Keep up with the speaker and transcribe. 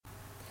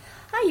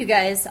Hi, you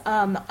guys.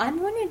 I'm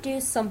going to do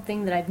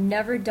something that I've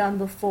never done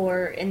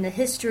before in the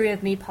history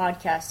of me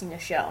podcasting a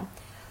show.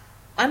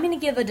 I'm going to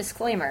give a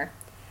disclaimer.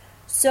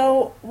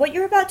 So, what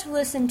you're about to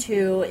listen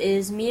to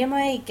is me and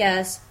my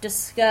guest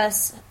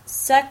discuss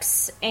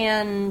sex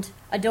and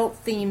adult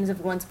themes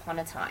of Once Upon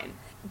a Time.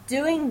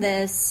 Doing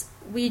this,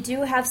 we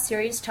do have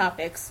serious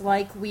topics,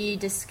 like we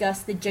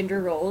discuss the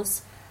gender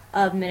roles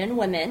of men and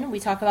women.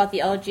 We talk about the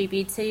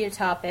LGBT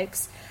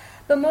topics,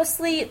 but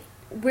mostly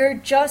we're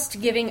just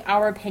giving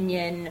our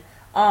opinion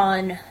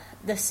on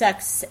the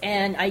sex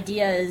and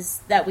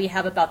ideas that we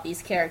have about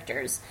these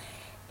characters.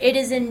 It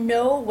is in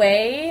no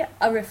way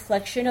a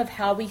reflection of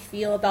how we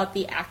feel about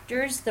the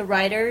actors, the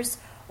writers,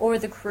 or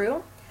the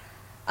crew.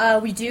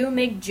 We do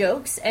make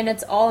jokes, and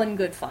it's all in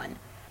good fun.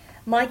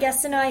 My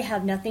guest and I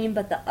have nothing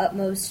but the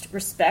utmost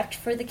respect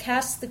for the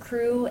cast, the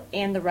crew,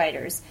 and the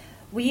writers.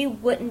 We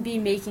wouldn't be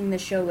making the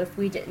show if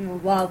we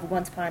didn't love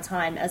Once Upon a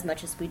Time as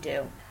much as we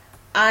do.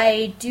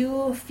 I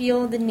do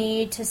feel the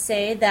need to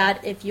say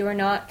that if you're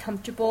not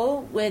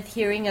comfortable with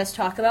hearing us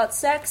talk about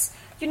sex,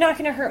 you're not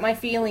going to hurt my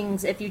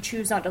feelings if you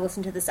choose not to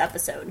listen to this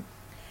episode.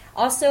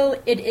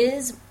 Also, it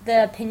is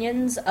the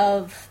opinions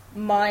of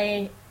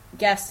my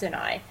guest and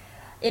I.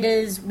 It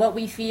is what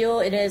we feel,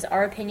 it is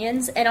our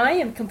opinions, and I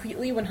am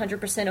completely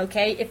 100%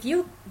 okay. If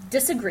you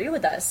disagree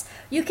with us,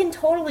 you can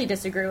totally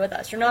disagree with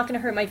us. You're not going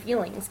to hurt my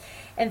feelings.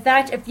 In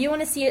fact, if you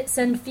want to see it,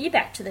 send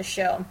feedback to the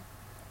show.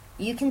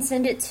 You can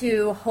send it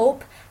to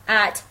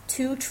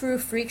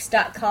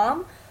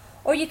hope@twotruefreaks.com,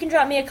 or you can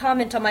drop me a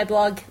comment on my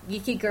blog,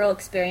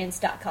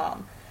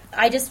 geekygirlexperience.com.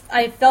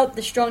 I felt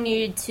the strong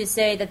need to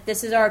say that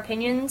this is our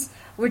opinions.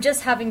 We're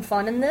just having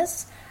fun in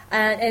this,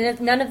 and if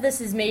none of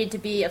this is made to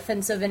be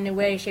offensive in any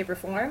way, shape, or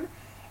form,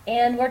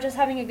 and we're just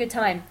having a good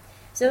time.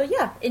 So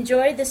yeah,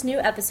 enjoy this new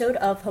episode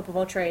of Hope of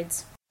All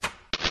Trades.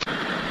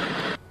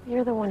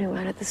 You're the one who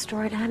added the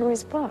story to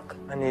Henry's book.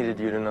 I needed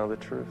you to know the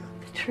truth.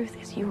 The truth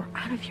is you were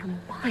out of your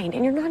mind,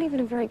 and you're not even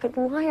a very good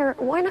liar.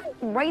 Why not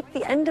write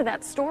the end of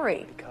that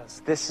story?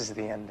 Because this is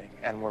the ending,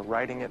 and we're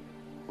writing it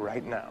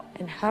right now.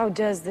 And how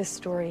does this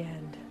story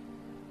end?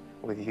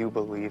 With you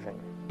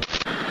believing.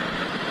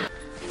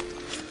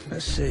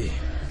 Let's see.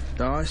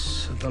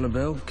 Dice, a dollar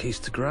bill, keys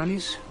to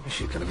grannies.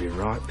 She's gonna be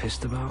right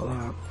pissed about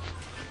that.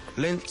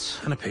 Lint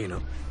and a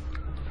peanut.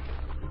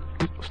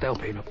 Stale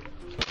peanut.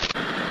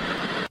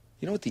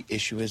 You know what the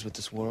issue is with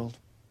this world?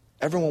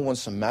 Everyone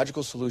wants some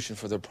magical solution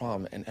for their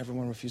problem, and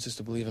everyone refuses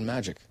to believe in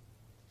magic.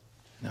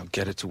 Now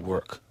get it to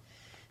work.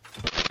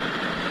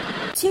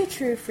 Two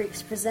True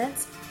Freaks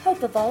presents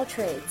Hope of All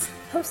Trades,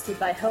 hosted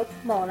by Hope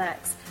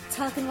Molinax,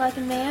 talking like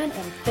a man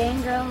and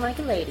fangirling like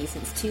a lady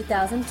since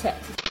 2010.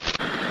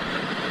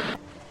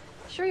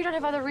 Sure you don't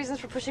have other reasons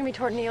for pushing me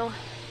toward Neil?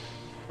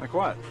 Like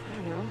what? I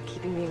don't know,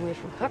 keeping me away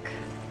from Hook.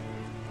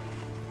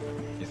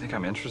 You think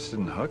I'm interested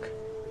in Hook?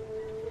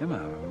 Emma,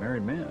 I'm a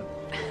married man.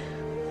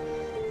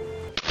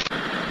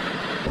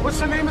 What's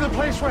the name of the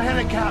place we're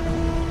headed, Captain?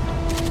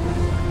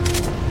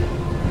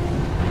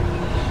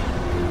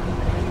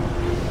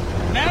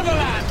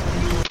 Neverland!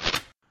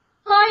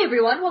 Hi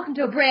everyone, welcome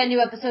to a brand new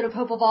episode of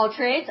Hope of All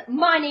Trades.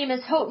 My name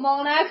is Hope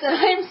Molinax, and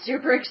I'm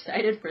super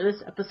excited for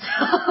this episode.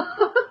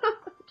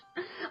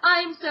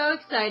 I'm so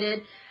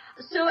excited.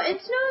 So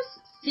it's no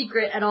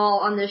secret at all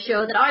on this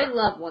show that I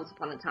love Once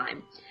Upon a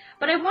Time.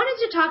 But I wanted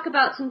to talk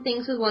about some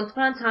things with Once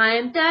Upon a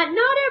Time that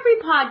not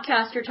every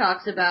podcaster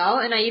talks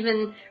about, and I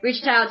even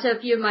reached out to a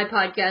few of my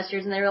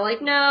podcasters, and they were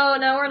like, no,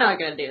 we're not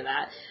going to do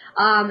that.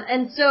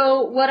 And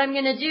so what I'm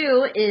going to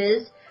do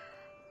is,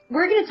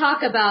 we're going to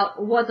talk about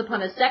Once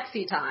Upon a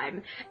Sexy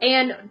Time,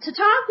 and to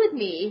talk with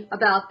me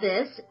about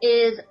this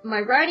is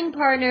my writing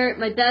partner,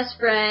 my best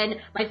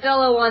friend, my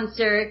fellow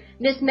oncer,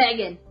 Miss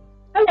Megan.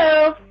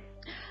 Hello.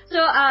 So,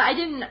 I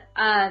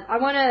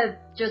want to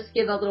just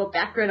give a little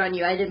background on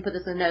you. I didn't put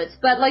this in the notes,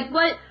 but, like,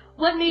 what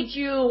made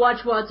you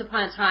watch Once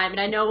Upon a Time? And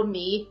I know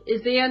me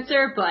is the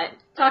answer, but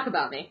talk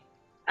about me.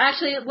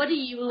 Actually, what do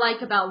you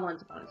like about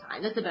Once Upon a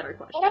Time? That's a better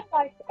question. What I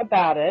like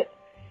about it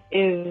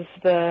is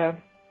the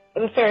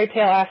fairy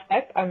tale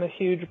aspect. I'm a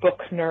huge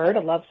book nerd. I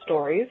love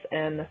stories,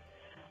 and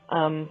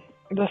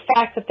the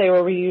fact that they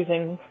were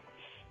reusing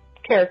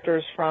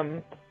characters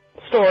from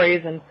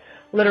stories and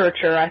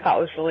literature I thought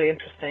was really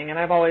interesting, and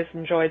I've always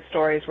enjoyed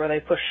stories where they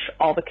push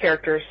all the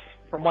characters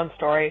from one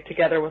story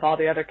together with all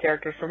the other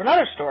characters from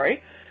another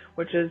story,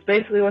 which is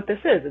basically what this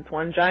is. It's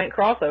one giant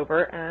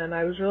crossover, and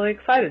I was really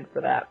excited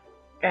for that.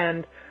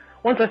 And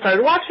once I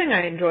started watching,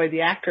 I enjoyed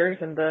the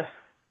actors and the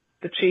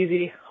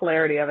cheesy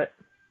hilarity of it.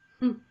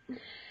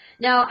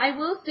 Now, I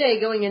will say,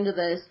 going into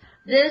this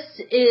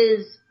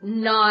is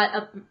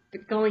not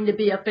going to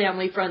be a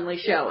family-friendly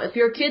show. If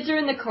your kids are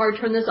in the car,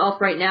 turn this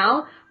off right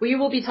now. We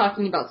will be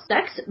talking about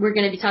sex. We're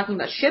going to be talking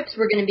about ships.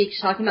 We're going to be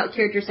talking about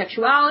character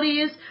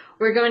sexualities.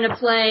 We're going to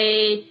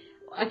play...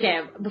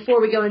 Okay, before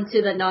we go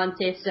into the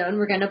non-safe zone,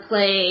 we're going to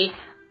play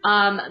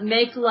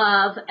make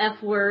love,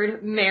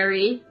 F-word,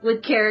 marry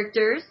with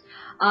characters.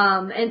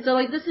 And so,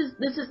 like, this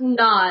is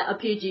not a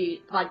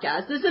PG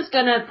podcast. This is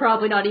gonna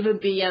probably not even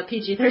be a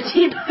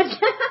PG-13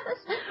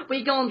 podcast.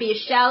 we gonna be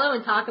shallow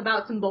and talk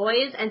about some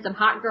boys and some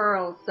hot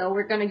girls, so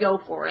we're gonna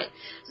go for it.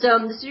 So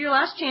this is your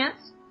last chance.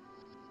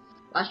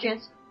 Last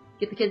chance.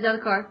 Get the kids out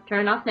of the car.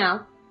 Turn it off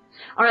now.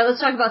 Alright, let's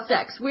talk about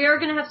sex. We are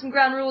gonna have some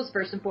ground rules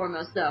first and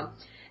foremost, though.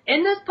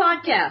 In this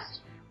podcast,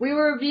 we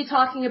will be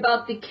talking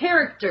about the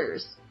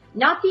characters.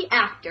 Not the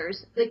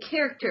actors, the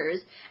characters.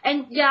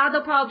 And yeah,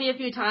 there'll probably be a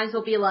few times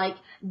we'll be like,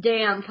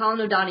 damn,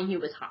 Colin O'Donoghue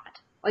was hot.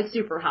 Like,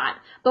 super hot.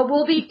 But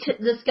we'll be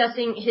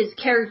discussing his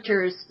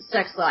character's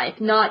sex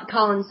life, not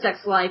Colin's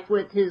sex life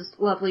with his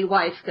lovely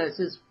wife, because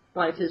his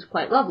wife is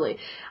quite lovely.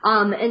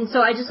 And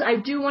so I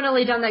do want to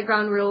lay down that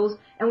ground rules,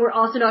 and we're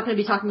also not going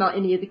to be talking about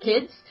any of the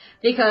kids,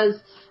 because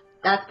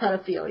that's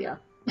pedophilia.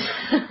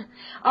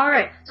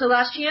 Alright, so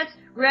last chance.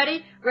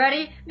 Ready?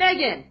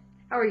 Megan,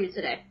 how are you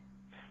today?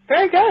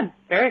 Very good.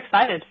 Very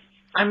excited.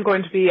 I'm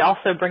going to be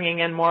also bringing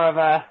in more of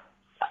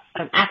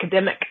an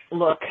academic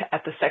look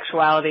at the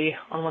sexuality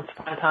on Once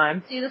Upon a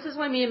Time. See, this is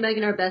why me and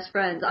Megan are best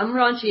friends. I'm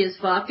raunchy as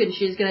fuck, and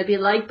she's gonna be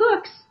like,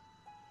 books.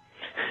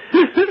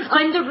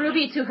 I'm the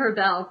Ruby to her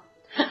Belle.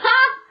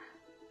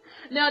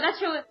 No,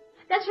 that's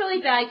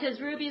really bad,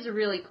 because Ruby's a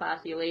really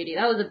classy lady.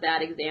 That was a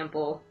bad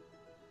example.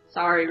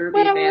 Sorry,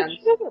 Ruby fans.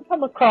 She doesn't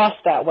come across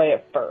that way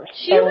at first.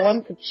 She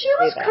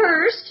was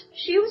cursed.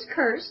 She was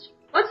cursed.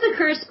 Once the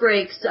curse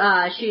breaks,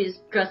 she's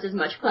dressed as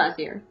much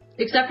classier.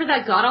 Except for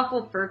that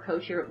god-awful fur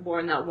coat she wore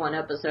in that one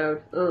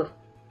episode. Ugh.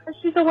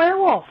 She's a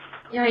werewolf.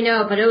 Yeah, I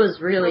know, but it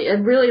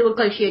really looked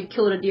like she had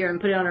killed a deer and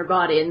put it on her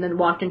body and then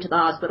walked into the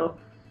hospital.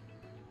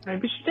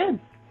 Maybe she did.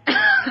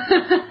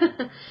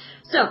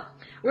 So,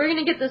 we're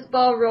gonna get this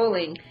ball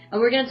rolling, and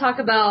we're gonna talk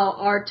about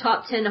our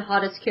top 10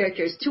 hottest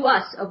characters to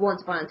us of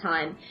Once Upon a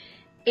Time.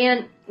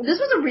 And this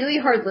was a really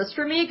hard list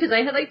for me, because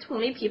I had like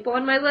 20 people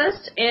on my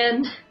list,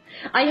 and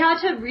I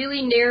had to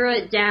really narrow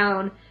it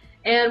down,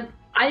 and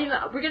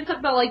we're going to talk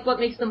about, like, what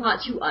makes them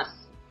hot to us.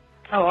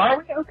 Oh, are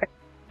we? Okay.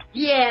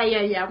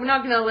 Yeah. We're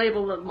not going to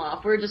label them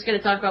off. We're just going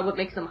to talk about what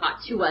makes them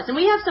hot to us. And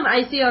we have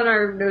I see on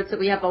our notes that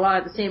we have a lot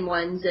of the same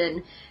ones,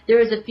 and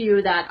there's a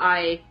few that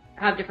I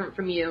have different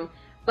from you.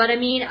 But, I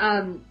mean,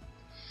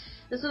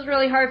 this was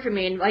really hard for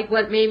me, and, like,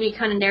 what made me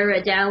kind of narrow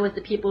it down was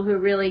the people who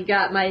really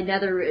got my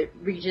nether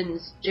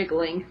regions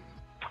jiggling.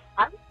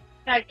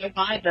 I go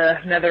by the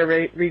nether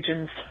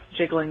regions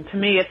jiggling. To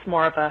me, it's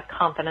more of a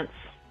confidence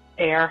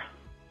air.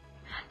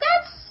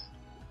 That's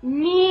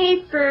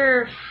me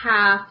for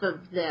half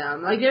of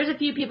them. Like, there's a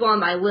few people on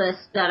my list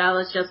that I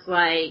was just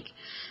like,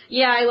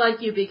 yeah, I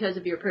like you because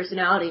of your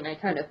personality, and I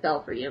kind of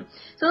fell for you.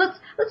 So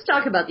let's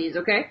talk about these,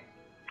 okay?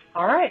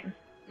 All right.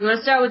 You want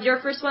to start with your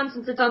first one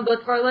since it's on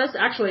both of our lists?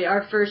 Actually,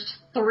 our first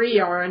 3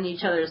 are on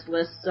each other's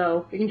list,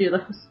 so we can do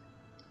those.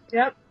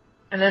 Yep.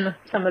 And then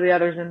some of the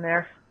others in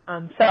there.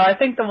 So I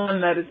think the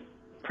one that is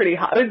pretty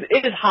high,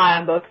 it is high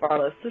on both of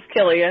our lists, is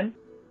Killian.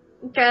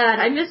 God,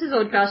 I miss his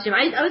old costume.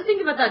 I was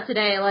thinking about that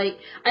today. Like,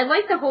 I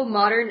like the whole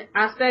modern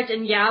aspect,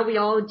 and yeah, we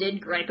all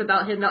did gripe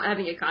about him not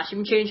having a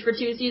costume change for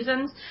 2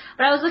 seasons.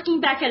 But I was looking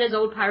back at his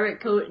old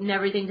pirate coat and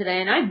everything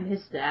today, and I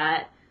miss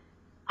that.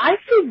 I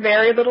see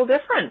very little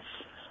difference.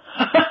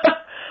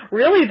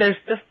 Really, there's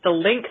just the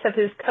length of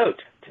his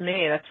coat. To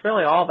me, that's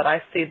really all that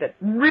I see that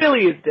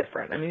really is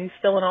different. I mean, he's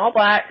still in all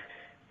black,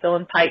 still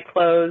in tight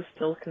clothes,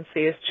 still can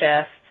see his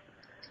chest.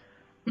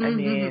 I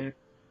mean,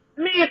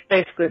 to me, it's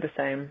basically the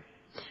same.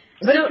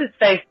 But it's his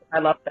face I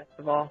love best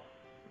of all.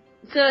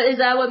 So is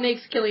that what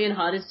makes Killian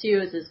hottest to you,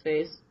 is his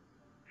face?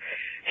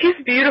 He's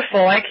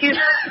beautiful. Like, he's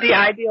the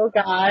ideal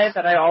guy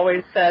that I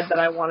always said that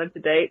I wanted to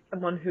date.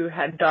 Someone who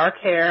had dark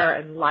hair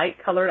and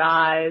light-colored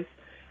eyes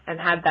and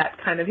had that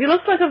kind of... He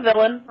looks like a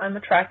villain. I'm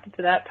attracted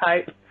to that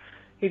type.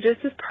 He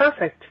just is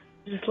perfect.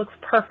 He just looks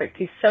perfect.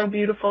 He's so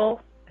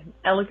beautiful and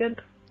elegant.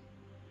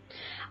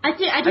 I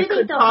do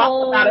think the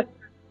whole... about a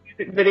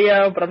music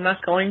video, but I'm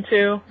not going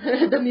to.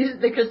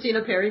 the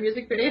Christina Perri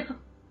music video?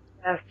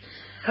 Yes.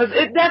 Because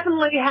it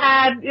definitely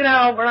had, we're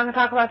not going to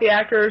talk about the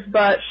actors,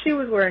 but she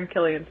was wearing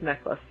Killian's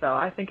necklace, so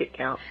I think it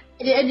counts.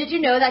 And did you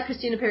know that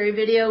Christina Perri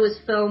video was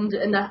filmed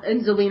in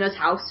Zelina's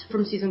house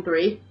from season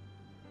 3?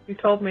 You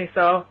told me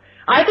so.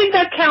 I think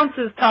that counts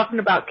as talking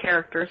about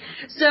characters.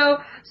 So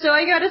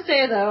I gotta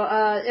say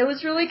though, it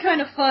was really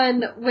kind of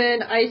fun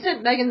when I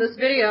sent Megan this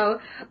video.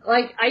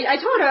 Like, I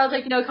told her, I was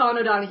like, Colin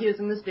O'Donoghue's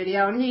in this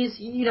video, and he's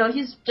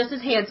just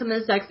as handsome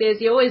and sexy as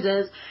he always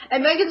is.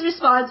 And Megan's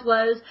response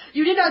was,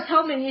 you did not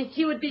tell me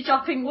he would be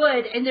chopping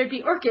wood and there'd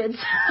be orchids.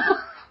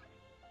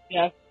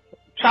 Yeah.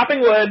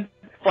 Chopping wood,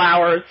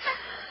 flowers,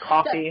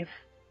 coffee.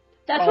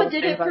 That's what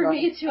did it for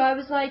me too. I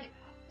was like,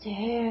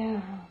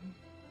 damn.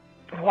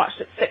 I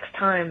watched it 6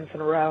 times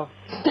in a row.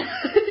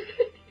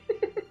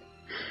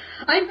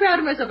 I'm proud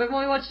of myself. I've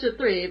only watched it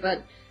 3, but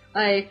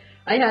I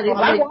had it.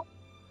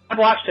 I've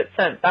watched it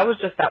since. That was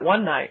just that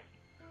one night.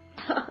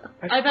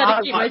 I've had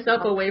to keep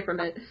myself away from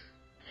it.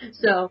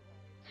 So,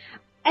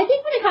 I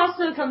think when it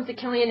also comes to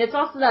Killian, it's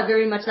also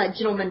very much that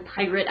gentleman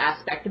pirate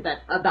aspect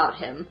about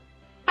him.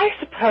 I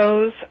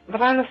suppose,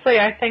 but honestly,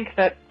 I think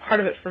that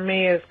part of it for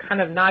me is kind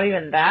of not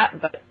even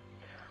that, but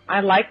I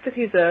like that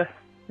he's a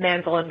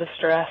damsel in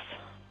distress.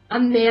 A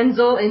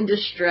damsel in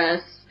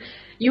distress.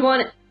 You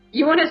want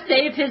to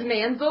save his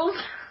mansels?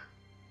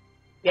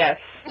 Yes.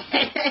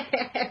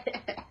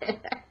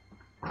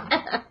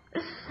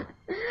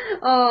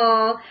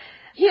 Oh,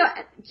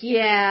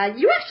 yeah.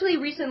 You actually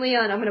recently,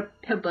 I'm gonna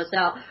pimp us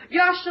out. You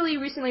actually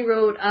recently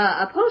wrote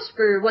a post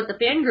for What the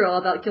Fangirl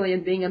about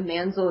Killian being a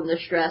mansel in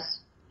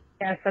distress.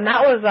 Yes, and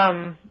that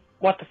was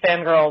what the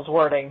fangirl's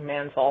wording,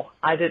 mansel.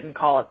 I didn't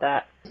call it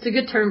that. It's a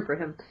good term for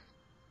him.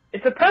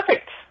 It's a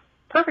perfect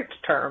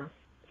term.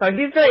 So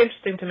he's very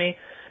interesting to me,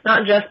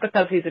 not just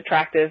because he's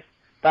attractive,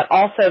 but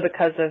also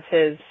because of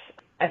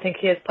I think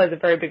he plays a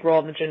very big role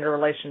in the gender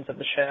relations of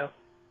the show.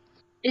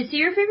 Is he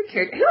your favorite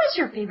character? Who is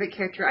your favorite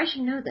character? I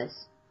should know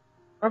this.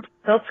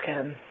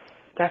 Rumpelstiltskin,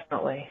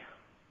 definitely.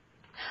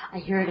 I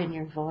hear it in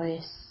your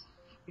voice.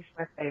 He's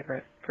my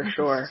favorite, for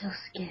sure.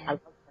 I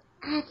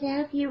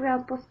love you,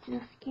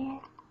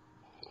 Rumpelstiltskin.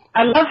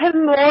 I love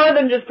him more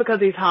than just because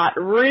he's hot.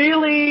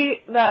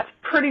 Really, that's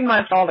pretty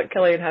much all that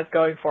Killian has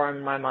going for him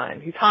in my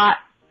mind. He's hot,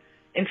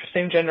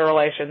 interesting gender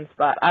relations,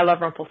 but I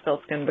love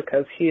Rumpelstiltskin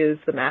because he is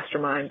the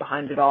mastermind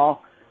behind it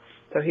all.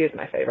 So he is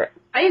my favorite.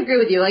 I agree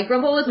with you. Like,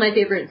 Rumple was my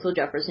favorite until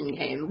Jefferson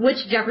came,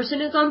 which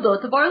Jefferson is on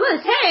both of our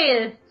lists.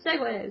 Hey!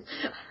 Segues!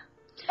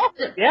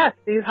 Yes,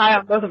 he's high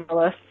on both of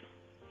our lists.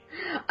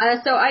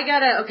 So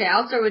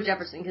I'll start with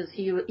Jefferson because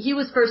he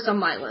was first on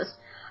my list.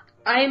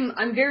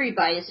 I'm very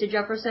biased to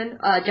Jefferson.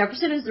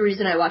 Jefferson is the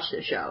reason I watched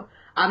the show.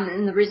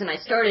 And the reason I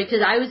started,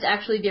 because I was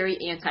actually very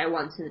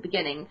anti-Once in the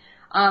beginning.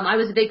 I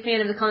was a big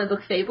fan of the comic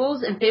book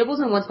Fables, and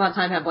Fables and Once Upon a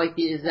Time have, like,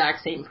 the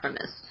exact same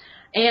premise.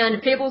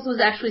 And Fables was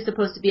actually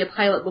supposed to be a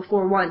pilot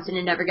before Once, and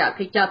it never got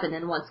picked up, and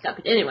then Once got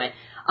picked anyway.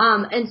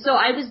 And so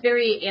I was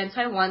very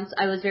anti-Once.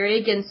 I was very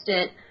against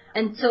it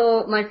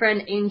until my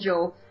friend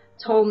Angel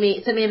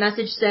sent me a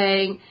message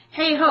saying,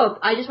 "Hey, Hope,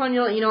 I just wanted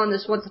to let you know on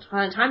this Once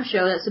Upon a Time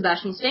show that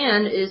Sebastian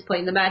Stan is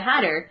playing the Mad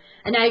Hatter."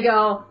 And I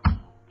go,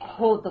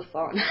 hold the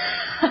phone.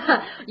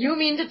 You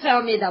mean to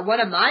tell me that one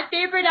of my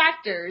favorite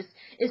actors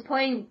is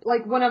playing,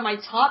 like, one of my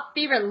top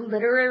favorite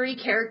literary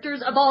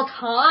characters of all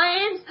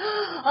time?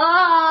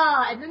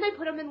 And then they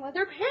put him in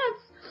leather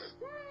pants.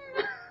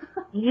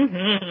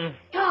 Mm-hmm.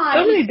 God.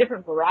 So many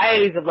different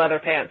varieties of leather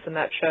pants in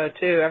that show,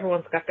 too.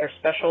 Everyone's got their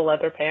special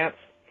leather pants.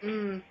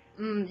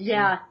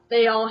 Yeah,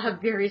 they all have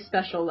very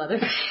special leather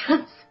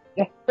pants.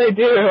 Yes, they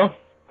do.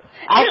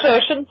 Actually,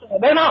 I shouldn't say.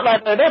 They're not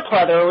leather, they're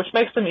pleather, which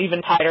makes them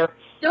even tighter.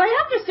 So I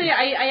have to say,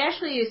 I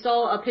actually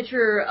saw a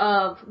picture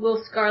of Will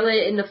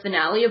Scarlet in the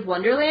finale of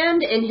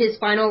Wonderland in his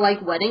final,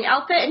 like, wedding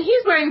outfit, and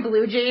he's wearing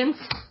blue jeans.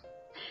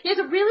 He has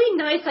a really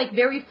nice, like,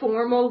 very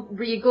formal,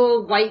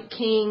 regal, white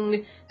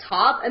king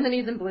top, and then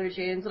he's in blue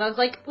jeans. And I was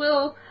like,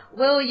 Will,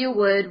 you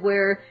would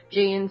wear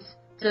jeans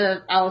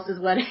to Alice's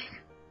wedding.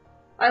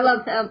 I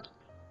love him.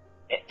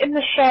 In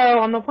the show,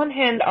 on the one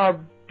hand, are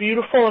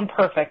beautiful and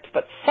perfect,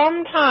 but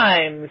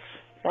sometimes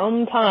I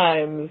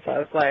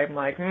was like,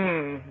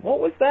 what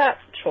was that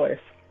choice?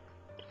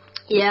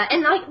 Yeah,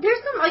 and, like,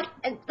 there's some, like,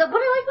 what I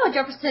like about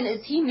Jefferson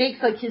is he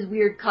makes, like, his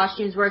weird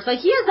costumes work. Like,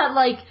 he has that,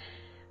 like,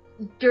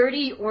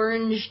 dirty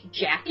orange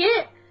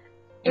jacket,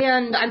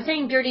 and I'm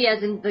saying dirty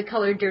as in the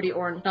color dirty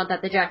orange, not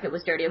that the jacket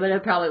was dirty, but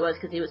it probably was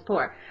because he was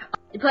poor.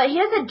 But he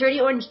has that dirty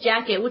orange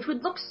jacket, which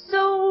would look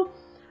so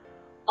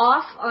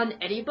off on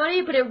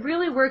anybody, but it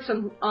really works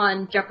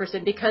on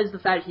Jefferson because of the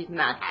fact he's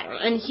Mad Hatter.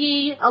 And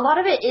a lot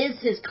of it is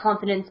his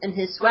confidence and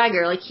his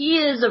swagger. Like, he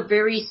is a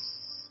very,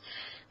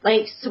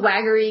 like,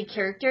 swaggery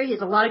character. He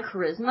has a lot of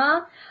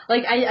charisma.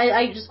 Like,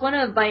 I just, one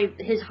of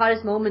his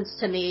hottest moments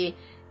to me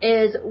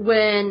is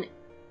when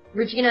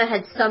Regina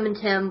had summoned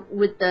him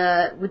with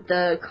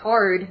the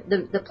card,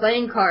 the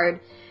playing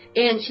card,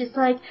 and she's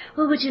like,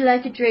 "Well, would you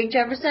like a drink,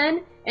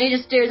 Jefferson?" And he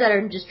just stares at her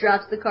and just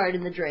drops the card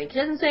in the drink. He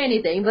doesn't say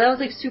anything, but that was,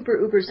 like, super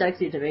uber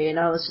sexy to me, and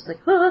I was just like,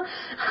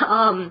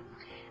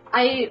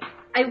 I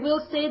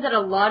will say that a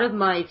lot of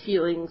my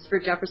feelings for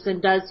Jefferson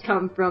does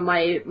come from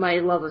my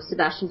love of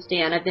Sebastian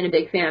Stan. I've been a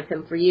big fan of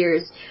him for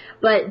years.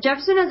 But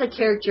Jefferson as a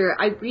character,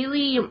 I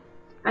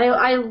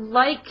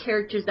like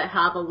characters that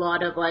have a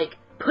lot of, like,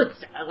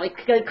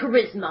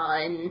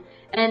 charisma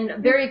and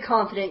very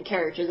confident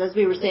characters, as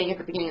we were saying at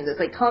the beginning of this.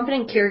 Like,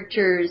 confident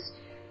characters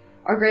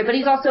are great, but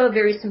he's also a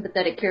very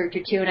sympathetic character,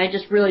 too, and I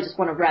just really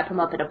want to wrap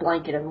him up in a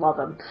blanket and love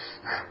him.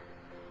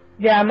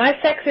 Yeah, my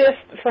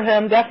sexiest for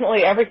him,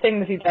 definitely everything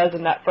that he does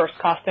in that first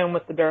costume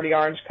with the dirty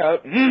orange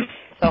coat.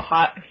 So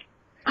hot.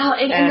 Oh,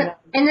 and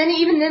then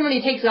even then when he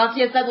takes it off,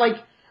 he has that, like,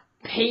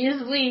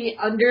 paisley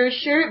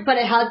undershirt, but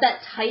it has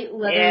that tight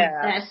leather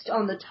vest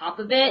on the top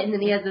of it, and then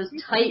he has those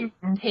tight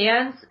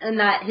pants, and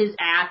that his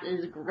ass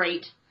is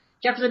great.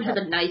 Jefferson has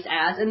a nice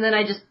ass, and then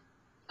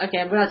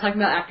we're not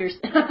talking about actors.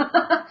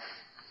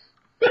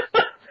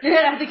 You're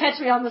gonna have to catch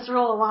me on this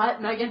roll a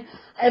lot, Megan.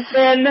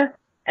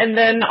 And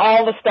then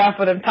all the stuff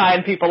with him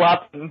tying people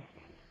up and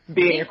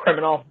being a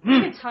criminal.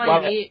 He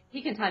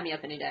can tie me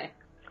up any day.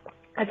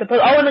 I suppose.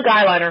 Oh, and the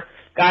guy liner.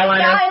 Guy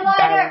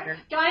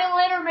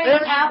liner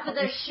makes half of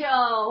the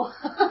show.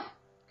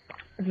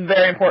 It's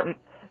very important.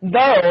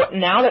 Though,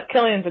 now that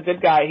Killian's a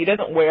good guy, he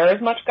doesn't wear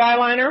as much guy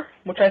liner,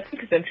 which I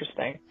think is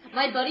interesting.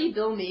 My buddy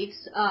Bill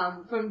Meeks,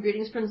 from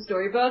Greetings from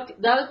Storybook,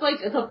 that was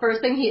like the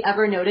first thing he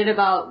ever noted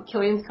about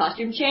Killian's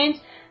costume change.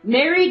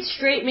 Married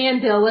straight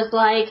man Bill was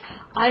like,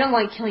 I don't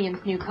like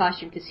Killian's new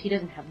costume because he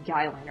doesn't have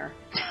guy liner.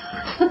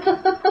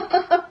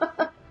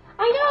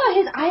 I know,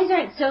 his eyes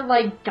aren't so,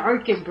 like,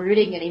 dark and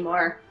brooding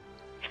anymore.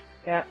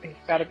 Yeah, he's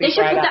gotta be They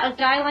should bright put out. that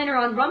guy liner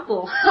on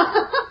Rumple.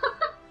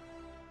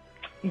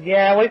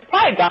 Yeah, well, he's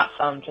probably got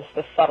some, just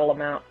a subtle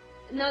amount.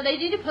 No, they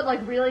need to put,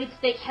 like, really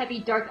thick,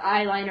 heavy, dark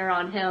eyeliner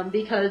on him,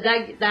 because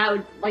that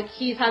would, like,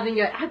 he's having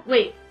a...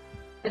 Wait,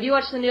 have you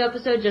watched the new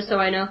episode, just so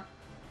I know? No,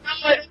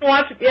 I didn't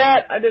watch it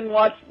yet.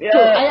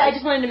 Cool, I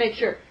just wanted to make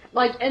sure.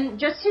 Like, and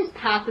just his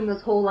path in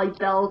this whole, like,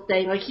 Belle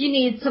thing, like, he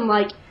needs some,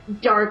 like,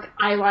 dark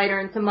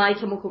eyeliner and some My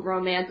Chemical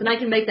Romance, and I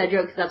can make that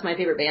joke because that's my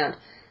favorite band.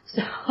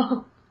 So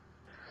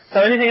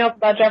anything else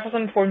about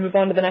Jefferson before we move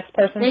on to the next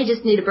person? they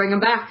just need to bring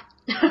him back.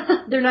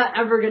 They're not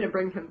ever going to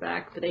bring him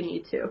back, but they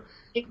need to.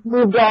 He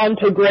moved on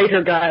to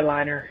greater guy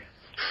liner.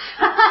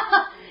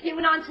 He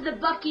went on to the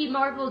Bucky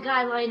Marvel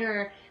guy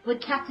liner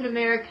with Captain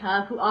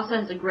America, who also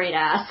has a great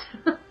ass.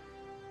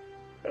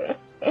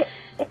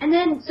 And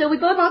then, so we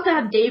both also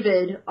have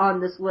David on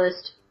this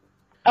list.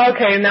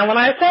 Okay, now when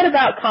I said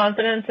about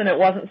confidence, and it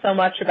wasn't so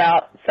much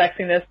about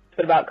sexiness,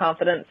 but about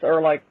confidence,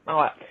 or like,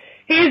 oh,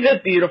 he's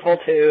just beautiful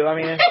too. I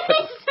mean,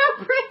 He's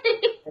so pretty.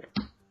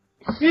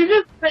 he's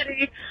just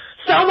pretty.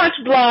 So much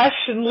blush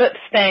and lip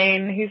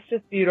stain. He's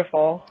just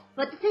beautiful.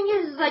 But the thing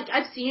is, like,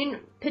 I've seen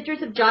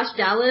pictures of Josh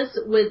Dallas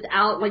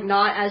without, like,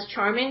 not as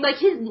charming. Like,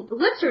 his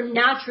lips are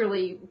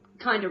naturally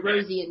kind of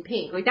rosy and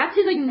pink. Like, that's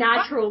his, like,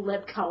 natural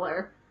lip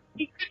color.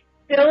 He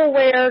could still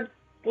wear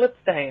lip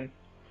stain.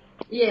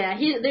 Yeah,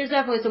 there's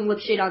definitely some lip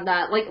shade on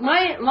that. Like,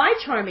 my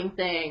charming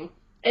thing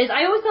is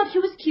I always thought he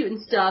was cute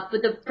and stuff,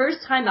 but the first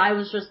time I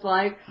was just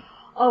like,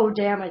 oh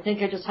damn, I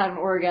think I just had an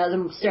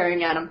orgasm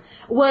staring at him,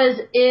 was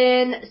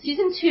in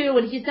season 2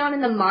 when he's down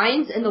in the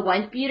mines in the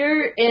wife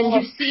beater, and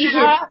you see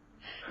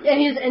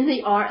he's in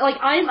the arm. Like,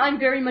 I'm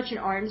very much an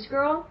arms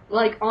girl.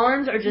 Like,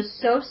 arms are just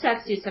so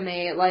sexy to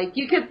me. Like,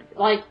 you could,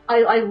 like,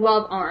 I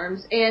love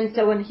arms. And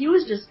so when he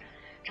was just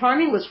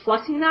charming, was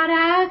flexing that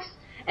axe,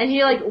 and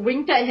he, like,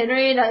 winked at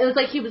Henry, and it was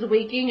like he was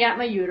winking at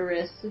my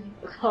uterus.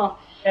 Oh.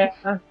 Yeah,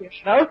 that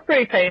was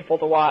pretty painful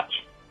to watch.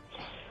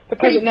 Because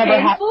Pretty it never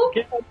painful?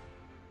 happened again.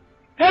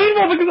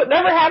 Painful because it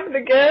never happened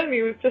again.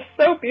 He was just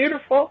so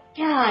beautiful.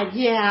 God,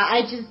 yeah,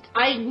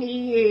 I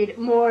need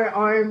more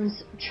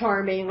arms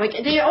charming. Like,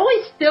 they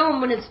always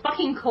film when it's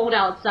fucking cold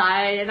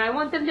outside, and I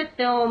want them to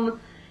film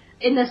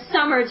in the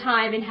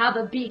summertime and have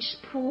a beach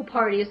pool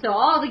party so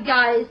all the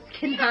guys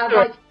can have,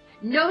 like,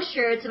 no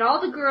shirts, and all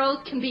the girls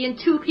can be in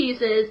 2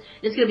 pieces.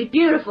 It's gonna be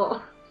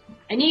beautiful.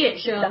 I need it,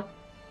 show.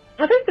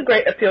 I think the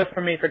great appeal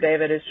for me for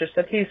David is just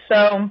that he's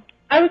so,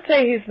 I would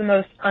say he's the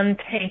most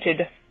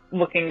untainted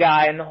looking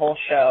guy in the whole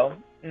show.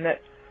 And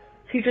that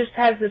he just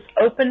has this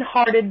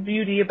open-hearted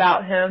beauty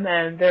about him,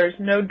 and there's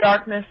no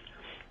darkness.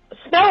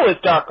 Snow is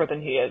darker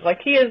than he is. Like,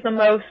 he is the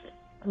most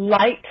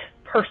light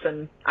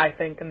person, I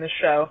think, in the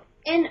show.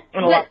 And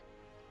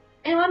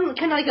I'm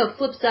kind of like a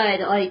flip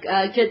side, like,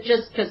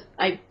 just because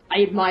I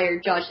admire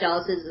Josh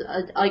Dallas's,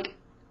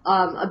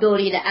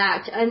 ability to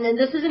act. And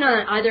this isn't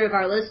on either of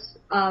our lists,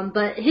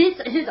 but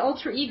his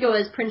alter ego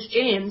as Prince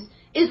James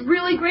is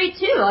really great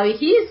too. I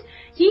mean,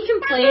 he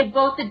can play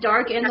both the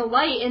dark and the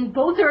light, and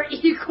both are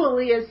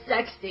equally as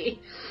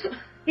sexy.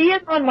 He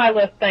is on my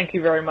list, thank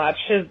you very much.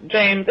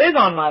 James is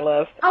on my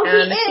list. Oh,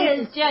 he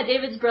is! Yeah,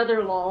 David's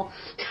brother, lol.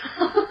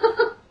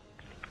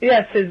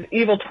 Yes, his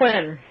evil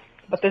twin.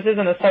 But this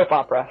isn't a soap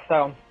opera,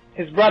 so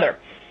his brother.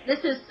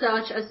 This is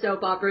such a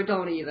soap opera,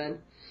 don't even.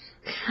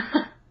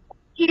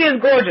 He is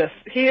gorgeous.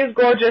 He is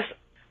gorgeous.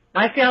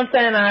 My fiancé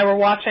and I were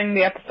watching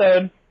the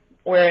episode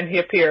wherein he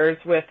appears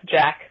with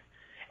Jack,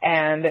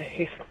 and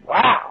he said,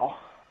 wow,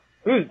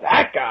 who's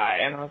that guy?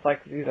 And I was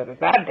like, he said, is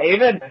that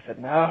David? And I said,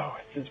 no,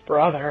 it's his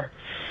brother.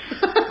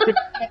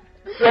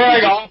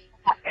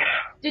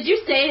 Did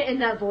you say it in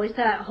that voice,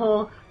 that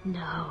whole,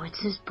 no,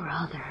 it's his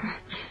brother?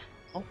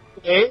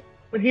 Okay.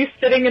 When he's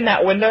sitting in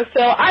that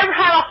windowsill, I've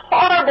had a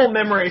horrible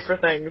memory for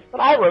things,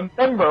 but I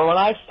remember when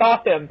I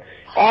saw him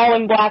all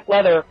in black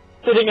leather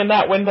sitting in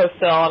that windowsill,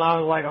 and I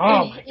was like, oh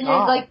my God. In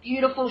his, like,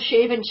 beautiful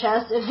shaven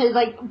chest and his,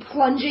 like,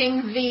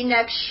 plunging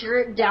V-neck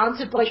shirt down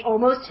to, like,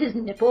 almost his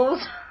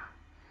nipples.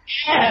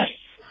 Yes!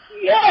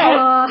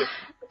 Yes!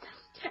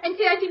 And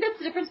see, I think that's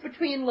the difference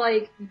between,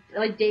 like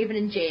David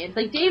and James.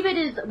 Like, David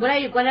is, what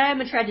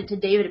I'm attracted to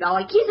David about,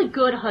 like, he's a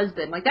good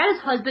husband. Like, that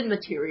is husband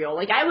material.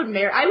 Like, I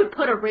would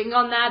put a ring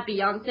on that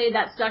Beyonce,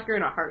 that sucker,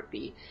 in a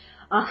heartbeat.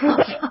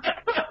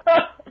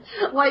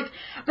 Like,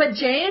 but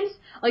James,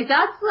 like,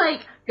 that's,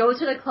 like, go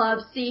to the club,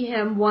 see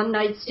him, one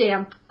night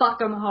stand, fuck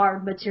him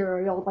hard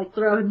material. Like,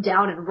 throw him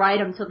down and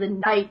ride him till the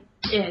night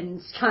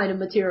ends kind of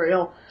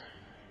material.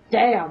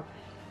 Damn.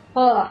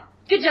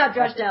 Good job,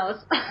 Josh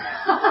Dallas.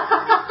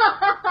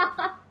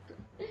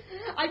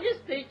 I'm just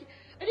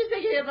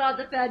thinking about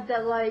the fact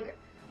that, like,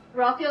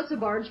 Raphael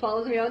Sabarge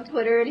follows me on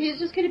Twitter, and he's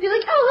just going to be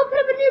like, oh, I'll put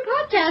up a new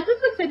podcast.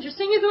 This looks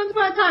interesting. It's Once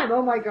Upon a Time.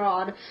 Oh, my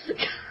God.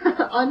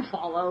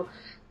 Unfollow.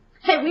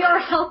 Hey, we are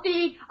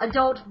healthy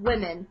adult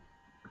women.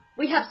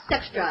 We have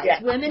sex drives.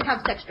 Yeah. Women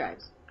have sex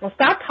drives. Well,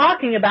 stop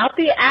talking about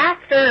the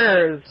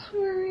actors.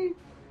 Sorry.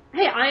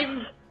 Hey,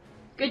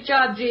 good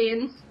job,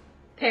 genes.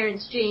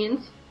 Parents'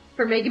 genes.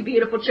 For making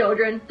beautiful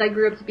children that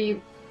grew up to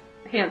be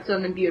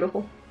handsome and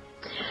beautiful.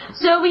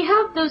 So we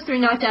have those 3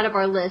 knocked out of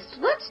our list.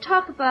 Let's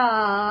talk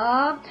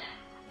about...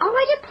 Oh,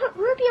 I did put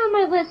Ruby on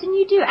my list, and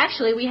you do.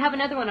 Actually, we have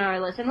another one on our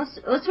list, and let's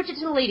switch it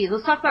to the ladies.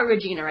 Let's talk about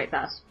Regina right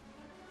fast.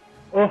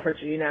 Oh,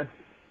 Regina.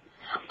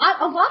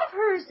 A lot of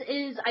hers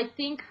is, I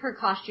think, her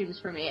costumes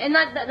for me. And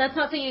that's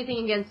not saying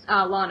anything against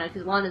Lana,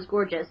 because Lana's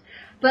gorgeous.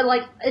 But,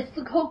 like, it's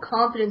the whole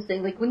confidence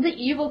thing. Like, when the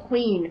evil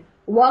queen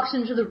walks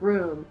into the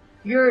room,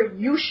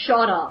 you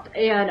shut up,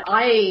 and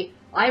I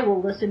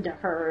will listen to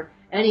her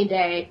any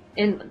day.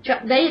 And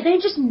they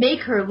just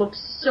make her look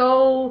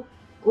so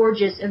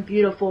gorgeous and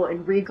beautiful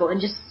and regal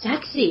and just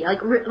sexy.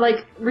 Like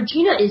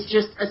Regina is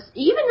just,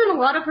 even in a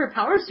lot of her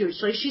power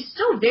suits, like, she's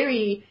still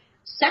very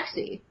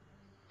sexy.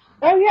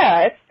 Oh,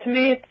 yeah. To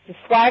me, it's the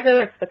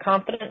swagger, it's the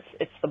confidence,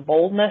 it's the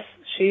boldness.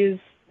 She's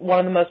one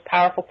of the most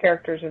powerful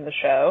characters in the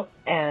show,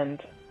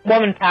 and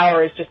woman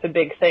power is just a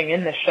big thing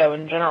in this show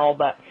in general,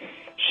 but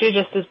she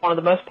just is one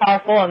of the most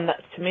powerful, and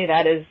to me,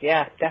 that is,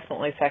 yeah,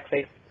 definitely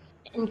sexy.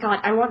 And God,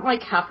 I want,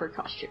 like, half her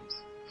costumes.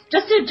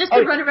 Just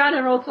to run around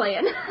and role-play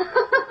in.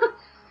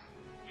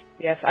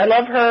 Yes, I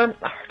love her.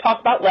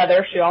 Talk about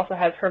leather. She also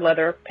has her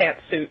leather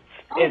pantsuits.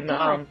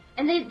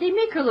 And they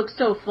make her look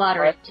so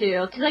flattering,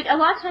 too. Because, like, a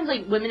lot of times,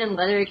 like, women in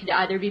leather, it could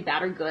either be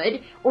bad or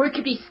good, or it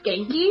could be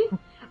skanky.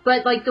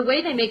 But, like, the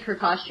way they make her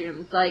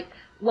costumes, like,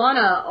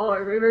 Lana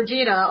or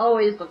Regina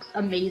always looks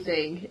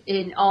amazing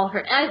in all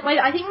her...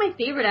 I think my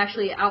favorite,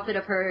 actually, outfit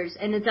of hers,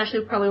 and it's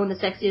actually probably one of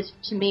the sexiest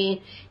to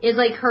me, is,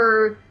 like,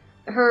 her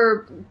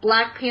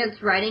black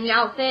pants riding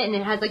outfit, and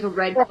it has, like, a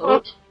red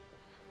coat.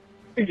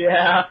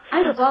 Yeah.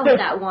 I love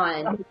that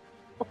one.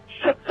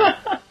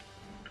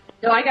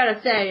 No, I gotta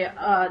say,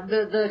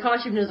 the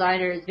costume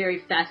designer is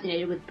very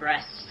fascinated with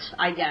breasts,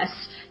 I guess.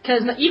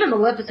 Because even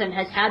Maleficent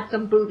has had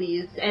some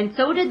boobies, and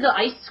so did the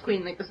Ice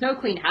Queen, like the Snow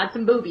Queen had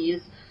some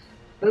boobies.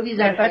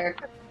 Boobies out there.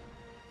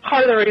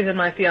 Part of the reason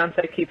my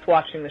fiance keeps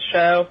watching the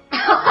show.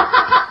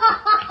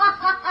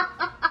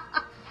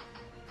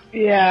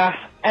 Yeah,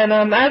 and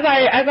as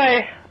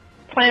I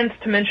plans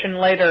to mention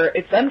later,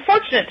 it's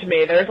unfortunate to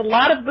me. There's a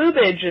lot of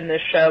boobage in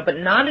this show, but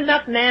not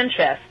enough man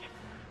chest.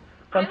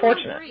 It's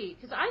unfortunate. I agree,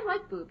 because I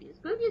like boobies.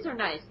 Boobies are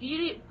nice.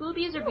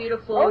 Boobies are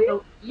beautiful.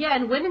 Oh, yeah,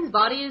 and women's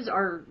bodies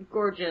are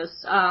gorgeous.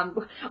 I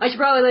should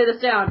probably lay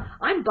this down.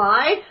 I'm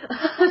bi,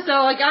 so,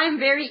 like, I'm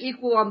very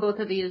equal on both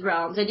of these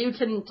realms. I do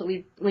tend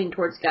to lean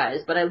towards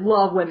guys, but I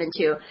love women,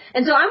 too.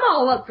 And so I'm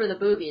all up for the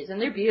boobies, and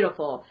they're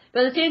beautiful.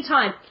 But at the same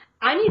time,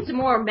 I need some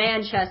more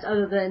man chest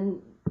other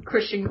than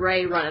Christian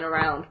Grey running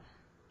around.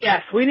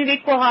 Yes, we need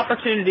equal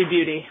opportunity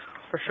beauty,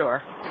 for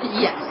sure.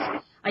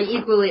 Yes.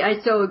 I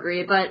so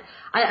agree, but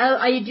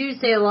I do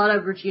say a lot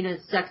of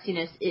Regina's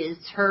sexiness is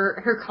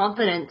her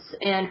confidence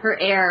and her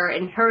air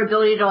and her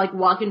ability to, like,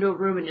 walk into a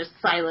room and just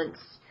silence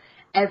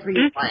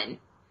everyone. Mm-hmm.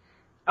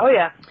 Oh,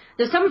 yeah.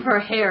 There's some of her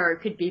hair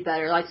could be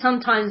better. Like,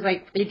 sometimes,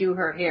 like, they do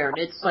her hair and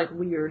it's, like,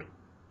 weird.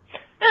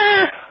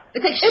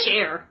 It's like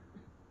Cher.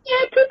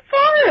 Yeah, it's a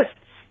Forest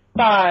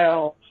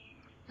style.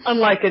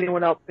 Unlike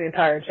anyone else in the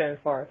entire Enchanted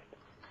Forest.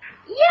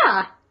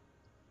 Yeah.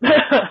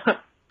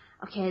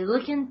 Okay,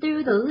 looking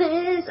through the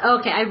list.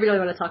 Okay, I really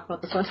want to talk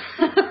about this one.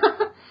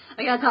 I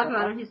gotta talk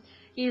about him.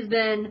 He's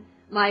been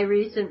my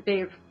recent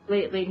fave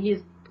lately, and he's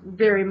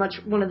very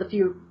much one of the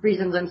few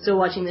reasons I'm still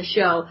watching the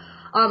show.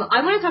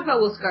 I want to talk about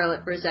Will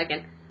Scarlet for a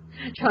second.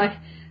 Try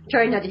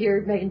not to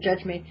hear Megan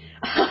judge me.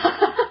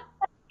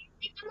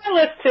 He's on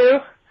my list, too.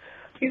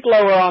 He's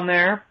lower on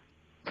there.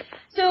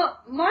 So,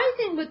 my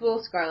thing with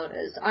Will Scarlet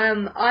is,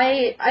 I'm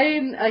a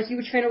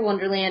huge fan of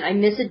Wonderland. I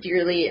miss it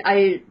dearly.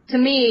 To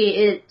me,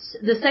 it's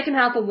the second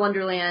half of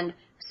Wonderland,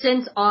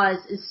 since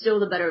Oz, is still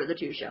the better of the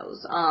two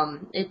shows.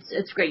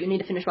 It's great. You need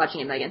to finish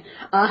watching it, Megan.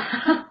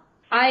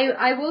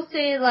 I will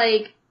say,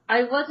 like,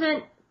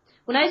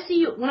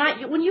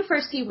 when you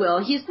first see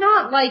Will, he's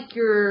not like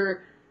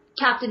your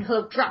Captain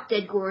Hook, drop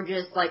dead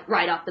gorgeous, like,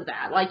 right off the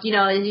bat. Like, you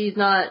know, he's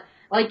not,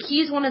 like,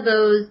 he's one of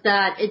those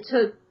that it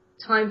took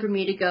time for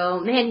me to go,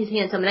 man, he's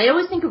handsome. And I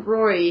always think of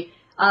Rory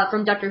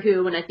from Doctor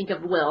Who when I think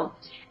of Will.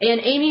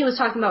 And Amy was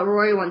talking about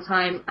Rory one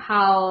time,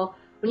 how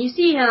when you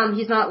see him,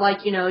 he's not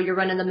like, you know, your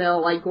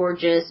run-of-the-mill, like,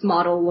 gorgeous,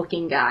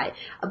 model-looking guy.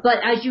 But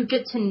as you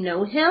get to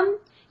know him,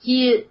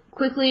 he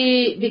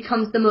quickly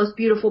becomes the most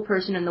beautiful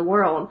person in the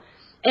world.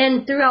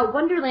 And throughout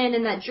Wonderland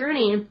in that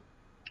journey,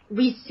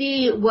 we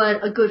see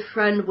what a good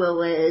friend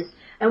Will is,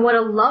 and what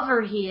a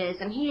lover he is,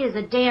 and he is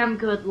a damn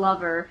good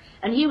lover,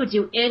 and he would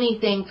do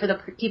anything for the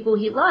people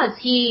he loves.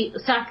 He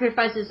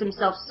sacrifices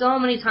himself so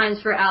many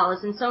times for Alice,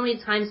 and so many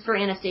times for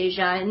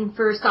Anastasia, and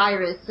for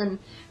Cyrus, and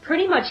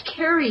pretty much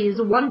carries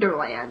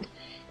Wonderland.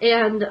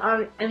 And,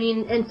 I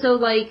mean, and so,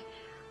 like,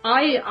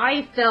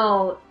 I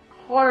fell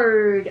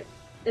hard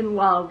in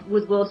love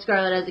with Will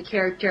Scarlet as a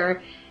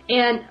character.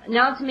 And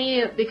now to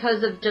me,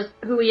 because of just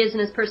who he is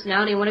and his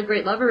personality and what a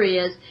great lover he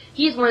is,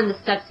 he's one of the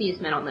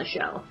sexiest men on the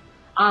show.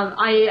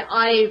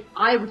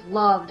 I would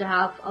love to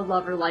have a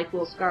lover like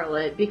Will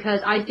Scarlet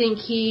because I think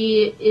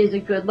he is a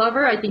good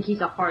lover. I think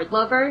he's a hard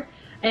lover.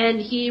 And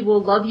he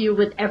will love you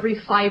with every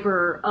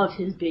fiber of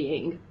his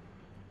being.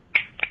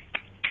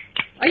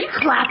 Are you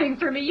clapping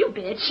for me, you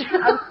bitch?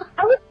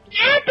 I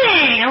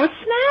was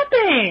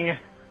snapping!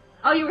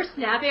 Oh, you were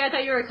snapping? I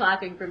thought you were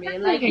clapping for me.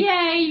 Like,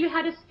 yay, you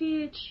had a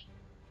speech.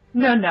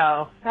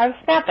 No. I was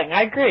snapping.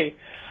 I agree.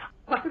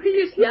 Why were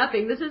you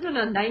snapping? This isn't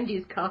a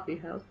 90s coffee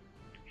house.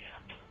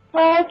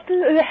 Well,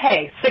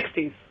 hey,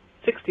 60s.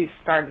 60s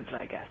started,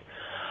 I guess.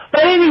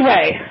 But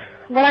anyway,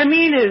 what I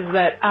mean is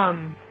that,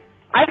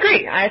 I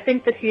agree. I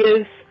think that he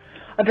is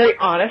a very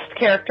honest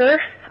character.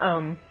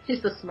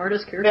 He's the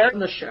smartest character on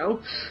the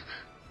show.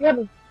 Yeah,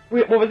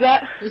 what was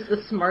that? He's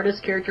the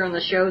smartest character on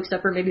the show,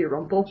 except for maybe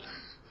Rumple.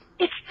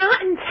 It's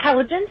not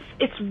intelligence,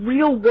 it's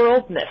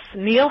real-worldness.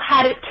 Neil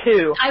had it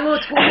too. I will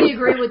totally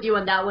agree with you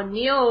on that one.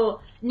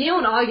 Neil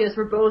and August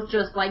were both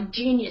just, like,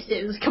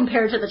 geniuses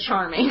compared to the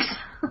Charmings.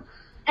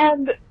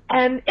 And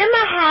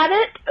Emma had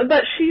it,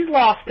 but she's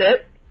lost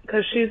it,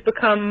 because she's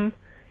become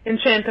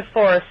Enchanted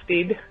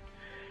Forested.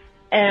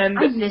 And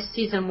I missed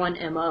season 1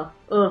 Emma.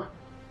 Ugh.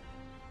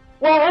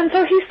 Well, and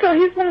so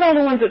he's one of the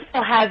only ones that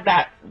still has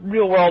that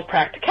real-world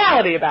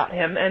practicality about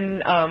him,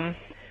 and,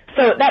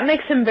 so that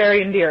makes him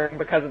very endearing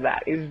because of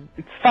that.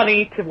 It's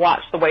funny to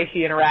watch the way he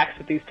interacts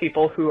with these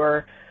people who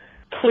are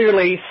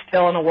clearly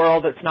still in a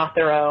world that's not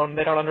their own.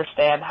 They don't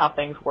understand how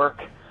things work.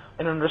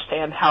 They don't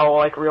understand how,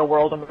 like,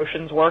 real-world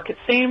emotions work, it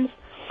seems.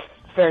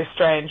 It's very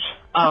strange.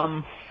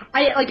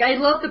 I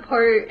love the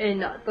part in,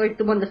 like,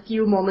 one of the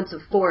few moments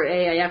of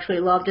 4A I actually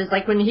loved is,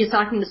 like, when he's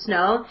talking to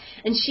Snow,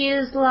 and she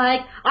is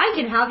like, I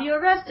can have you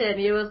arrested.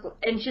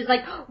 And she's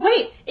like,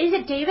 wait, is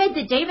it David?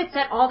 Did David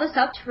set all this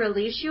up to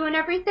release you and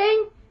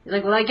everything? He's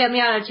like, will that get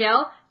me out of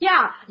jail?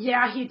 Yeah,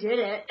 he did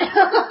it.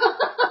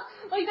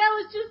 Like, that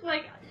was just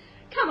like,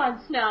 come on,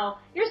 Snow,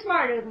 you're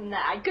smarter than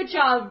that. Good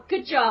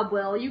job,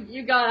 Will.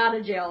 You got out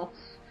of jail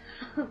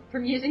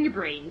from using your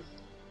brains.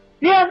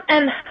 Yeah,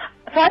 and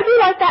so I do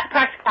like that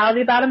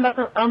practicality about him, but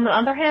on the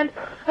other hand,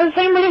 for the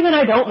same reason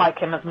I don't like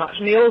him as much.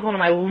 Neil is one of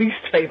my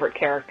least favorite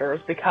characters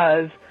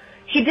because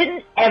he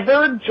didn't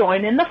ever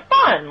join in the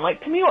fun.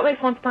 Like, to me, what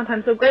makes Once Upon a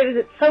Time so great is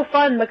it's so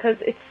fun because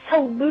it's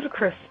so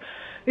ludicrous.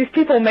 These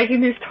people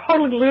making these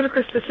totally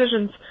ludicrous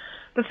decisions.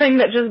 The thing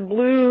that just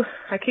blew,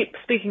 I keep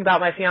speaking about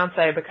my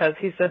fiancé because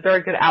he's a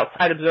very good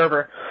outside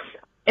observer.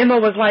 Emma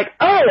was like,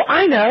 oh,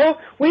 I know,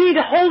 we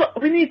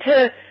need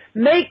to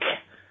make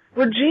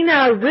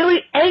Regina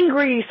really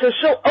angry so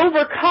she'll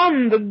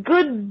overcome the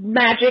good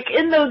magic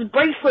in those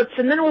bracelets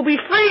and then we'll be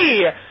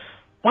free.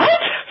 What?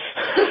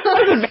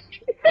 But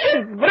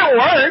it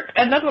worked,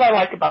 and that's what I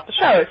like about the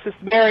show. It's just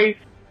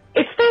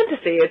it's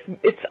fantasy.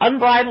 It's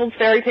unbridled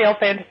fairy tale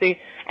fantasy,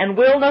 and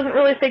Will doesn't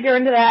really figure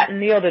into that, and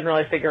Neil didn't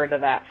really figure into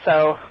that.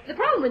 So the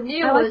problem with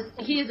Neil is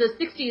he's a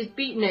 60s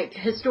beatnik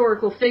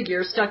historical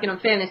figure stuck in a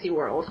fantasy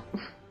world.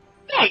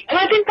 Right, and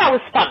I think that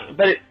was funny,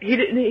 but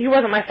he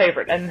wasn't my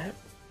favorite. And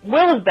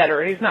Will is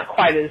better. He's not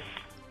quite as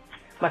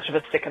much of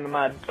a stick in the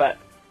mud, but.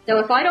 So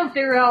if I don't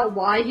figure out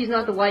why he's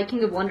not the White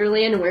King of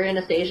Wonderland and where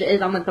Anastasia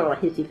is, I'm gonna throw a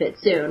hissy fit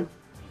soon.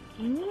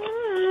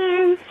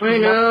 I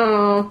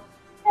know.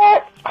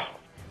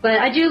 But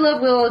I do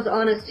love Will's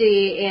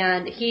honesty,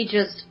 and he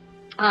just,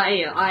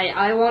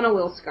 I want a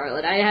Will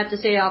Scarlet. I have to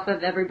say off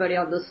of everybody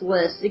on this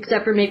list,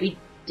 except for maybe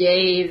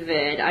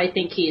David, I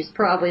think he's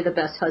probably the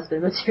best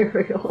husband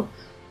material.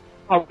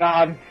 Oh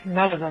God,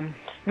 none of them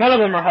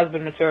are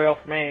husband material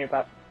for me,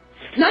 but.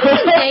 Not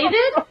even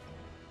David?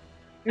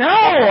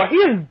 No, he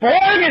is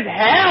boring as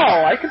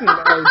hell. I couldn't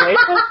marry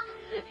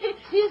David.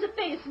 He has a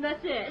face, and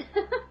that's it.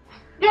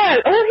 Yeah,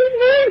 he's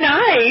very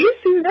nice.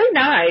 He's very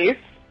nice.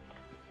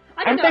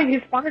 I'm saying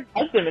he's fine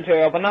husband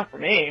material, but not for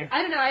me.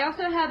 I don't know. I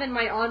also have in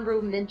my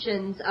honorable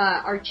mentions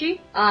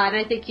Archie, and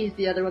I think he's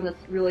the other one that's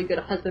really good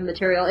husband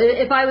material.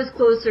 If I was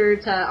closer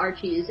to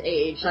Archie's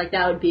age, like,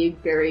 that would be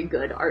very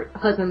good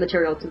husband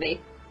material to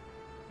me.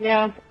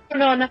 Yeah, I don't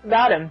know enough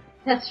about him.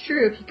 That's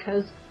true,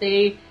 because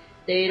they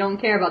don't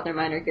care about their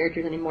minor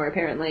characters anymore,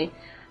 apparently.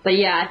 But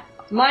yeah,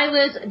 my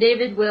list,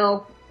 David,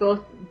 Will,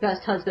 both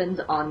best husbands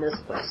on this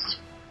list.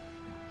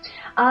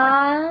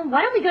 Why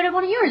don't we go to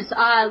one of yours?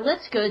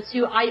 Let's go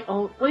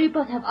to we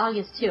both have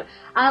August too.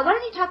 Why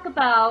don't you talk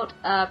about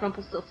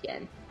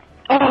Rumpelstiltskin?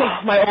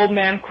 Oh, my old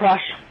man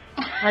crush.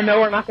 I know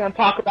we're not going to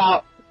talk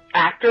about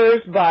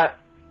actors, but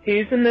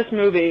he's in this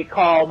movie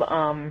called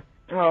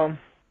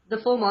The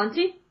Full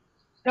Monty?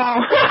 No,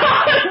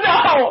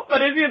 no, but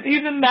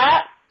he's in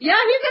that. Yeah,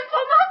 he's in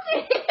Full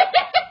Monty.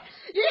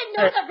 You didn't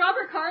know that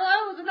Robert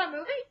Carlyle was in that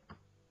movie?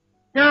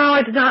 No,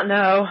 I did not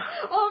know.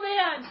 Oh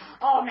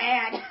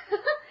man.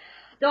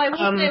 Though I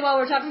will say, while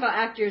we're talking about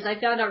actors, I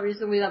found out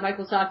recently that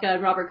Michael Sacca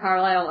and Robert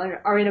Carlyle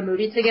are in a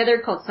movie together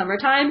called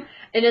Summertime,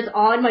 and it's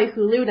on my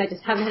Hulu, and I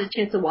just haven't had a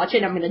chance to watch it,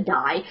 and I'm gonna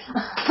die.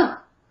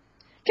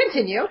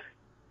 Continue.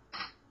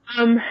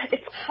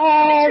 It's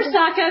called...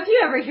 Saka, if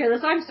you ever hear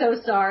this, I'm so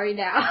sorry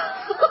now.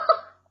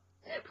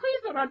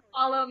 Please don't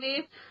unfollow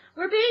me.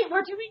 We're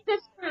doing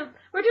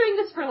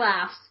this for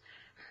laughs.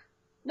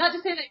 Not to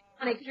say that you're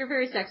funny, because you're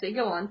very sexy.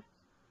 Go on.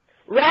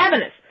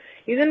 Ravenous.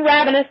 He's in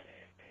Ravenous.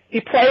 He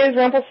plays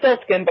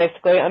Rumpelstiltskin,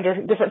 basically, under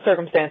different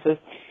circumstances.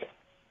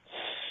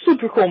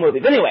 Super cool movie.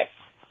 But anyway,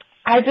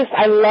 I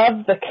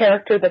love the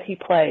character that he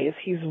plays.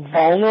 He's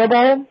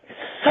vulnerable,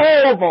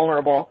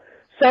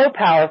 so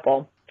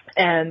powerful.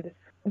 And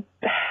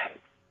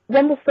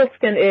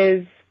Rumpelstiltskin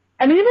is,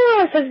 I mean,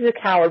 everyone says he's a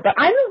coward, but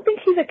I don't think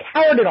he's a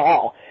coward at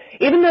all.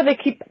 Even though they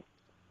keep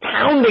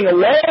pounding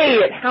away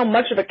at how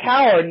much of a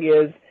coward he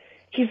is,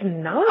 he's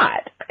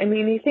not. I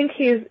mean, you think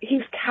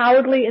he's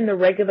cowardly in the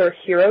regular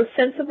hero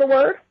sense of the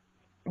word,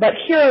 but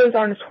heroes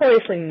are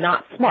notoriously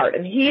not smart,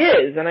 and he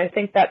is, and I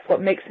think that's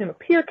what makes him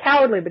appear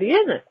cowardly, but he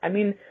isn't. I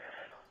mean,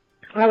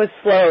 I was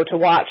slow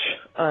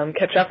to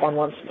catch up on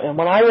once, and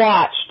when I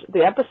watched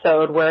the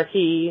episode where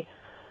he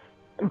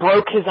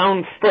broke his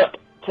own foot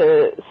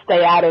to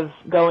stay out of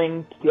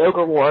going to the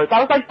Ogre Wars, I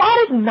was like,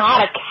 that is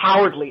not a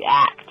cowardly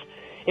act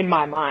in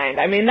my mind.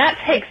 I mean, that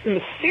takes some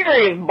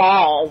serious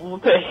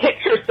balls to hit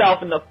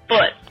yourself in the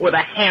foot with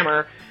a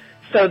hammer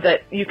so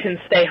that you can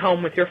stay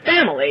home with your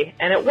family.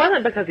 And it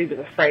wasn't because he was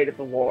afraid of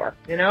the war,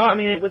 you know? I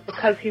mean, it was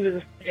because he was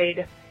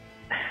afraid,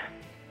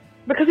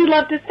 because he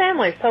loved his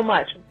family so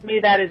much. To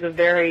me, that is a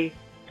very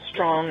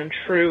strong and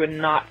true and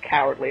not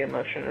cowardly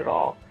emotion at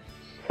all.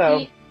 So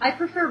See, I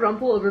prefer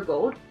Rumple over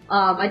Gold.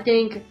 I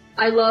think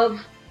I love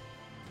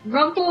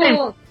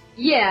Rumple.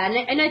 Yeah,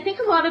 and I think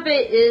a lot of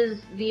it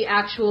is the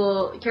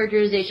actual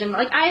characterization.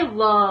 Like, I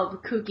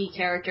love kooky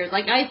characters.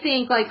 Like, I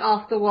think, like,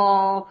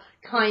 off-the-wall,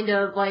 kind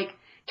of like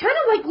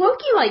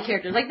Loki-like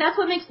characters. Like, that's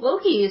what makes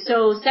Loki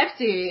so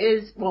sexy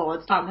is, well,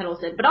 it's Tom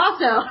Hiddleston, but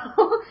also,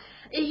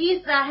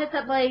 he's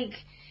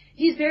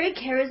very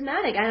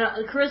charismatic.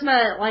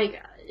 Charisma,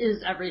 like,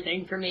 is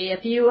everything for me.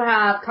 If you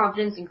have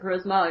confidence and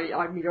charisma,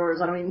 I'm yours.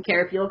 I don't even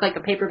care if you look like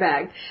a paper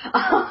bag.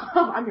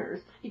 I'm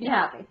yours. You can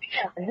have me.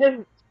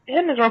 Yeah,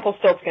 him as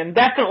Rumpelstiltskin,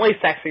 definitely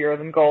sexier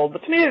than Gold,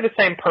 but to me they're the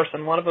same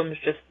person. One of them is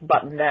just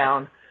buttoned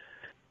down.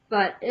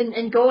 But,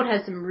 and Gold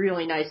has some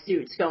really nice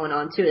suits going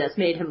on, too, that's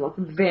made him look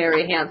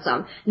very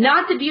handsome.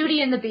 Not the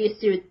Beauty and the Beast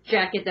suit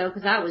jacket, though,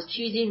 because that was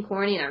cheesy and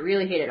corny, and I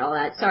really hated all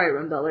that. Sorry,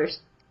 Rumbuilders.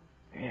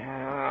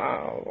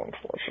 Yeah,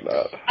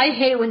 unfortunate. I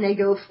hate when they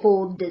go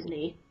full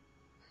Disney.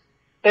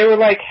 They were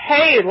like,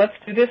 hey, let's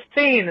do this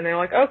scene. And they were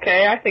like,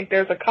 okay, I think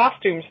there's a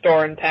costume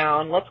store in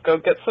town. Let's go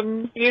get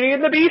some Beauty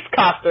and the Beast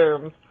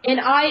costumes. And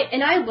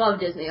I love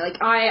Disney.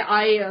 Like,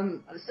 I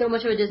am so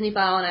much of a Disney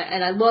fan,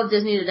 and I love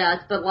Disney to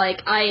death, but what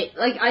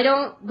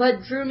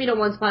drew me to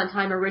Once Upon a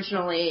Time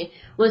originally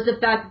was the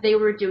fact that they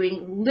were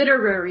doing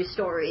literary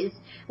stories.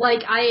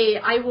 Like,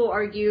 I will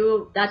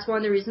argue that's one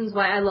of the reasons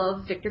why I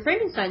love Victor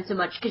Frankenstein so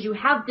much, because you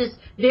have this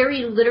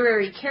very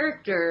literary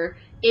character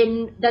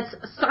that's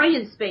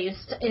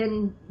science-based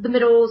in the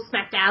middle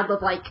smack dab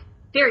of, like,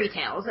 fairy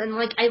tales, and,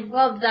 like, I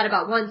love that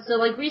about one. So,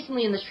 like,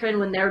 recently in this trend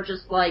when they're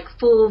just, like,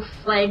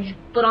 full-fledged,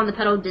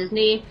 foot-on-the-pedal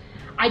Disney,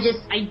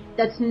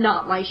 that's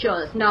not my show.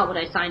 That's not what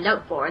I signed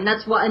up for, and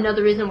that's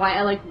another reason why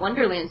I like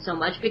Wonderland so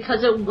much,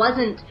 because it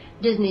wasn't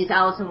Disney's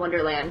Alice in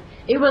Wonderland.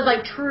 It was,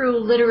 like, true,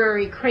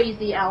 literary,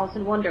 crazy Alice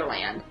in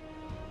Wonderland.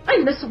 I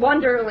miss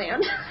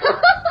Wonderland.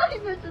 I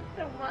miss it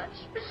so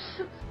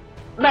much.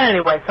 But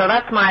anyway, so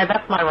that's my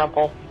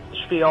Rumple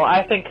spiel.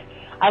 I think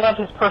I love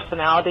his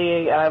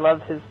personality, and I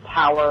love his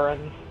power,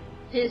 and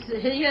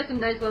he has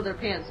some nice leather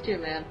pants too,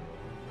 man.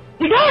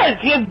 He does.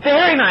 He has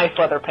very nice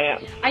leather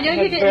pants. I know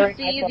you didn't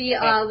see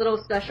the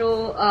little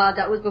special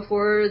that was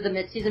before the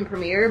mid-season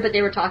premiere, but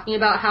they were talking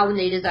about how when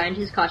they designed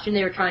his costume,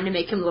 they were trying to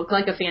make him look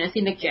like a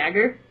fantasy Mick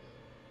Jagger.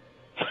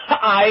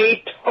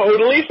 I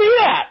totally see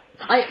that.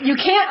 You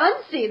can't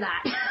unsee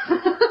that.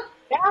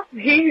 Yeah,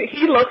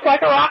 he looks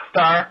like a rock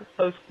star.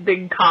 Those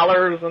big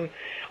collars, and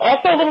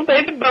also a little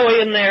David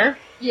Bowie in there.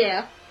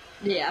 Yeah,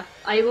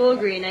 I will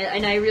agree,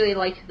 and I really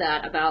liked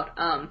that about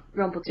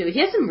Rumple too. He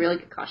has some really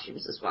good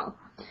costumes as well.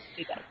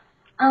 He does.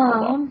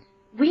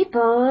 We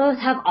both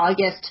have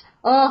August.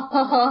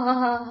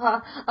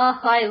 I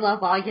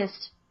love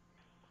August.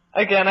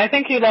 Again, I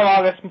think you love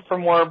August for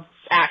more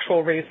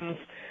actual reasons.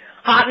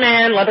 Hot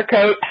man, leather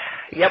coat.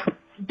 Yep.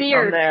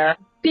 Beard. There.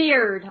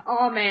 Beard.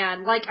 Oh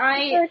man, like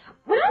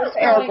when I was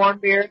Aragorn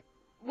beard.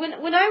 When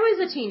I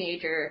was a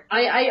teenager,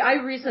 I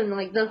recently,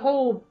 like, the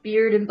whole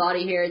beard and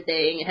body hair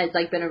thing has,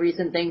 like, been a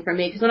recent thing for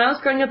me, because when I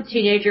was growing up a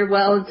teenager,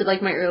 well into,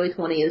 like, my early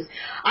 20s,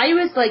 I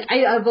was, like,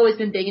 I've always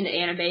been big into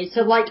anime,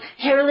 so, like,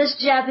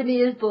 hairless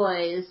Japanese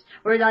boys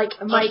were, like,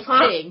 my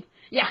thing.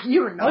 Yeah,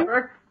 you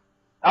remember.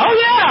 Oh,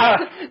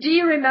 yeah! Do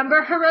you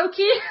remember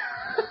Hiroki?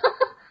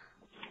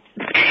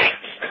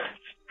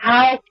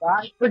 How could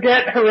I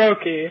forget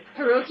Hiroki?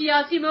 Hiroki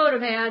Yasumoto,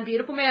 man.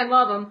 Beautiful man,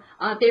 love him.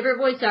 Favorite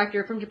voice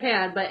actor from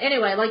Japan. But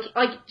anyway, like,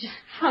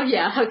 oh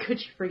yeah, how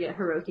could you forget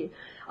Hiroki?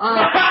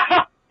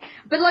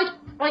 But, like,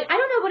 I don't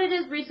know what it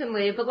is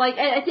recently, but, like,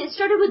 it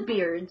started with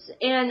beards,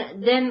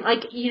 and then,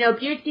 like,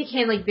 beards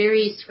became, like,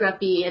 very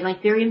scruffy and,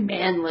 like, very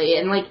manly,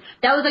 and, like,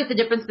 that was, like, the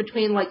difference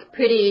between, like,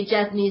 pretty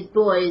Japanese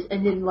boys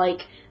and then,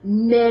 like,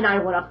 men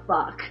I want to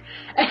fuck.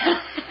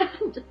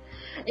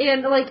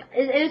 And, like,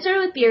 it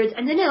started with beards,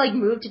 and then it, like,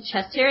 moved to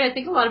chest hair, and I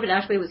think a lot of it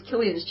actually was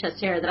Killian's chest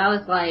hair, that I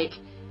was like,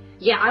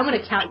 yeah, I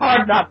want to cat.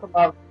 Hard not to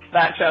love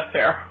that chest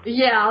hair.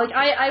 Yeah, like,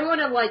 I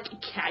want to, like,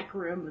 cat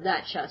groom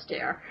that chest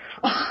hair.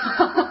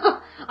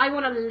 I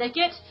want to lick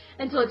it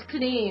until it's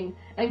clean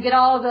and get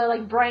all the,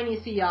 like, briny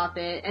sea off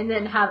it and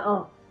then have,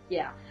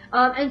 yeah.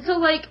 And so,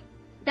 like,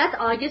 that's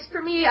August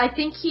for me. I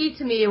think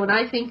to me, when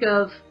I think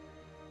of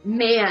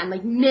men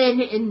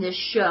in this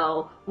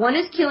show, one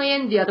is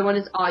Killian, the other one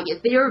is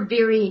August. They are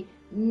very,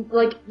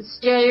 like,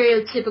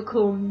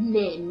 stereotypical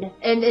men.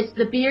 And it's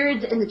the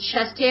beards and the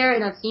chest hair,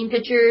 and I've seen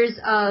pictures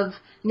of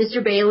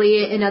Mr.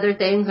 Bailey and other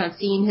things. I've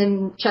seen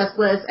him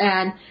chestless,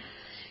 and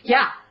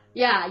yeah,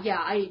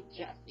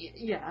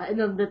 and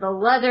the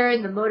leather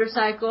and the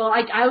motorcycle.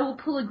 I will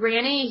pull a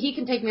granny. He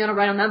can take me on a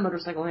ride on that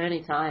motorcycle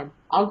anytime.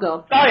 I'll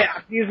go. Oh yeah,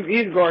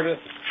 he's gorgeous.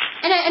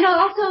 And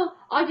also,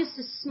 August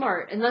is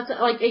smart, and that's,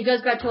 like, it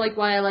goes back to, like,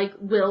 why I like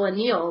Will and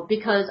Neil,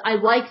 because I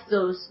like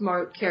those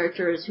smart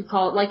characters who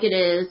call it like it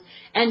is,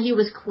 and he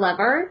was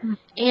clever,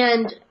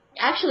 and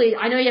actually,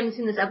 I know you haven't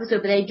seen this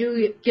episode, but I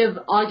do give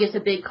August a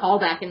big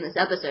callback in this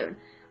episode.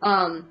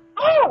 Oh,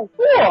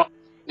 cool!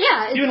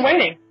 Yeah. You've been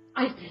waiting.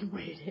 I've been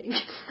waiting.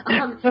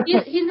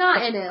 He's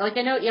not in it. Like,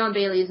 I know Ian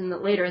Bailey's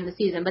later in the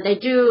season, but they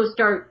do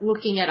start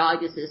looking at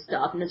August's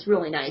stuff, and it's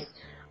really nice.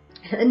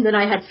 And then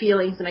I had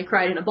feelings, and I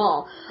cried in a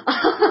ball.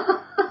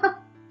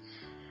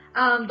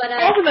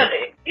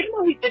 Ultimately, even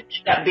though he did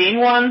end up being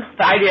one,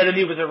 the idea that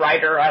he was a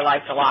writer I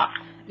liked a lot.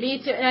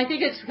 Me too, and I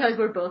think it's because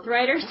we're both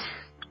writers.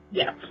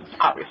 Yeah,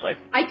 obviously.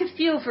 I could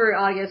feel for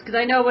August, because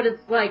I know what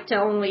it's like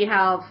to only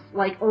have,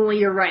 like, only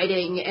your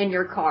writing and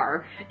your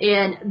car,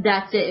 and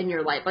that's it in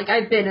your life. Like,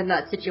 I've been in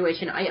that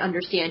situation. I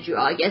understand you,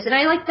 August. And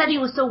I like that he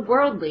was so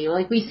worldly.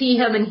 Like, we see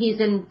him and he's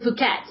in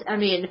Phuket. I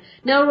mean,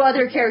 no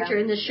other character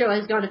in this show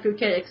has gone to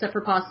Phuket except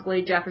for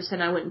possibly Jefferson.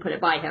 I wouldn't put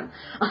it by him.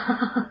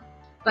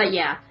 But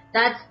yeah,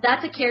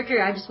 that's a character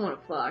I just want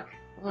to fuck.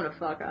 I want to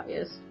fuck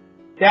August.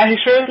 Yeah, he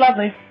sure is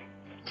lovely.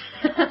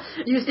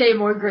 You say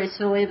more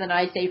gracefully than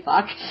I say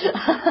fuck.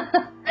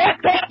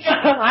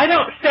 I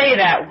don't say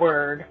that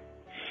word.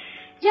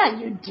 Yeah,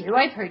 you do.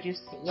 I've heard you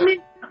say it. I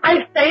mean,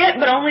 I say it,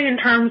 but only in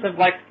terms of,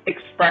 like,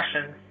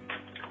 expression.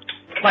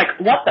 Like,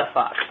 what the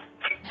fuck?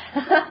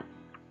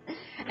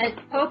 And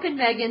Hope and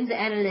Megan's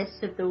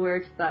analyst of the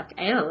word fuck.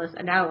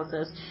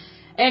 Analysis.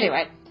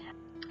 Anyway.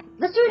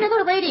 Let's do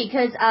another lady,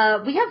 because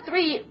we have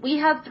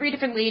three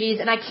different ladies,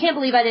 and I can't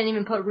believe I didn't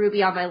even put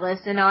Ruby on my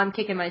list, and now I'm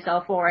kicking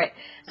myself for it.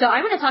 So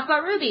I'm going to talk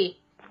about Ruby.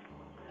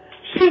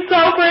 She's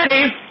so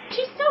pretty.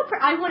 She's so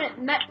pretty. I want to...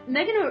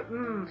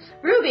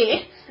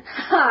 Ruby.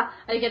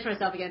 I get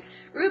myself again.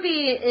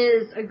 Ruby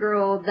is a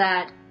girl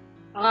that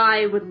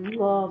I would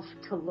love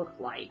to look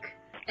like.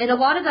 And a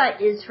lot of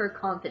that is her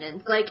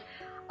confidence. Like,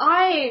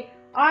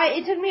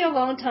 it took me a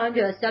long time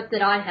to accept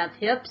that I have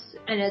hips,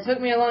 and it took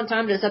me a long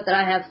time to accept that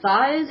I have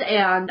thighs,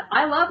 and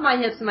I love my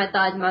hips and my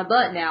thighs and my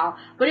butt now,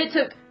 but it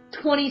took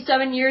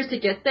 27 years to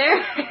get there.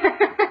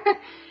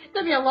 It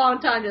took me a long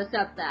time to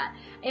accept that.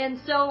 And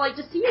so, like,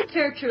 to see a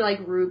character like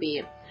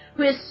Ruby,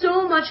 who has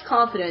so much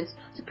confidence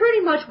to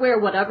pretty much wear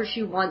whatever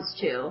she wants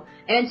to,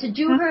 and to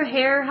do her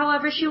hair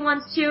however she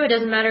wants to, it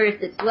doesn't matter if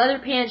it's leather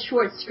pants,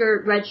 short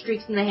skirt, red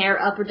streaks in the hair,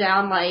 up or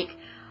down, like,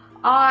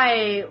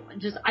 I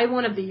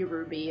want to be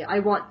Ruby. I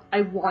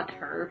want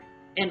her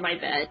in my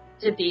bed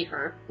to be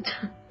her.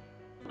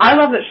 I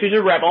love that she's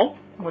a rebel,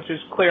 which is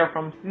clear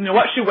from,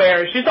 what she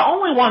wears. She's the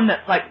only one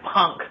that's, like,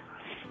 punk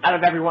out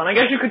of everyone. I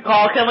guess you could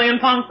call Killian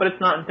punk, but it's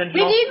not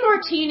intentional. We need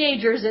more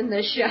teenagers in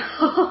this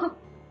show.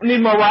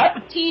 Need more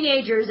what?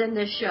 Teenagers in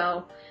this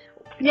show.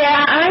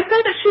 Yeah, and I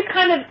think that she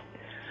kind of is.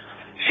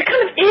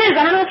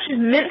 I don't know if she's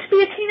meant to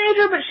be a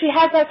teenager, but she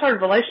has that sort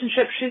of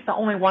relationship. She's the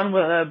only one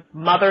with a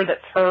mother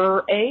that's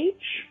her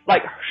age.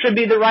 Like, should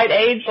be the right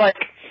age. Like,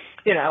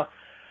 her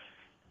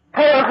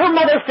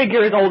mother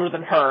figure is older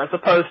than her, as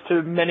opposed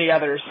to many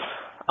others.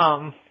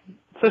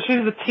 So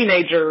she's a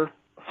teenager,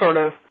 sort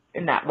of,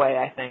 in that way,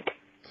 I think.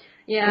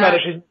 Yeah. Whether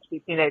she's meant to be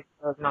a teenager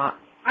or not.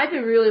 I've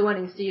been really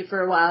wanting to see for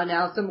a while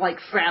now some, like,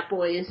 frat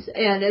boys,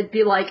 and it'd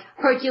be, like,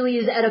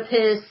 Hercules,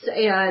 Oedipus,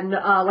 and,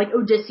 like,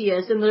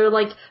 Odysseus, and they're,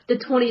 like, the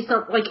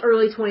 20-something, like,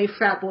 early 20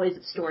 frat boys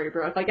at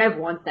Storybrooke. Like, I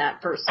want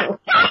that for so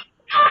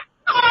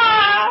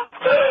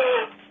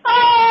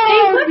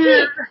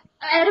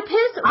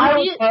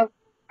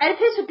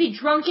Oedipus would be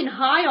drunk and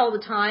high all the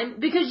time,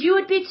 because you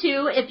would be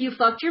too if you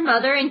fucked your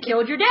mother and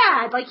killed your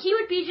dad. Like, he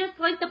would be just,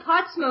 like, the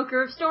pot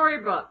smoker of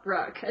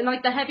Storybrooke, and,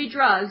 like, the heavy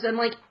drugs, and,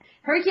 like,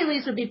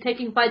 Hercules would be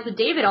picking fights with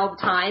David all the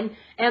time,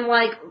 and,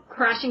 like,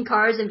 crashing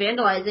cars and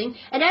vandalizing,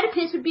 and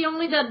Oedipus would be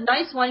only the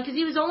nice one, because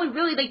he was only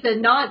really, like, the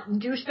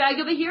not-douchebag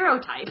of a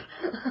hero type.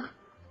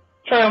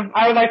 True.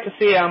 I would like to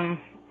see,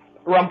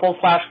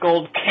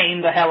 Rumple/Gold cane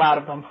the hell out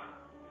of them.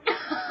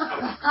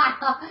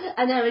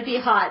 And then it would be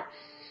hot.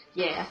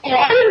 Yeah. Oh,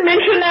 I didn't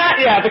mention that.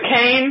 Yeah, the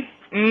cane.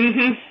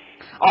 Mm-hmm.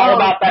 All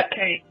about that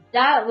cane.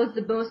 That was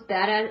the most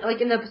badass.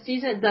 Like in the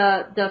season,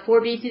 the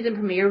 4B season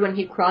premiere when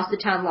he crossed the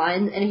town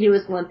line and he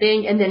was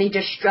limping and then he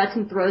just struts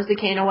and throws the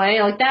cane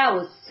away. Like that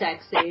was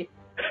sexy.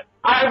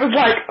 I was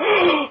like,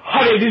 oh,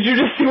 honey, did you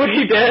just see what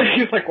he did?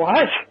 He's like,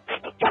 what?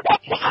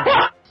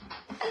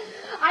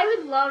 I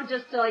would love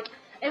just to like.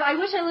 I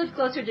wish I lived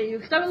closer to you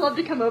because I would love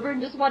to come over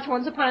and just watch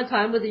Once Upon a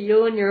Time with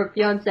you and your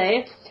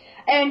fiance,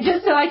 and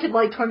just so I could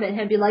like torment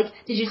him, be like,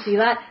 "Did you see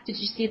that? Did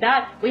you see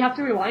that? We have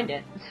to rewind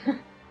it."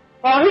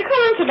 Well, he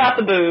comments about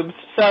the boobs,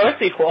 so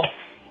it's equal.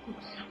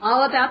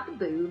 All about the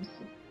boobs.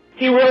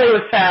 He really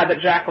was sad that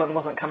Jacqueline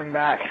wasn't coming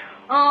back.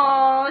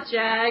 Oh,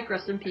 Jack,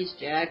 rest in peace,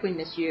 Jack. We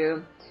miss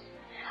you.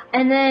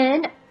 And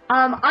then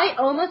I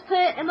almost put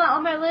Emma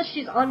on my list.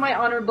 She's on my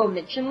honorable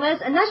mention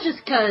list, and that's just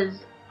because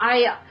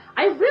I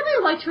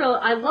really liked her.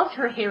 I loved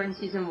her hair in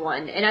season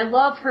 1, and I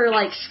love her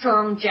like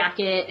strong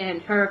jacket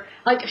and her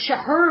like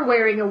her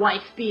wearing a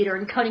wife beater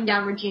and cutting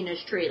down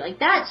Regina's tree. Like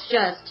that's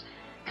just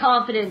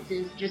confidence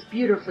is just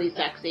beautifully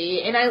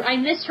sexy. And I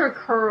miss her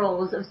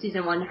curls of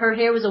season 1. Her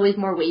hair was always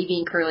more wavy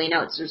and curly.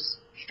 Now it's just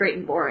straight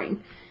and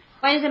boring.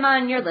 Why is Emma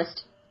on your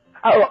list?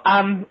 Oh,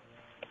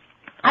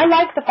 I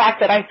like the fact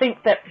that I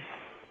think that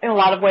in a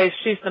lot of ways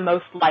she's the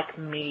most like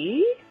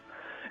me.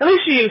 At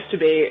least she used to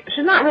be.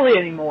 She's not really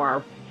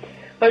anymore.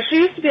 But she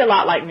used to be a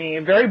lot like me,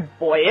 very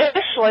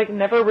boyish, like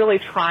never really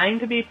trying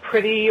to be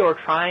pretty or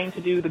trying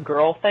to do the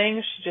girl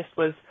thing. She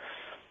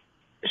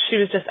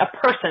was just a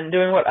person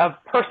doing what a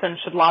person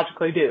should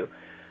logically do.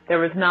 There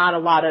was not a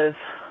lot of,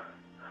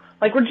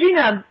 like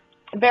Regina,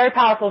 very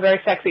powerful, very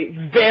sexy,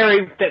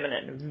 very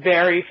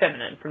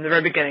feminine from the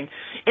very beginning.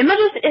 Emma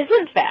just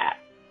isn't that.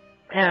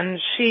 And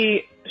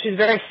she's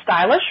very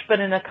stylish, but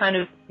in a kind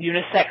of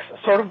unisex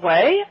sort of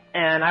way,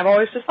 and I've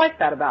always just liked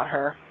that about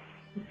her.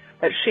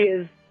 That she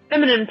is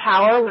feminine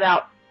power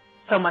without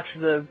so much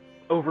of the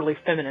overly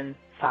feminine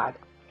side.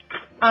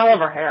 I love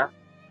her hair.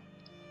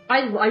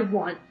 I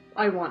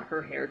want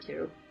her hair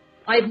too.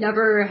 I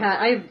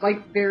have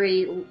like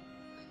very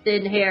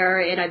thin hair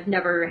and I've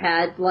never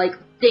had like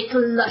thick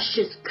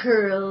luscious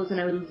curls and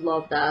I would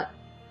love that.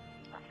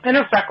 And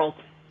her freckles.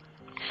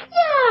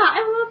 Yeah,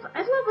 I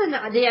love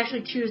when they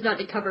actually choose not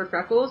to cover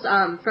freckles.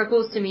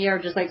 Freckles to me are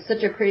just like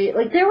such a pretty,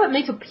 like they're what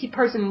makes a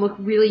person look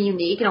really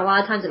unique, and a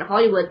lot of times in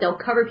Hollywood they'll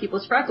cover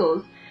people's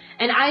freckles.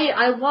 And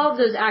I love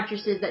those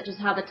actresses that just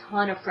have a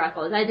ton of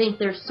freckles. I think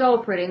they're so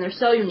pretty and they're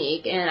so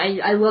unique,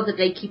 and I love that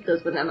they keep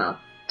those with Emma.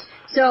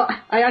 So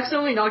I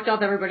accidentally knocked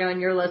off everybody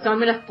on your list, so I'm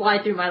gonna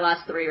fly through my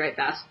last 3 right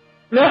fast.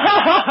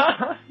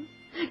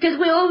 Because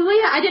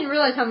I didn't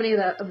realize how many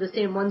of the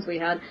same ones we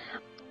had.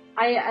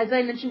 As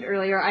I mentioned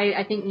earlier,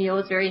 I think Neil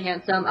is very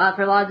handsome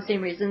for a lot of the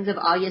same reasons of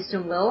August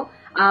and Will.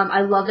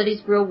 I love that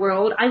he's real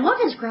world. I love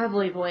his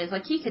gravelly voice.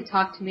 Like, he could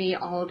talk to me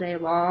all day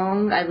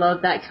long. I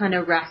love that kind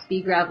of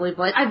raspy, gravelly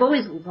voice. I've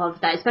always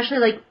loved that, especially,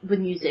 like, with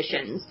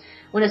musicians.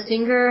 When a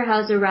singer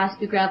has a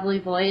raspy, gravelly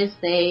voice,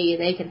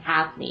 they can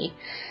have me.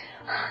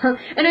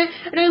 and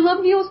I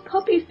love Neil's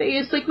puppy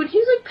face. Like, when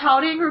he's, like,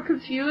 pouting or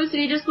confused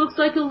and he just looks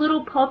like a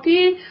little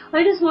puppy,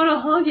 I just want to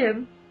hug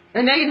him.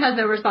 And Megan has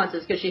no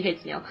responses because she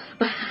hates Neil.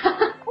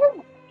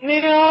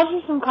 Neil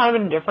just am kind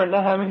of indifferent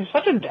to him. He's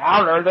such a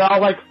downer. They're all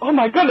like, oh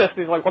my goodness.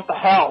 He's like, what the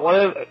hell? What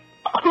is it?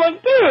 I'm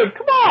like, dude,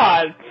 come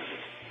on.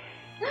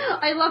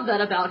 I love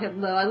that about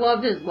him, though. I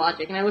love his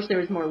logic, and I wish there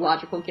was more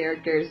logical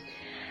characters.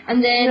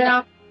 And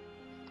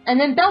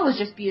then Belle was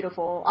just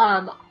beautiful.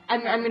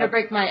 I'm gonna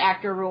break my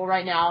actor rule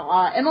right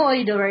now.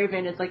 Emily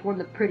DeRaven is like one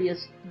of the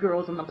prettiest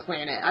girls on the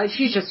planet.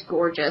 She's just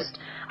gorgeous.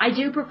 I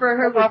do prefer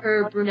her with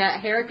her brunette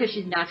hair because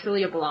she's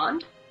naturally a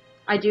blonde.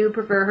 I do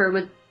prefer her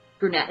with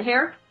brunette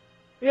hair.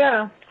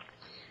 Yeah.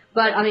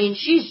 But, I mean,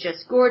 she's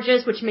just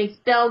gorgeous, which makes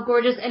Belle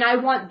gorgeous, and I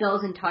want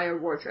Belle's entire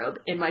wardrobe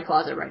in my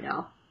closet right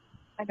now.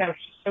 I know,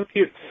 she's so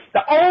cute.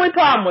 The only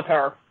problem with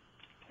her,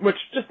 which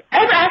just,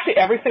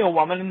 every single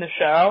woman in the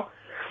show,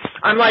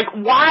 I'm like,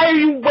 why are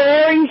you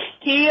wearing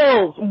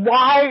heels?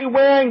 Why are you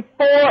wearing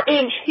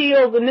 4-inch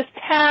heels in this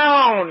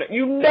town?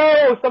 You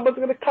know someone's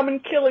going to come and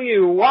kill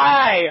you.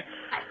 Why?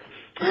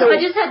 So,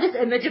 I just had this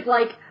image of,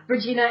 like,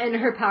 Regina in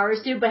her power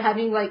suit, but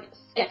having, like,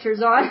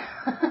 Skechers on.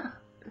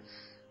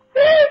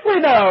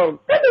 Seriously, though.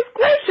 Goodness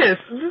gracious.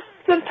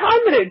 The time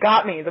that it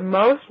got me the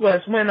most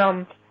was when,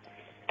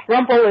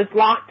 Rumple is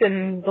locked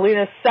in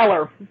Delina's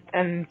cellar,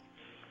 and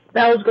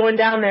Belle's going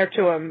down there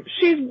to him.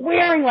 She's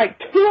wearing, like,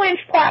 2-inch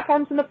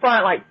platforms in the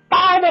front, like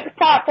 5-inch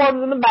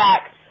platforms in the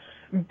back,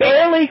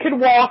 barely could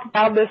walk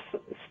down this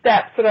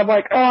steps, and I'm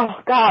like, oh,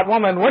 God,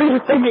 woman, what are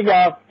you thinking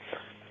of?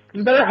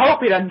 You better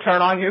hope he doesn't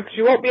turn on you, because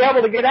you won't be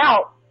able to get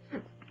out.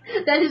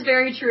 That is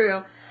very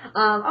true.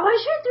 I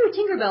should have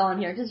threw Tinkerbell on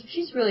here, because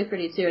she's really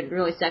pretty, too, and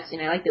really sexy,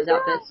 and I like those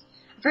outfits.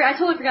 I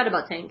totally forgot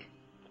about Tink.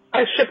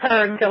 I ship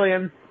her and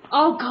Killian.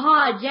 Oh,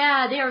 God,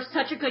 yeah, they are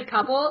such a good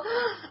couple.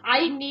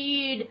 I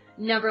need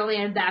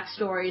Neverland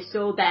backstory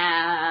so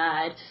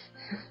bad.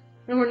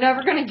 And we're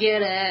never gonna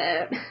get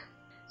it.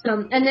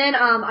 And then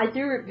I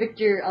threw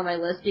Victor on my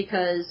list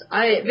because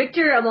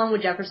Victor, along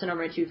with Jefferson, are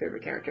my two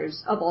favorite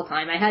characters of all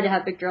time. I had to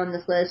have Victor on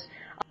this list.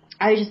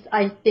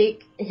 I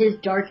think his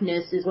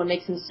darkness is what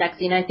makes him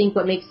sexy, and I think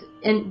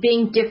and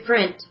being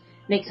different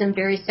makes him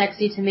very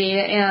sexy to me,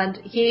 and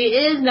he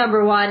is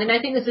number one, and I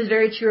think this is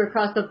very true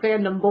across the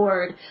fandom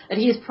board, that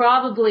he's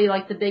probably,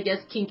 like, the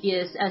biggest,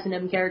 kinkiest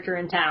S&M character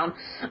in town.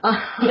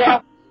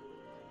 Yeah.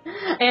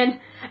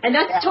 And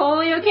that's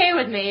totally okay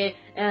with me.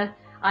 That's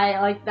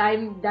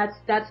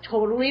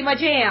totally my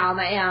jam,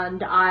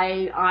 and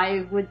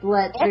I would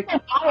let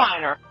Victor...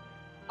 eyeliner.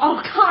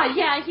 Oh, God,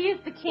 yeah, he is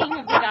the king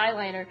of big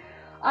eyeliner.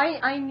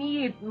 I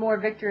need more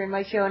Victor in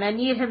my show, and I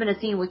need him in a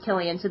scene with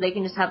Killian so they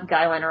can just have the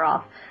eyeliner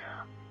off.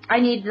 I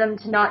need them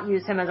to not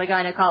use him as a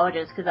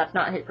gynecologist, because that's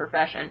not his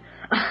profession.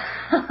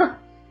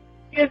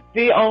 He is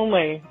the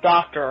only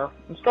doctor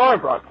in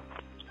Storybrooke.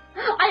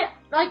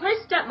 My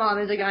stepmom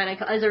is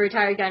a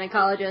retired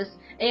gynecologist,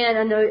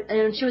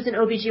 and she was an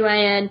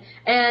OBGYN,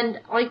 and,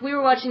 like, we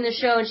were watching the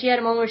show, and she had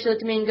a moment where she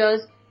looked at me and goes,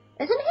 isn't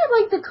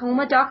he, like, the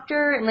coma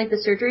doctor and, like, the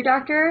surgery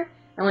doctor?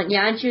 I went,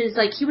 yeah, and she was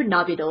like, he would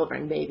not be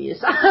delivering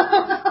babies.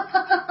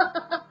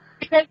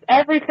 He does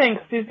everything,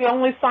 because he's the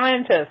only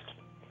scientist.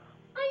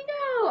 I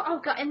know. Oh,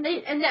 God, and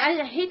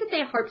I hate that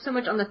they harp so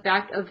much on the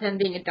fact of him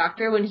being a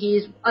doctor when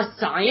he's a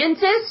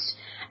scientist,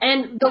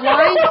 and the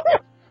line...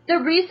 The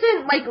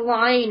recent, like,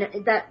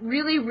 line that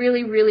really,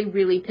 really, really,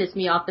 really pissed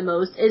me off the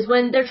most is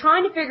when they're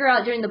trying to figure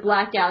out during the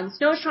blackout, and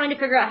Snow's trying to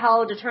figure out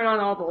how to turn on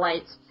all the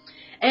lights.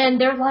 And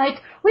they're like,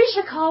 we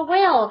should call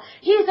Will.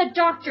 He's a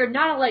doctor,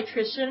 not an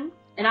electrician.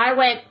 And I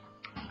went,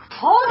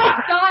 hold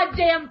the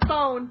goddamn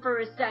phone for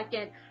a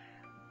second.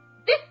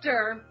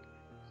 Victor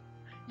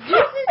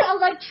uses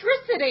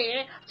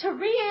electricity to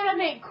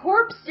reanimate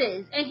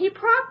corpses, and he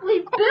probably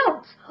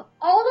built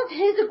all of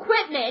his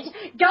equipment.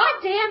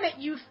 God damn it,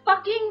 you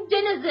fucking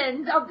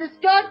denizens of this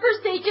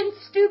godforsaken,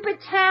 stupid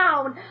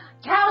town.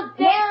 How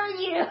dare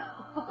you?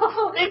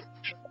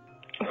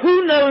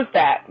 Who knows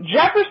that?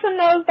 Jefferson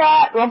knows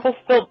that.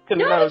 Rumpelstiltskin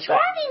knows that.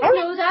 No, the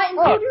know that, and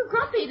so do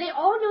Grumpy. They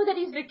all know that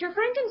he's Victor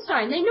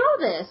Frankenstein. They know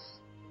this.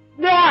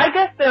 Yeah, I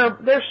guess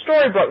their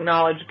storybook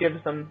knowledge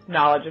gives them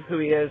knowledge of who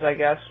he is, I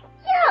guess.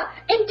 Yeah,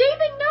 and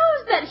David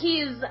knows that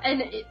he's,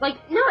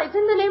 no, it's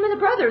in the name of the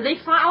brother. They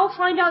all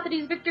find out that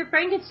he's Victor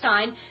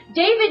Frankenstein.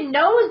 David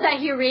knows that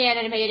he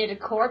reanimated a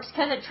corpse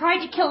because it tried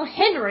to kill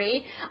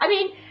Henry. I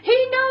mean,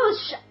 he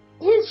knows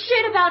his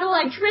shit about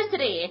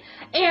electricity.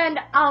 And,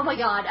 oh my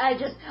God, I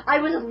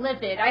was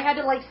livid. I had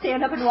to, like,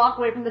 stand up and walk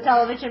away from the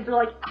television for,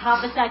 like,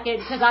 half a second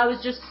because I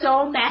was just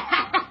so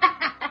mad.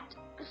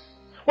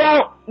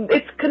 Well,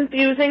 it's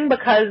confusing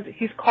because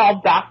he's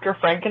called Dr.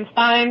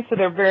 Frankenstein, so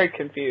they're very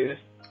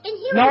confused. And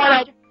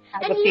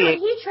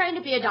he's trying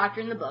to be a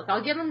doctor in the book.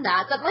 I'll give him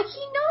that. But, like,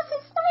 he knows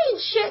his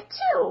science shit,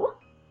 too.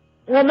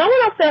 Well, no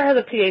one else there has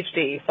a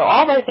PhD, so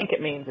all they think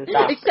it means is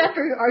doctor. Except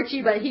for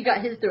Archie, but he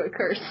got his through a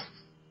curse.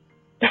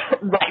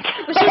 Right.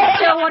 Which is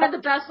still one of the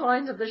best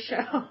lines of the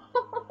show.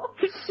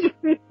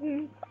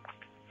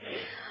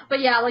 But,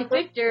 yeah, like,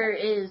 Victor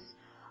is...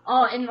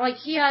 Oh, and, like,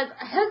 his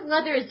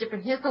leather is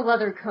different. He has the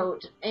leather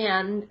coat,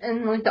 and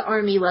like, the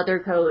army leather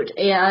coat,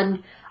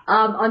 and...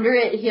 under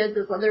it, he has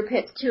this leather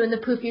pits, too, and the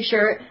poofy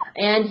shirt,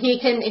 and he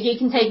can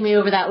take me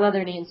over that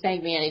leather knee and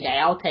spank me any day.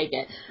 I'll take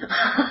it.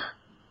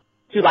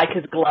 Do you like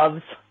his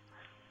gloves?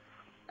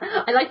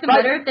 I like them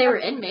better if they were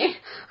in me.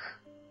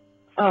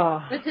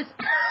 Oh. With his...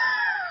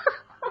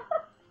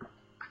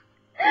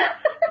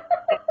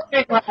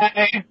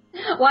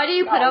 Why do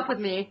you put up with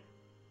me?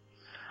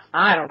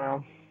 I don't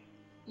know.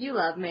 You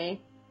love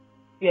me.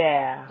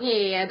 Yeah.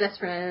 Yeah, best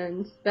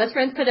friends. Best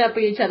friends put up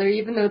with each other,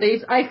 even though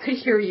I could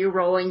hear you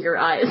rolling your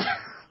eyes.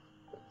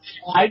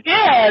 I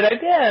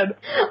did.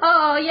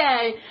 Oh,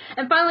 yay.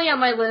 And finally on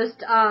my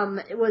list,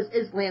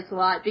 is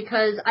Lancelot,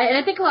 because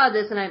I think a lot of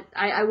this, and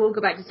I will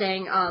go back to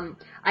saying,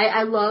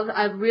 I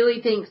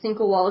really think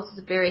Cinco Wallace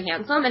is very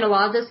handsome, and a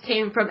lot of this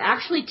came from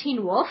actually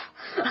Teen Wolf.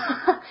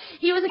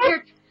 He was a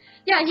character,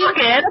 yeah, he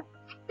was...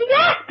 The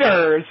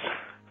actors!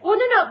 Well,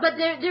 no, but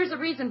there's a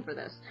reason for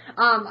this.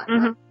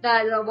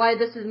 Why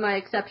this is my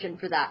exception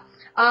for that.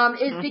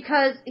 Is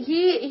because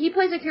he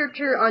plays a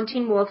character on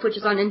Teen Wolf, which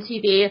is on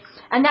MTV,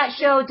 and that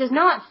show does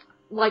not,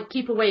 like,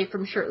 keep away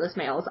from shirtless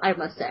males, I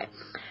must say.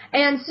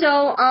 And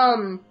so,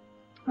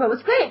 what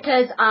was great,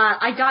 because,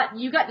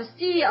 you got to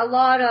see a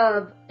lot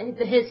of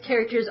his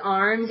character's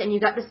arms, and you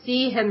got to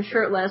see him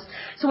shirtless.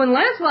 So when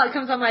Lancelot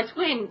comes on my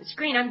screen,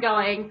 I'm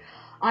going,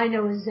 I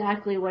know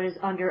exactly what is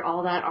under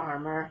all that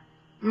armor.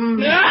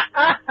 And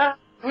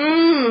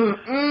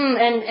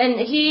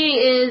he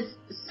is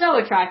so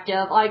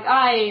attractive. Like,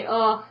 why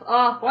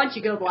don't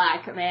you go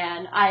black,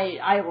 man?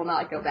 I will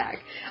not go back.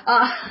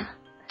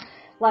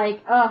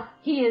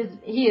 He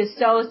is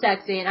so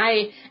sexy, and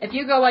if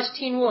you go watch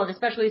Teen Wolf,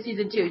 especially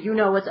season 2, you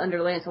know what's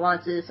under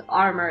Lancelot's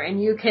armor,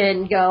 and you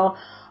can go,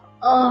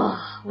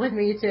 with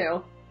me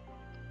too.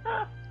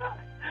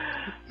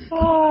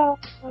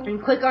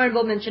 And quick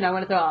honorable mention, I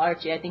want to throw out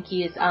Archie. I think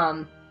he is,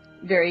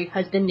 very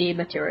husbandy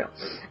material.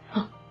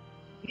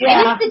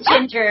 Yeah. And it's the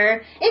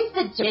ginger. It's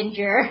the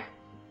ginger.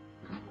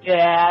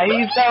 Yeah,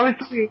 he's so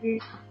sweet.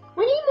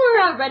 We need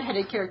more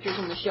redheaded characters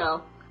in the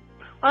show.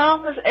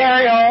 Well, there's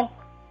Ariel.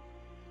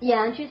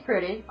 Yeah, and she's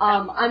pretty.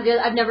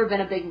 I've never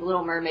been a big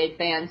Little Mermaid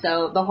fan,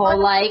 so the whole,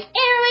 like,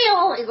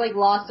 Ariel is, like,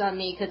 lost on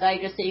me, because I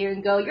just sit here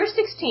and go, you're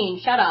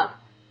 16, shut up.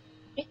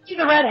 She's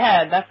a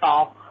redhead, that's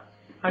all.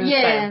 I'm just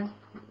Yeah. saying.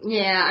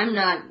 Yeah, I'm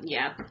not,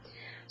 yeah.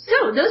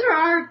 So, those are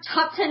our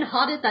top 10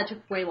 hottest, that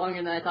took way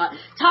longer than I thought,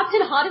 top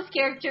 10 hottest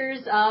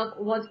characters of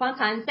Once Upon a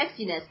Time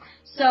sexiness.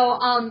 So,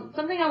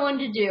 something I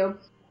wanted to do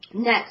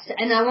next,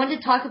 and I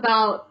wanted to talk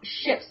about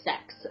ship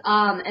sex.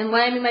 And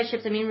when I mean by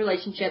ships, I mean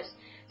relationships.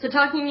 So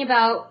talking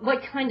about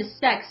what kind of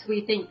sex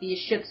we think these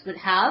ships would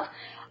have,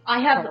 I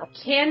have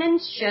canon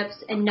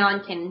ships and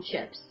non-canon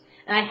ships.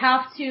 And I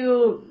have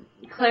to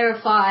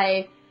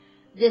clarify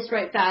this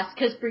right fast,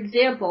 because, for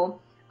example,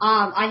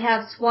 I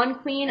have Swan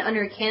Queen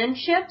under canon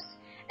ships,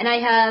 and I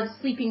have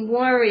Sleeping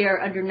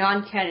Warrior under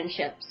non-canon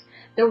ships.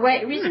 The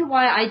reason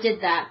why I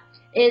did that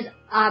is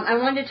I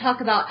wanted to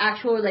talk about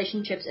actual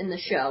relationships in the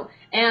show.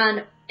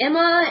 And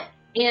Emma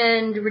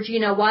and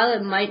Regina, while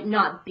it might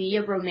not be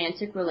a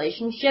romantic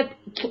relationship,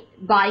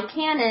 by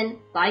canon,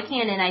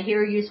 I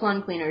hear you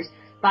Swan Cleaners,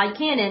 by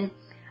canon,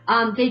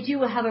 they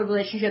do have a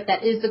relationship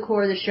that is the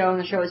core of the show, and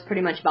the show is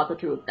pretty much about the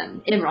two of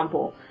them in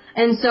Rumpel.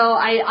 And so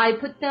I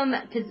put them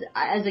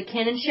as a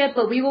canon ship,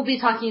 but we will be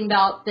talking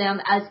about them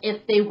as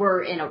if they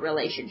were in a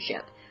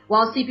relationship.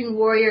 While Sleeping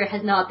Warrior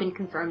has not been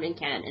confirmed in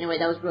canon. Anyway,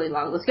 that was really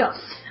long. Let's go.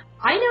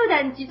 I know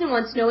that in Season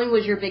 1, Snowing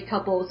was your big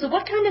couple, so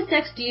what kind of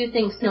sex do you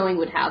think Snowing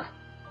would have?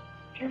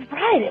 You're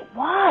right, it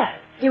was.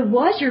 It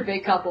was your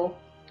big couple.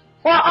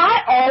 Well,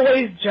 I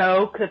always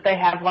joke that they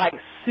have, like,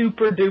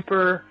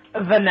 super-duper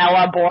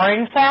vanilla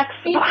boring sex,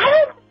 but I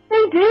don't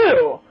think they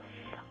do.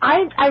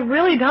 I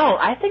really don't.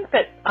 I think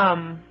that,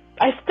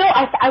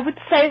 I would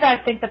say that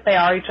I think that they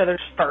are each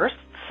other's firsts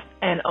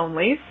and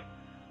onlys,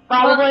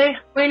 probably.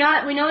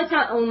 Well, we know it's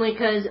not only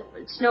because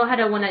Snow had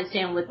a one-night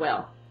stand with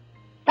Will.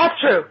 That's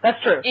true.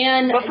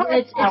 And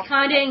it's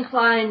kind of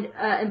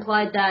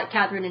implied that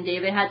Catherine and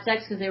David had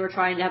sex because they were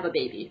trying to have a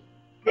baby.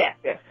 Yeah.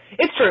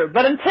 It's true.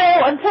 But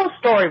until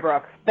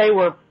Storybrooke, they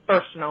were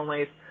first and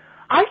onlys.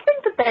 I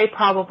think that they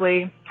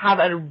probably have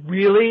a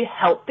really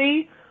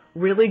healthy,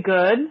 really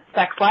good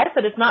sex life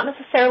that is not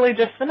necessarily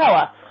just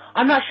vanilla.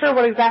 I'm not sure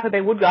what exactly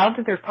they would go. I don't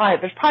think there's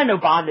probably no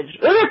bondage.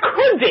 There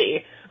could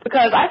be,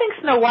 because I think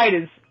Snow White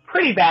is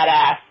pretty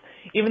badass,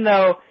 even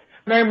though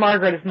Mary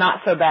Margaret is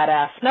not so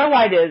badass. Snow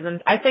White is,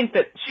 and I think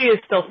that she is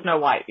still Snow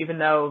White, even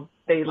though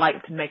they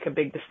like to make a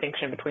big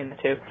distinction between the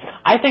two.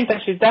 I think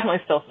that she's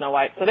definitely still Snow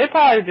White, so they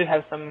probably do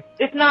have some,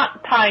 if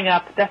not tying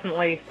up,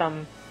 definitely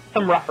some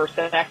rougher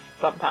sex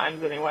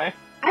sometimes anyway.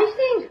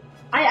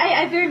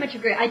 I very much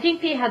agree. I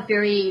think they have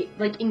very,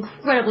 like,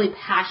 incredibly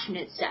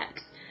passionate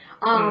sex.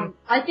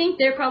 I think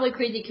they're probably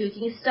crazy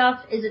kooky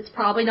stuff is it's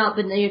probably not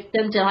beneath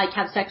them to, like,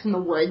 have sex in the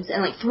woods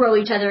and, like, throw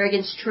each other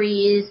against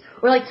trees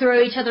or, like,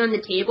 throw each other on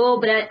the table.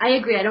 But I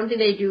agree. I don't think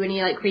they do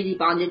any, like, crazy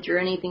bondage or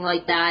anything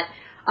like that.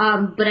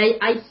 But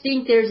I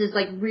think there's this,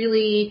 like,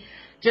 really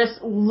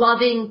just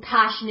loving,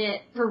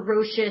 passionate,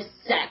 ferocious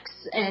sex,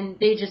 and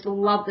they just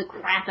love the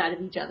crap out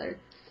of each other.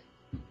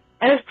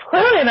 And it's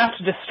clearly enough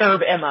to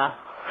disturb Emma.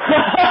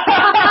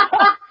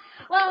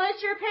 Well,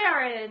 it's your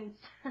parents.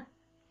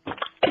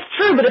 It's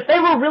true, but if they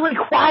were really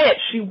quiet,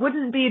 she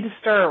wouldn't be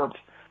disturbed.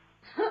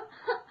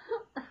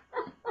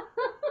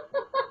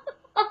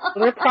 So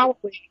they're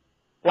probably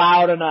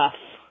loud enough.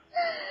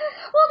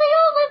 Well, they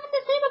all live in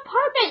the same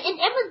apartment, and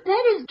Emma's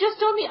bed is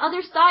just on the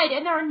other side,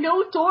 and there are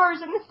no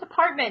doors in this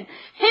apartment.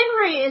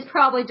 Henry is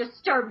probably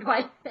disturbed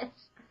by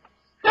this.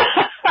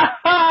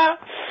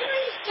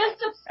 Henry's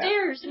just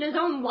upstairs in his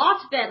own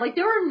loft bed. Like,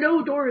 there are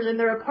no doors in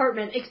their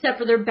apartment except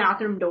for their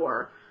bathroom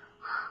door.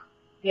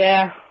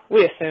 Yeah,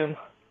 we assume.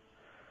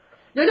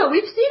 No,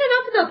 we've seen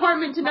enough of the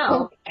apartment to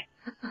know.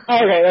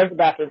 Okay, there's the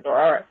bathroom door.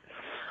 All right.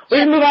 We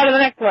can move on to the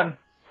next one.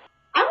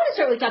 I want to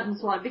start with Captain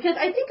Swan, because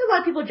I think a lot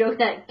of people joke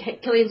that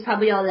Killian's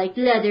probably all like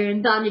leather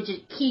and bondage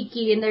and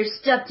kiki and there's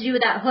stuff to do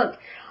with that hook.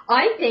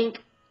 I think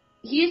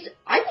he's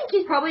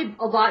probably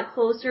a lot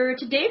closer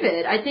to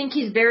David. I think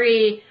he's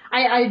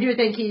I do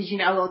think he's,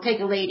 will take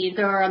a lady and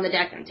throw her on the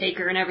deck and take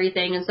her and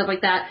everything and stuff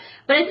like that.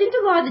 But I think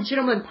a lot of the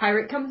gentleman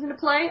pirate comes into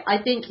play.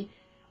 I think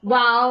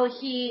while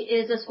he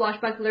is a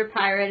swashbuckler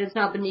pirate, it's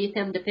not beneath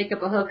him to pick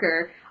up a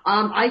hooker.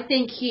 I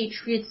think he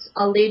treats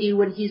a lady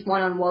when he's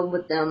one-on-one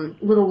with them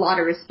with a lot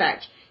of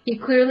respect. He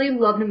clearly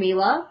loved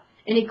Mila,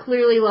 and he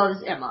clearly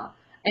loves Emma.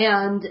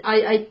 And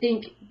I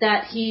think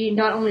that he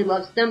not only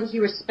loves them, he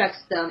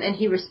respects them, and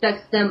he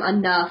respects them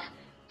enough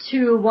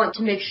to want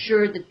to make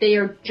sure that they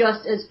are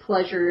just as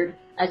pleasured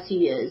as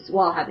he is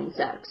while having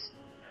sex.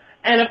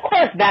 And of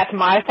course, that's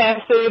my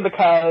fantasy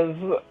because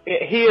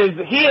he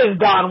is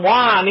Don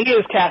Juan. He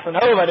is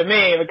Casanova to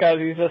me because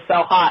he's just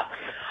so hot.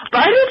 But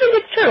I do think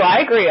it's true. I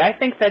agree. I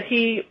think that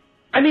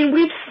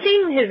we've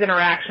seen his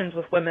interactions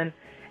with women,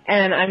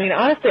 and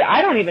honestly,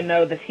 I don't even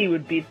know that he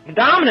would be the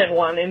dominant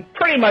one in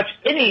pretty much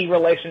any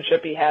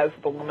relationship he has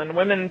with a woman.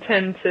 Women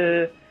tend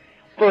to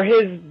for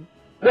his,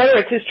 whether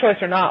it's his choice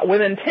or not,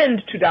 women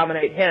tend to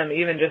dominate him,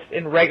 even just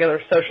in regular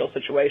social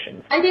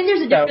situations. I think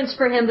there's a difference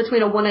for him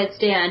between a one-night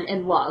stand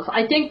and love.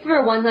 I think for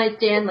a one-night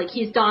stand, like,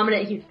 he's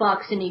dominant, he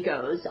fucks, and he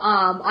goes.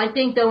 I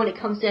think, though, when it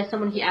comes to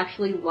someone he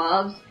actually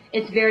loves,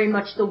 it's very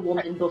much the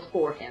woman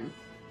before him.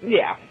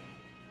 Yeah.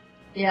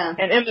 Yeah.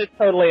 And Emma's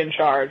totally in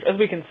charge, as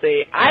we can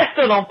see. I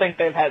still don't think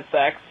they've had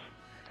sex.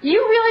 You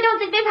really don't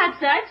think they've had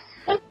sex?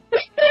 I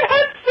think they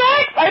had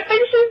sex! I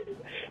think she's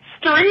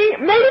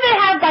stringing... Maybe they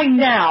have by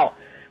now.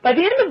 By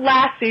the end of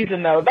last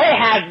season, though, they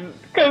hadn't.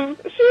 Because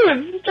she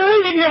was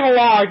stringing him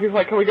along. He's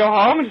like, can we go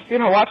home and just,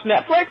 watch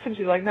Netflix? And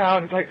she's like, no.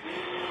 And he's like,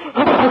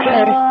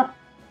 okay.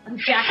 I'm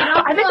jacking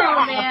off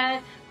alone,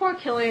 man. Poor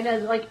Killian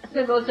has, like,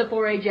 spent most of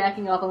 4A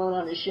jacking off alone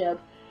on his ship.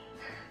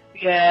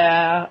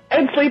 Yeah.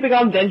 And sleeping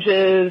on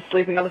benches,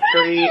 sleeping on the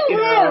street, He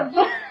lives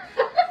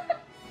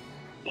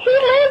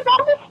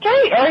on the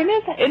street, or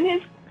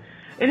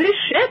in his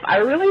ship. I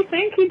really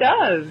think he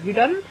does. He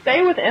doesn't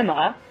stay with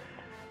Emma.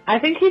 I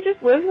think he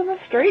just lives on the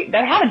street.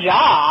 They have a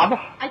job.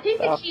 I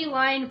think the key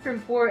line from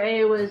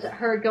 4A was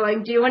her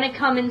going, do you want to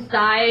come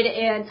inside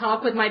and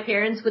talk with my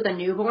parents with a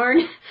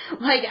newborn?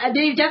 Like,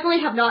 they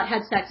definitely have not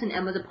had sex in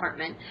Emma's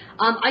apartment.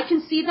 I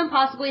can see them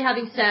possibly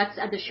having sex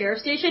at the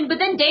sheriff's station, but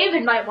then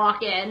David might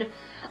walk in.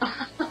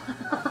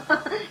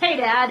 Hey,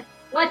 Dad,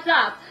 what's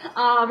up?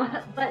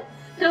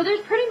 So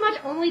there's pretty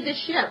much only the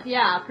ship.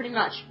 Yeah, pretty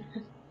much.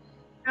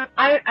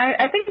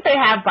 I think that they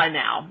have by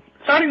now.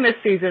 Starting this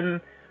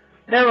season,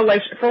 their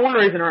for one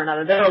reason or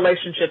another, their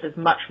relationship is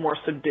much more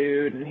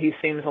subdued, and he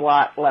seems a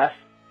lot less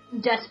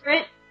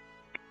desperate.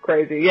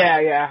 Crazy,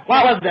 yeah. A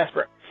lot less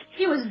desperate.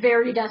 He was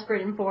very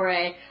desperate in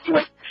 4A. He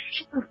was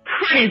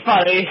pretty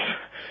funny.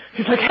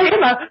 He's like, hey,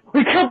 Emma,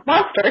 we killed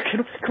Monster.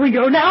 Can we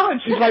go now?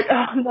 And she's like,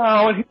 oh,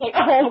 no. And he's like,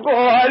 oh,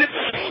 God.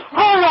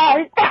 All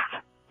right.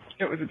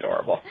 It was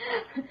adorable.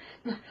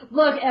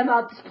 Look,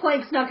 Emma, this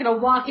plank's not going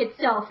to walk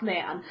itself,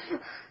 man.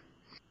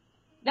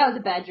 That was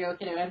a bad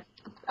joke, anyway.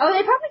 Oh,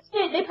 they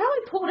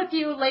probably pulled a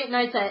few late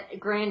nights at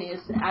Granny's,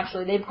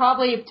 actually. They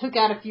probably took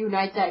out a few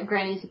nights at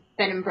Granny's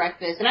bed and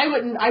breakfast. And I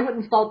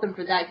wouldn't fault them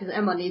for that, because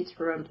Emma needs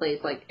her own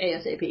place, like,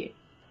 ASAP.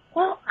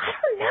 Well, I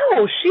don't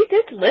know. She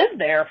did live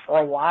there for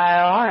a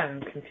while.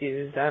 I'm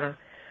confused. I don't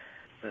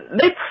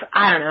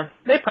know.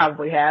 They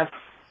probably have.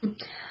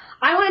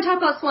 I want to talk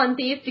about Swan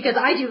Thief because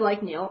I do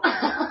like Neil.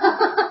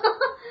 I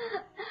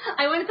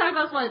want to talk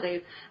about Swan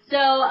Thief. So,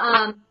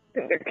 I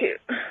think they're cute.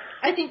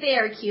 I think they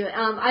are cute.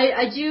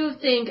 I do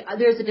think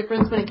there's a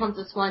difference when it comes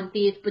to Swan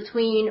Thief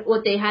between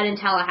what they had in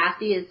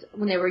Tallahassee is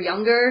when they were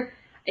younger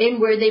and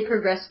where they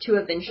progressed to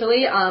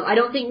eventually. I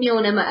don't think Neil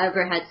and Emma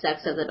ever had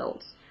sex as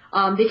adults.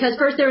 Because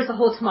first there was the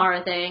whole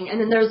Tamara thing, and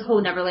then there was the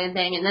whole Neverland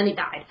thing, and then he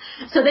died.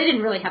 So they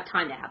didn't really have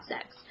time to have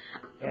sex.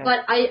 Yeah.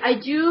 But I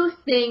do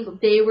think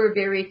they were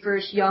very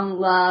first young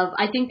love.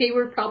 I think they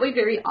were probably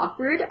very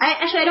awkward.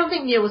 I don't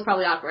think Neil was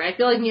probably awkward. I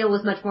feel like Neil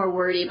was much more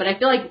wordy, but I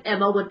feel like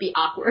Emma would be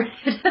awkward.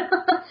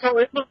 Oh,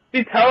 it would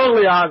be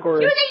totally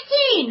awkward. She was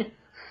 18!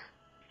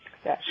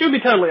 Yeah, she would be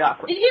totally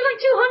awkward. And he's like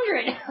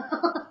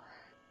 200!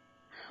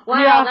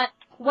 Wow, yeah.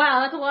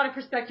 That's a lot of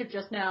perspective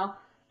just now.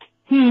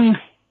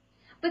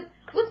 But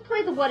let's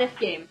play the what if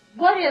game.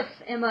 What if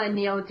Emma and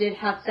Neil did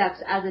have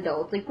sex as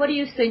adults? Like, what do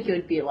you think it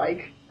would be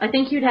like? I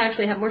think you'd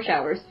actually have more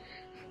showers.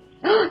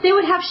 They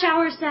would have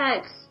shower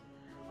sex!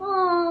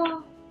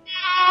 Aww.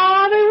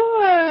 Yeah, they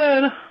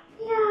would.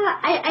 Yeah,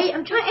 I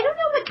don't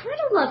know what kind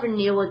of lover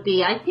Neil would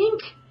be. I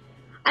think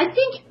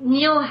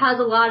Neil has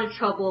a lot of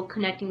trouble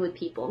connecting with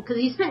people, because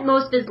he spent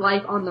most of his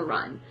life on the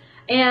run.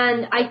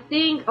 And I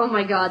think, oh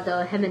my god,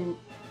 though, him and...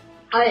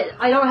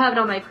 I don't have it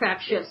on my crack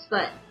shifts,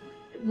 but...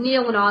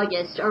 Neil and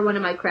August are one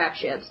of my crap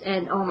ships,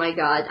 and oh my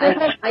god,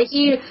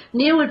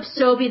 Neil would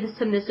so be the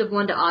submissive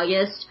one to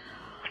August.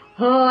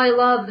 Oh, I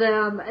love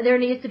them. There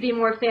needs to be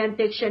more fan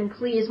fiction.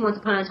 Please, Once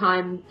Upon a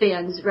Time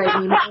fans,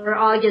 write me more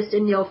August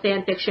and Neil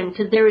fan fiction,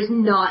 because there is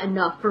not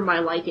enough for my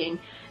liking.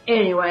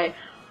 Anyway,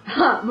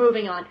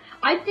 moving on.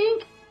 I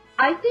think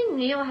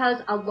Neil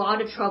has a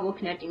lot of trouble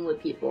connecting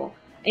with people.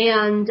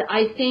 And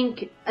I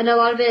think, and a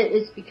lot of it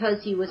is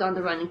because he was on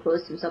the run and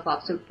closed himself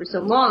off for so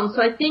long.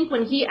 So I think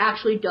when he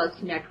actually does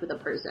connect with a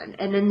person,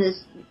 and in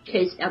this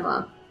case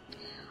Emma,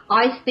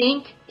 I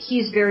think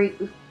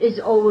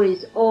is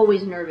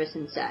always nervous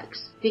in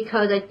sex.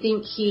 Because I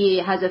think he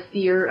has a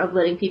fear of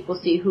letting people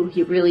see who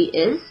he really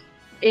is.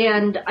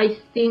 And I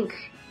think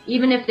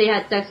even if they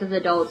had sex as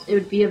adults, it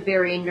would be a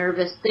very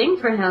nervous thing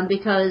for him,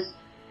 because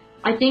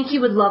I think he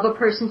would love a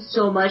person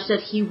so much that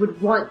he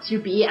would want to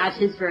be at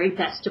his very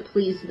best to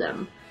please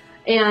them.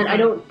 And I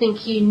don't think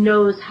he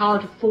knows how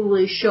to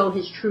fully show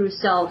his true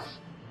self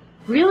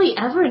really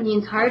ever in the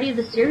entirety of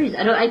the series.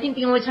 I think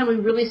the only time we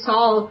really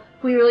saw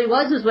who he really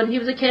was when he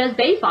was a kid as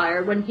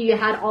Bayfire, when he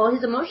had all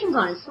his emotions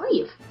on his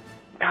sleeve.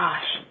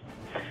 Gosh.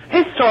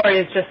 His story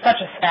is just such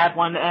a sad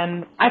one,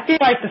 and I feel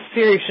like the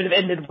series should have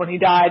ended when he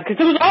died, because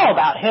it was all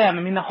about him.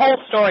 I mean, the whole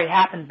story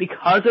happened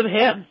because of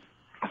him.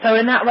 So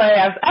in that way,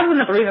 that was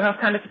another reason I was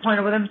kind of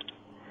disappointed with him.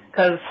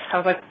 Because I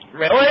was like,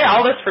 really?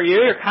 All this for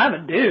you? You're kind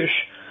of a douche.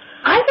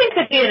 I think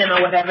that he and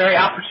Emma would have very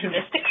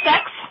opportunistic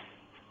sex.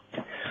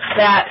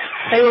 That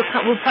they would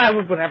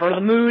probably, whenever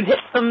the mood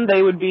hits them,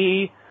 they would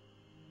be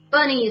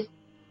bunnies.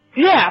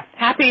 Yeah,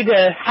 happy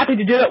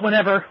to do it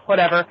whenever,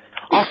 whatever.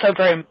 Also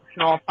very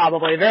emotional,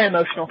 probably very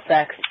emotional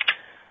sex.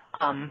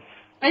 I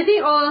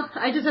think. Oh,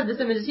 I just have this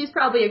image. He's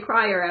probably a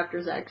crier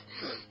after sex.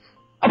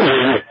 That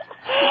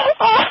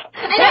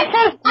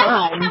has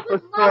that was for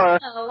sure.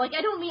 though. Like,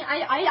 I don't mean.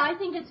 I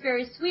think it's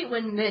very sweet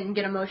when men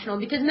get emotional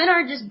because men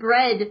are just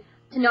bred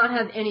to not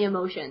have any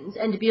emotions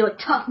and to be like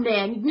tough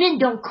men. Men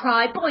don't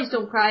cry, boys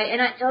don't cry.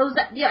 And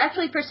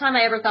actually the first time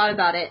I ever thought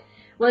about it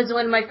was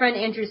when my friend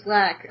Andrew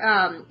Slack,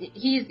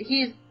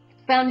 he's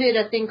founded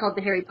a thing called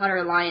the Harry Potter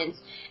Alliance,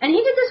 and he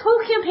did this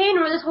whole campaign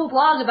or this whole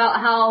blog about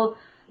how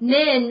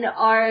men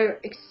are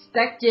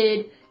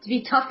expected to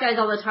be tough guys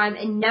all the time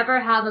and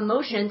never have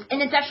emotions,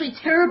 and it's actually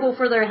terrible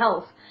for their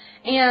health.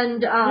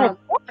 And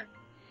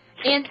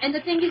And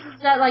the thing is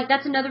that, like,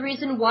 that's another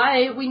reason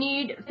why we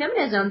need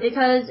feminism,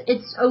 because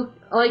it's,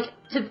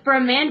 for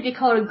a man to be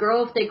called a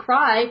girl if they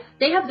cry,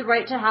 they have the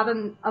right to have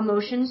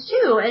emotions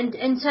too, and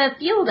to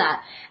feel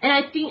that. And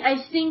I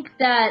think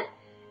that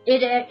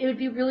it would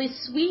be really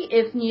sweet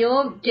if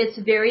Neil gets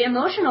very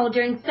emotional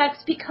during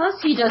sex because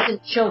he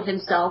doesn't show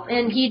himself,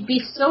 and he'd be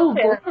so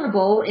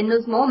vulnerable in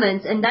those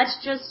moments, and that's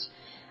just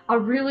a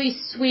really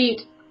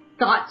sweet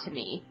thought to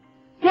me.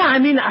 Yeah, I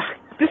mean,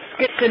 this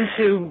gets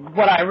into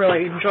what I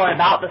really enjoy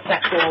about the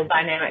sexual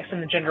dynamics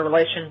and the gender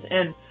relations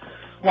in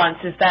once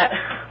is that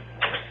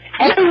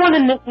everyone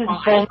in this is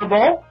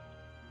vulnerable.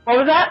 What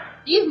was that?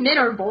 These men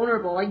are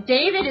vulnerable. Like,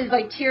 David is,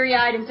 like,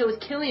 teary-eyed, and so is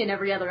Killian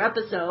every other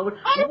episode.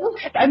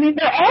 I mean,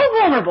 they're all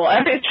vulnerable.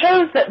 It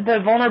shows that the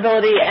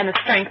vulnerability and the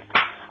strength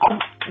of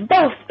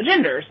both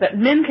genders, that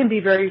men can be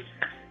very,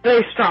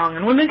 very strong,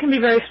 and women can be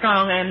very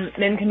strong, and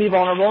men can be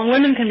vulnerable, and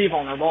women can be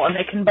vulnerable, and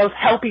they can both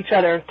help each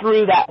other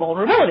through that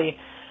vulnerability.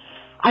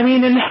 I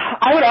mean, and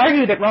I would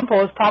argue that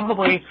Rumpel is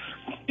probably,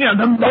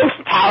 the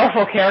most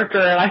powerful character,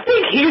 and I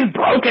think he's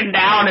broken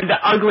down into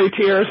ugly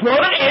tears more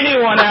than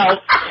anyone else.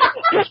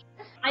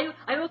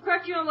 I will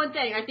correct you on one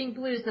thing. I think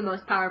Blue's the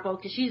most powerful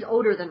because she's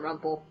older than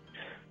Rumpel.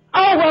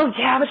 Oh, well,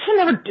 yeah, but she'll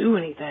never do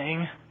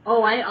anything.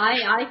 Oh,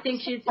 I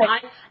think she's...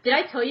 did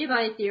I tell you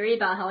my theory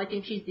about how I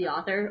think she's the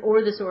author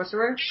or the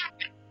sorcerer?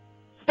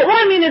 But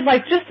what I mean is,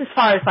 like, just as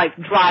far as, like,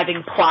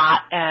 driving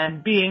plot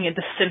and being at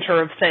the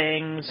center of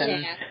things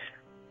and... Yeah.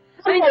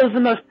 Rumpel is the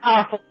most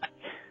powerful.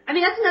 I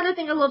mean, that's another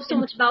thing I love so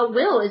much about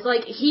Will, is,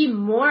 like, he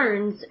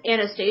mourns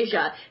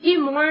Anastasia. He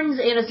mourns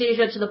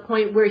Anastasia to the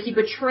point where he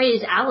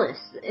betrays Alice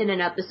in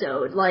an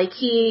episode. Like,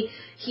 he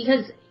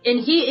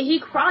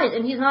cries,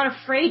 and he's not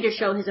afraid to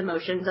show his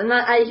emotions, and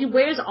he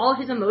wears all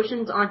his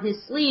emotions on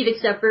his sleeve,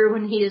 except for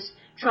when he is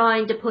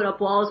trying to put up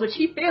walls, which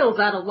he fails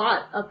at a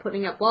lot of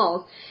putting up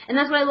walls. And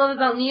that's what I love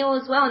about Neil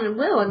as well, and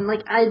Will, and,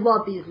 like, I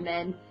love these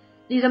men.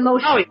 These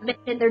emotional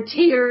men, their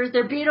tears,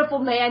 their beautiful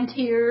man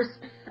tears.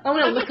 I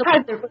want to look up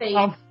at their face.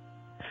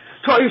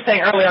 To what you were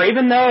saying earlier,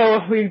 even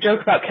though we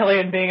joke about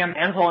Killian being a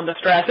damsel in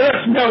distress,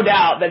 there's no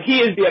doubt that he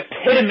is the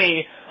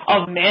epitome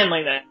of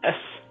manliness.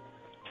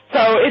 So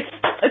it's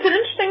an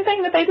interesting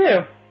thing that they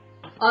do.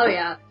 Oh,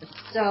 yeah.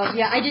 So,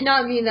 yeah, I did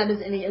not mean that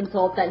as any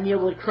insult that Neil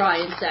would cry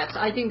in sex.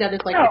 I think that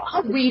is, like,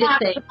 the sweetest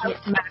thing.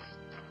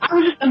 I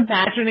was just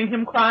imagining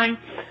him crying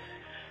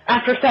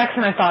after sex,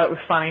 and I thought it was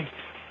funny.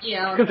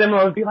 Yeah. Because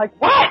Emma would be like,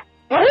 what?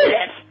 What is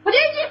it? But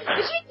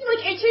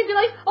she'd be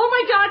like, oh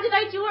my god, did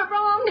I do it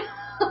wrong?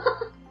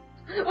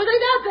 Was I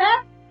that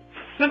bad?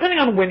 Depending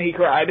on when he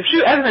cried. If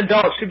she, as an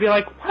adult, she'd be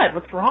like, what?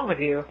 What's wrong with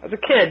you? As a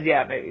kid,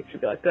 yeah, maybe.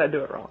 She'd be like, did I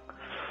do it wrong?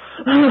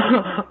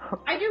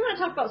 I do want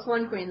to talk about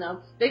Swan Queen, though.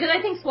 Because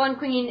I think Swan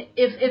Queen,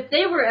 if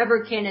they were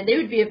ever canon, they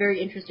would be a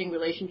very interesting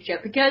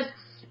relationship. Because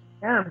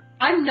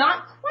I'm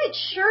not quite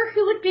sure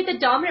who would be the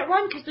dominant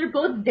one, because they're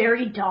both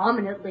very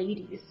dominant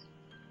ladies.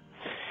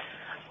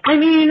 I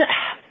mean,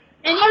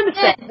 hard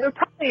to say. They're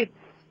probably...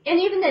 And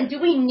even then,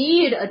 do we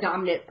need a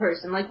dominant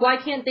person? Like, why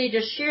can't they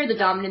just share the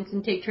dominance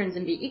and take turns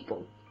and be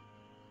equal?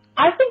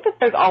 I think that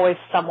there's always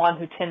someone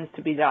who tends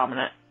to be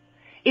dominant.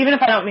 Even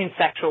if I don't mean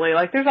sexually,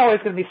 like, there's always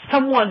going to be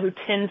someone who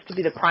tends to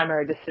be the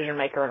primary decision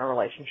maker in a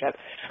relationship.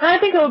 And I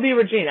think it would be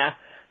Regina.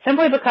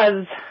 Simply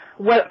because,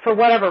 for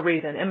whatever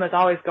reason, Emma's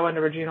always going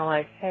to Regina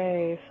like,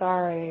 hey,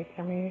 sorry,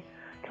 can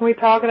we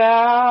talk it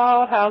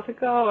out? How's it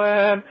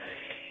going?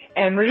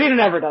 And Regina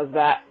never does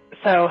that.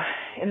 So,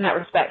 in that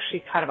respect,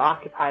 she kind of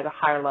occupies a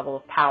higher level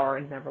of power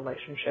in their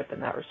relationship in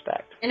that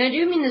respect. And I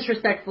do mean this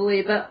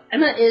respectfully, but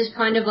Emma is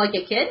kind of like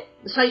a kid.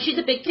 It's like she's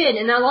a big kid,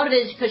 and a lot of it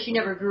is because she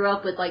never grew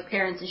up with, like,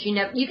 parents, and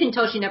you can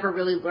tell she never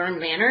really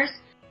learned manners.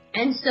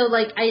 And so,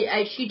 like,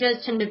 she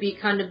does tend to be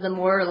kind of the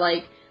more,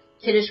 like,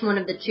 kiddish one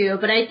of the two.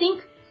 But I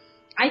think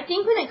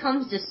when it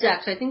comes to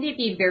sex, I think they'd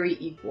be very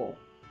equal.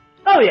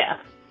 Oh, yeah.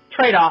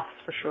 Trade-offs,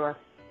 for sure.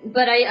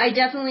 But I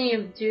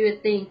definitely do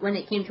think when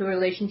it came to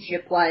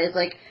relationship-wise,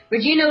 like,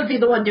 Regina would be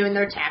the one doing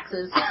their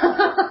taxes.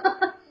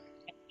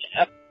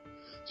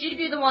 She'd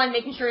be the one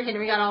making sure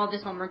Henry got all of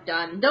his homework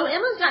done. Though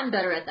Emma's gotten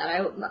better at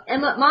that.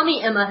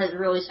 Mommy Emma has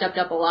really stepped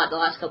up a lot the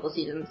last couple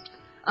seasons.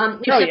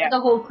 Except for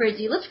the whole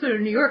crazy, let's go to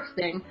New York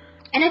thing.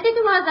 And I think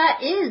a lot of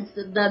that is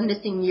the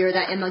missing year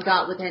that Emma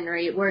got with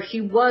Henry, where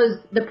she was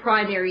the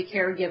primary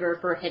caregiver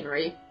for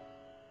Henry.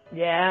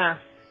 Yeah.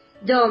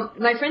 Though,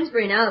 my friends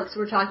Bray and Alex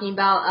were talking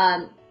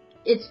about,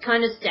 it's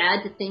kind of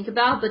sad to think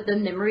about, but the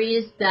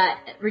memories that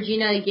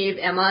Regina gave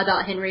Emma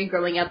about Henry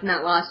growing up in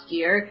that last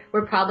year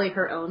were probably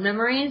her own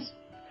memories.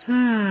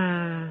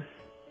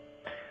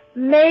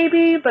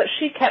 Maybe, but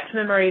she kept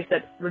memories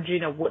that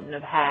Regina wouldn't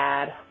have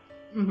had.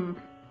 Mm-hmm.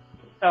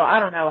 So I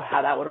don't know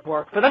how that would have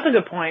worked. But that's a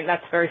good point.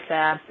 That's very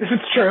sad.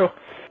 It's true.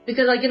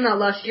 Because, like, in that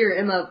last year,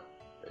 Emma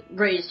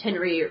raised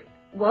Henry,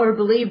 or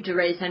believed to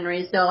raise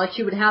Henry, so, like,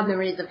 she would have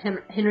memories of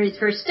Henry's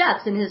first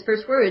steps and his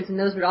first words, and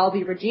those would all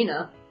be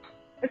Regina.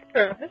 It's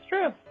true. It's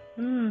true.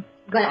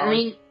 But, I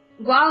mean,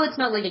 while it's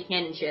not like a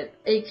canon ship,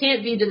 it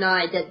can't be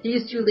denied that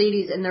these two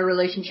ladies and their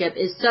relationship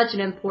is such an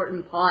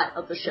important part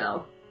of the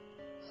show.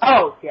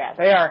 Oh, yeah,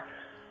 they are.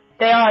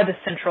 They're the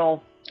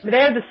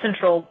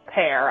central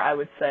pair, I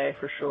would say,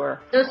 for sure.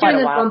 Those two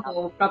and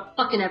Rumple are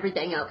fucking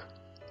everything up.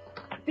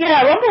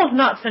 Yeah, Rumple is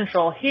not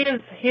central. He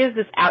is this he's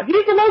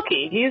the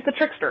Loki. He is the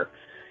trickster.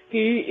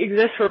 He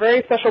exists for a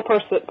very special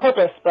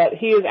purpose, but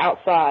he is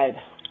outside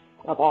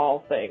of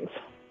all things,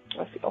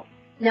 I feel.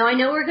 Now, I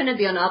know we're going to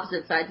be on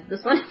opposite sides of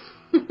this one.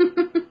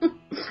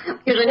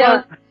 Because I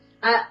know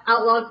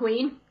Outlaw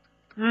Queen.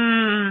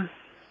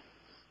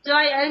 So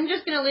I'm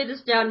just going to lay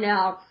this down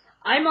now.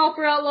 I'm all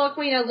for Outlaw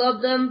Queen. I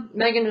love them.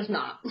 Megan is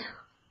not.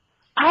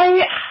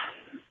 I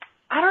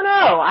don't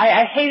know.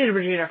 I hated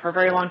Regina for a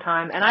very long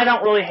time, and I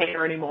don't really hate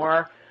her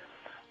anymore.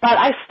 But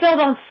I still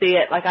don't see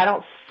it. Like, I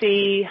don't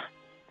see...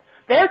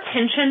 Their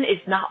tension is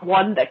not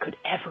one that could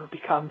ever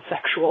become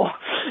sexual,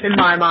 in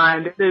my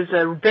mind. It is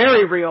a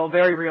very real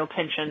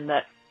tension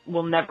that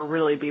will never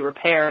really be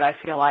repaired, I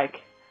feel like.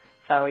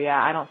 So,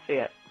 yeah, I don't see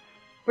it.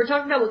 We're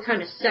talking about what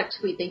kind of sex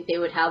we think they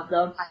would have,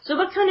 though. So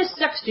what kind of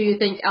sex do you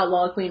think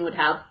Outlaw Queen would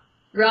have?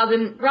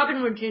 Robin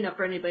Regina,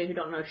 for anybody who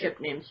don't know ship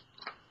names.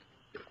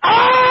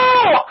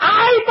 Oh!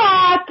 I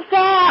thought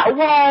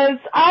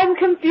I'm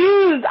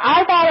confused.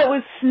 I thought it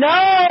was Snow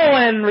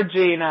and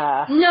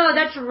Regina. No,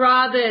 that's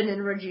Robin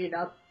and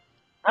Regina.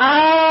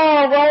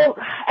 Oh, well,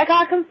 I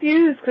got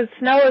confused because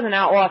Snow is an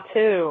outlaw,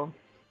 too.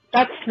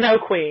 That's Snow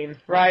Queen,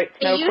 right?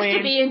 Snow Queen. It used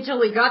to be until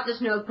we got the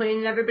Snow Queen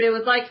and everybody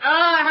was like,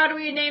 how do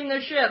we name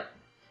the ship?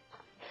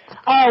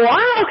 Oh, well,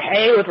 I'm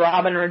okay with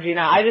Robin and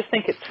Regina. I just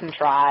think it's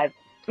contrived.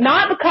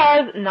 Not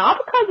because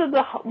of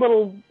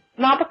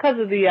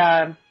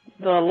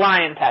the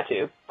lion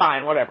tattoo.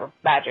 Fine, whatever.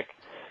 Magic.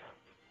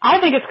 I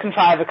think it's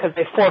contrived because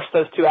they forced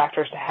those two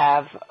actors to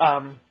have,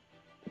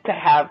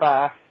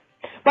 but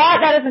that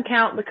doesn't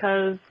count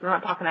because we're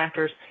not talking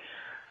actors.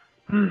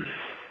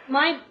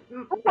 I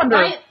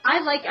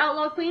like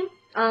Outlaw Queen.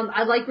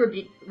 I like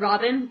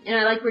Robin, and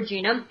I like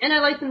Regina, and I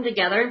like them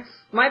together.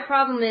 My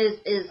problem is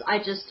I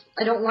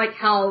don't like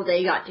how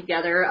they got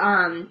together.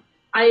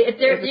 If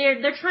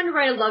they're trying to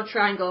write a love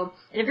triangle,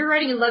 and if you're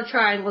writing a love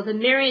triangle, then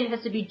Marion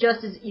has to be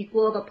just as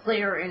equal of a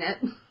player in it.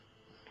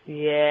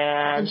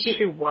 Yeah, and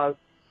she was.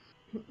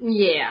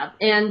 Yeah,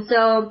 and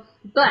so,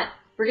 but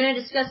we're going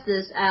to discuss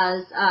this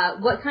as,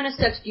 what kind of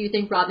sex do you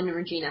think Robin and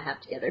Regina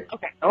have together?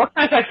 Okay, what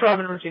kind of sex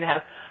Robin and Regina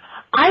have?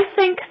 I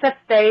think that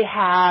they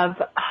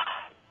have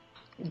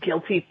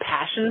guilty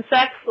passion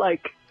sex.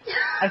 Like,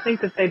 I think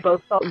that they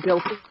both felt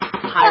guilty the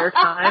entire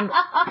time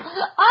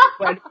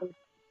when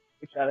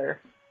each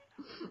other.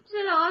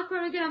 Say that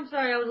awkward again. I'm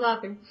sorry, I was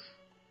laughing.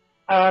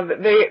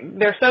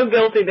 They're so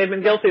guilty. They've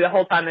been guilty the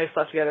whole time they've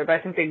slept together, but I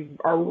think they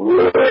are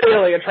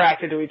really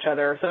attracted to each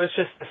other. So it's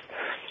just this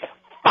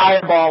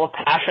fireball of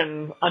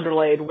passion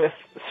underlaid with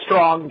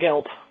strong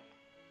guilt.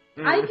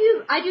 I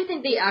do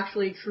think they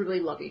actually truly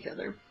love each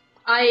other.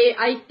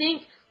 I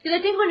think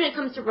when it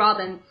comes to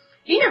Robin,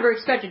 he never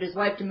expected his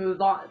wife to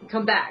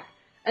come back.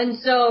 And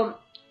so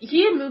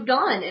he had moved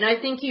on, and I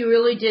think he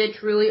really did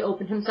truly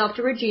open himself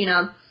to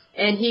Regina,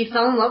 and he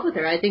fell in love with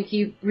her. I think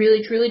he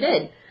really truly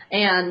did.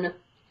 And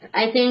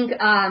I think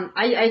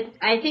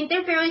I think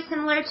they're very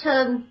similar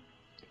to,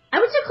 I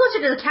would say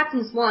closer to the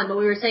Captain Swan, what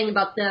we were saying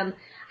about them,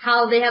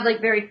 how they have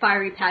like very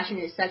fiery,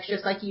 passionate sex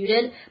just like you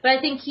did. But I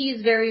think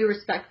he's very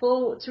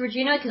respectful to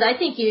Regina, because I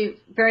think he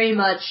very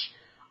much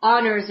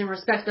honors and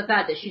respects the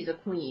fact that she's a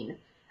queen.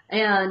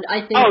 And I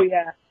think... Oh,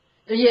 yeah.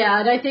 Yeah,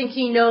 and I think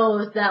he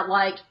knows that,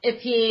 like,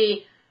 if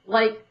he,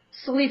 like,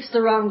 sleeps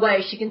the wrong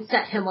way, she can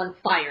set him on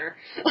fire.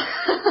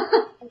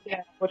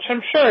 Yeah, which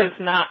I'm sure is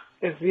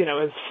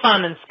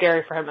fun and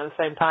scary for him at the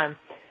same time.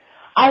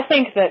 I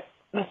think that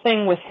the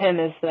thing with them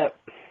is that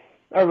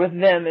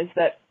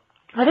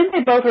I think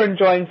they both are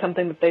enjoying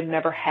something that they've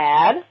never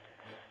had.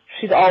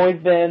 She's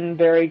always been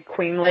very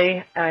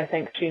queenly, and I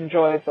think she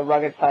enjoys the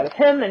rugged side of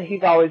him, and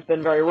he's always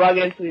been very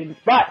rugged,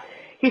 but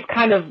he's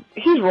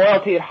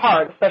royalty at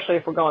heart, especially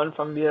if we're going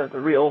from, the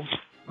real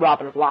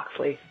Robin of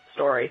Locksley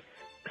story.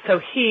 So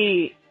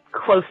he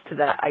close to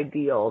that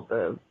ideal,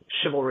 the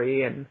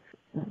chivalry and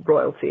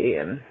royalty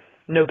and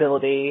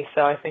nobility.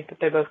 So I think that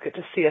they both get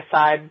to see a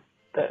side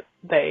that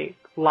they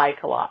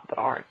like a lot but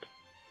aren't.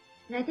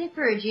 And I think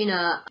for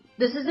Regina,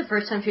 this is the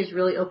first time she's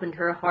really opened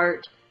her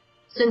heart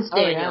since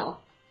Daniel.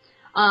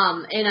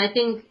 And I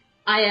think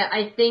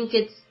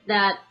it's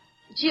that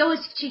she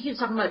keeps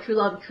talking about true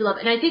love,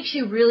 and I think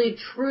she really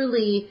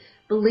truly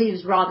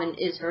believes Robin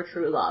is her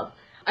true love.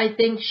 I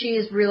think she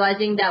is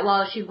realizing that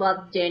while she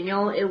loved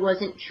Daniel, it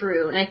wasn't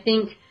true, and I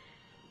think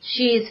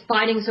she's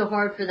fighting so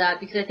hard for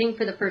that because I think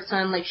for the first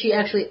time, like, she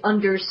actually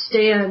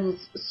understands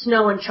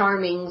Snow and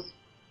Charming's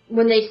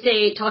when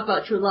they talk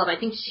about true love. I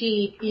think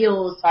she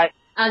feels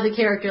as a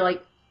character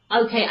like,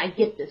 okay, I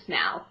get this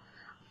now.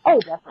 Oh,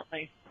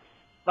 definitely.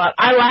 But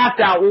I laughed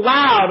out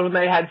loud when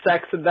they had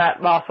sex in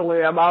that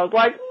mausoleum. I was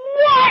like,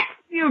 what?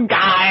 You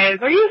guys,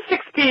 are you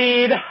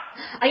 16?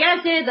 I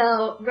gotta say,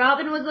 though,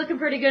 Robin was looking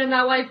pretty good in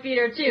that wife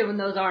beater, too, in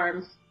those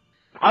arms.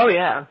 Oh,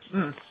 yeah.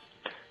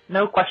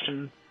 No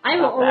question. I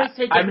will always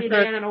take any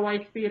man in a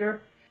wife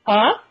beater.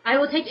 Huh? I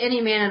will take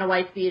any man in a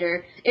wife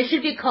beater. It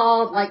should be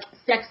called, like,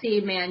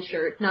 sexy man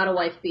shirt, not a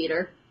wife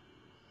beater.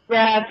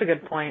 Yeah, that's a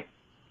good point.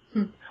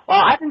 Well,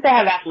 I think they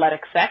have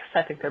athletic sex.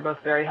 I think they're both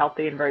very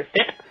healthy and very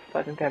fit. So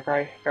I think they have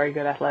very, very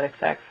good athletic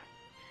sex.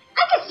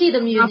 I could see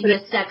them using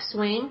a sex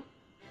swing.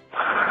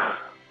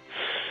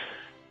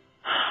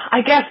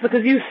 I guess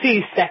because you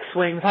see sex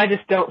swings, I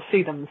just don't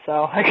see them,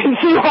 so I can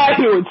see why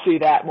you would see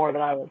that more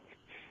than I would.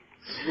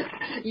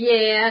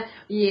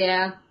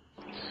 Yeah.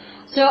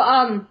 So,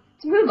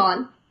 to move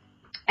on,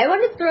 I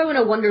wanted to throw in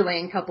a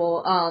Wonderland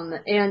couple,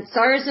 and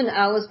Cyrus and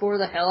Alice bore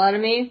the hell out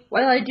of me.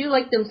 While I do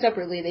like them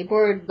separately, they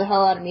bored the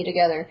hell out of me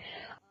together.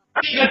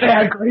 I bet they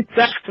had great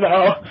sex,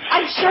 though.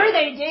 I'm sure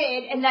they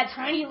did, in that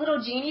tiny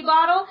little genie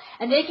bottle,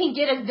 and they can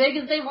get as big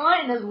as they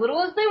want and as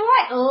little as they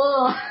want.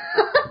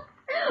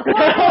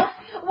 Ugh.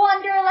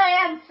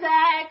 Wonderland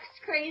sex,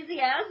 crazy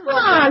ass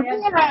Wonderland.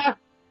 Yeah.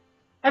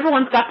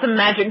 Everyone's got some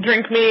magic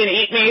drink me and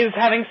eat me's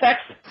having sex.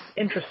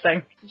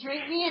 Interesting.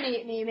 Drink me and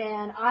eat me,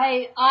 man.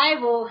 I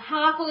will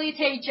happily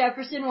take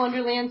Jefferson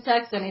Wonderland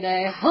sex any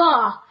day.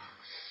 Huh.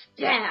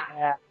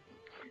 Yeah.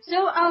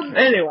 So,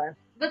 anyway.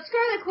 But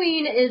Scarlet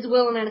Queen is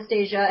Will and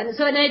Anastasia, and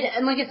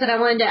like I said, I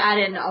wanted to add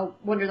in a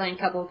Wonderland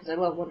couple because I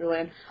love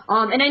Wonderland.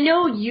 And I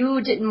know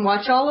you didn't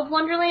watch all of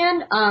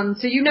Wonderland,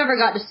 so you never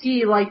got to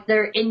see like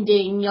their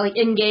ending, like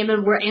in game,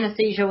 and where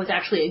Anastasia was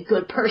actually a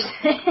good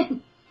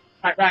person.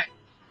 Right.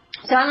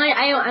 So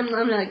I'm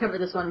gonna cover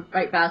this one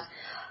right fast.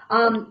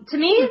 To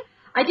me,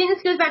 I think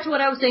this goes back to what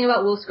I was saying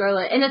about Will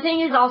Scarlet, and the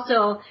thing is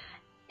also,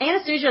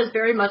 Anastasia is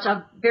very much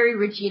a very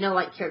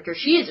Regina-like character.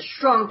 She is a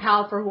strong,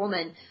 powerful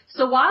woman.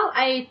 So while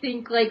I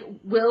think, like,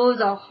 Will is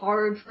a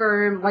hard,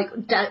 firm, like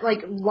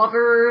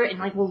lover and,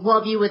 like, will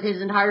love you with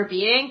his entire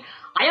being,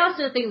 I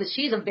also think that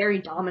she's a very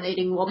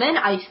dominating woman.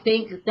 I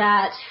think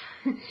that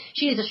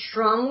she is a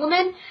strong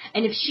woman,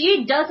 and if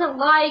she doesn't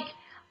like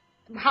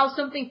how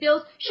something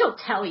feels, she'll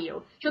tell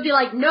you. She'll be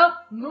like, nope,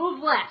 move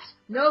left.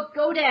 Nope,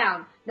 go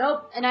down.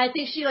 Nope. And I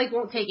think she, like,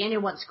 won't take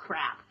anyone's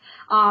crap.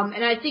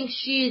 And I think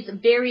she's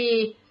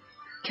very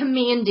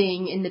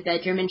commanding in the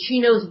bedroom, and she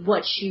knows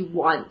what she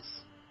wants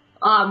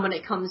when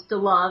it comes to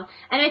love.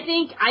 And I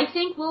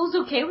think Will's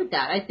okay with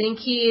that. I think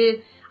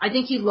he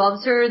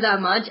loves her that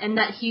much, and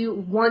that he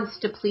wants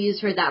to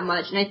please her that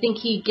much. And I think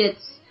he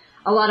gets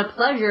a lot of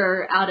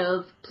pleasure out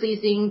of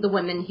pleasing the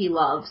women he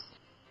loves.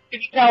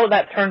 Did you tell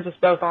that turns us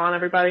both on,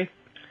 everybody?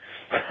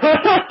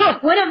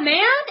 When a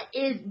man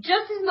is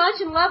just as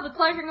much in love with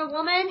pleasuring a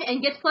woman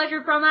and gets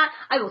pleasure from that,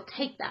 I will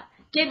take that.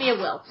 Give me a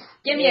Will.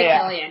 Give me a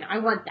Kellyanne. I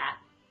want that.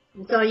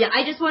 So, yeah,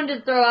 I just wanted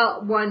to throw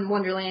out one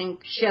Wonderland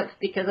ship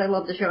because I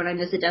love the show and I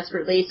miss it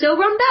desperately. So,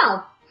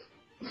 Rumbelle.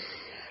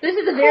 This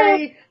is a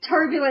very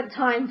turbulent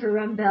time for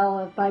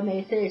Rumbelle, if I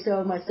may say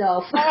so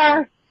myself.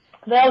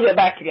 They'll get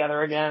back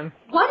together again.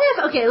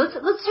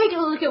 Let's take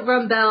a look at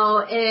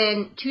Rumbelle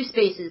in two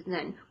spaces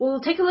then. We'll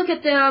take a look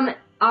at them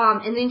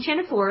in the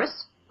Enchanted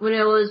Forest, when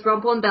it was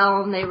Rumple and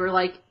Belle and they were,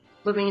 like,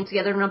 living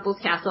together in Rumple's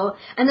castle.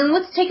 And then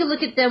let's take a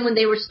look at them when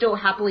they were still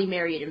happily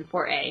married in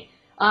 4A,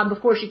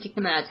 before she kicked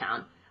them out of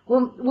town.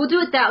 We'll do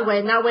it that way,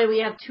 and that way we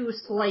have two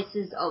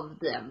slices of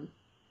them.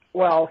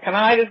 Well, can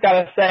I just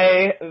gotta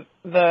say,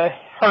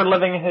 her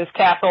living in his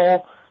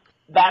castle,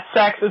 that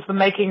sex is the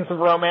makings of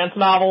romance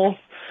novels.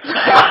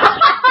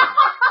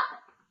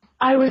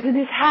 I was in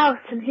his house,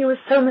 and he was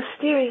so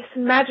mysterious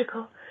and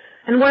magical,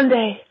 and one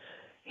day,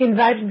 he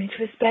invited me to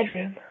his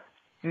bedroom.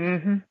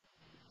 Mm-hmm.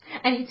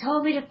 And he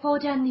told me to pull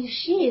down these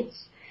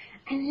sheets,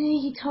 and then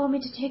he told me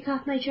to take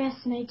off my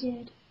dress, and I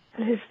did.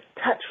 And his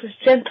touch was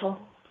gentle,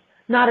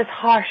 not as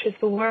harsh as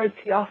the words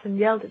he often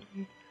yelled at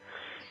me.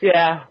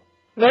 Yeah.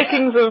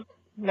 Makings of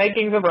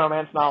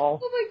romance novel.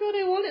 Oh my god,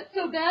 I want it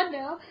so bad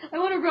now. I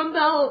want a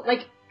Rumbelle,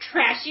 like,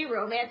 trashy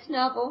romance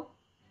novel.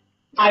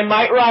 I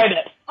might write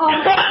it. Oh.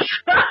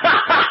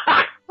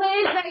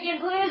 Please, Megan,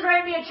 please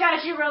write me a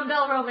trashy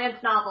Rumbelle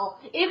romance novel.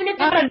 Even if it's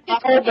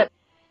like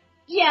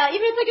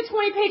a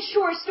 20-page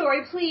short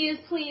story, please.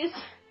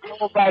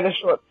 I'll write a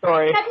short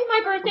story. Happy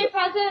my birthday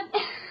present.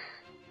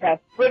 Yes,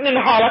 written in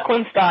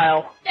Harlequin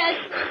style. Yes,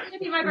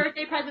 it's be my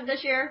birthday present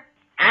this year.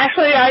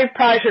 Actually, I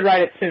probably should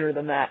write it sooner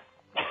than that.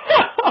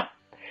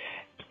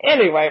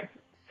 Anyway,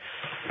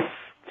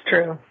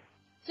 true.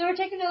 So we're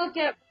taking a look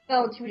at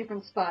Belle in two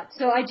different spots.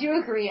 So I do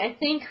agree. I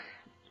think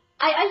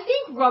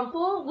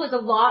Rumpel was a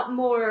lot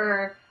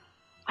more.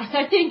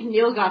 I think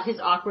Neil got his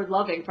awkward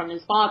loving from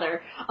his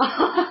father.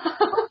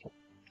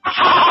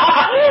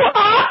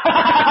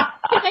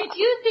 I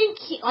do think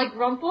like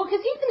Rumpel,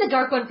 because he's been the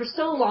Dark One for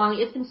so long.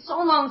 It's been so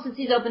long since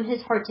he's opened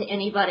his heart to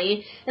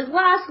anybody. His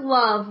last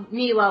love,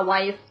 Mila,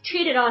 wife,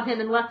 cheated on him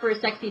and left for a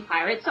sexy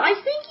pirate. So I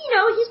think,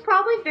 he's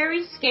probably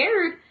very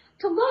scared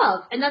to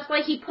love. And that's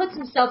why he puts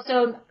himself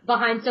so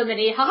behind so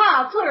many,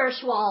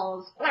 flourish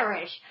walls,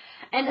 flourish.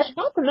 And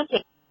not to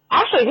mention,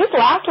 actually, his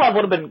last love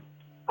would have been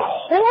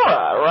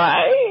Cora,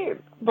 right?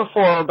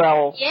 Before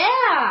Belle.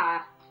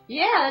 Yeah,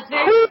 that's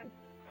very...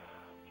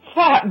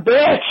 Fat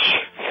bitch!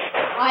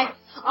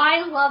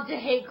 I love to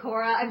hate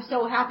Cora. I'm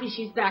so happy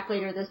she's back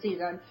later this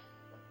season.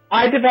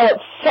 I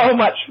developed so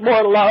much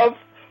more love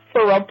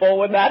for Rumpel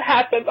when that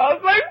happened. I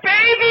was like,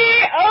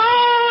 baby!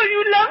 Oh,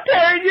 you loved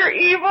her and you're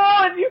evil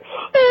and you...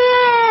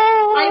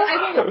 Oh.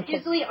 I will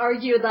easily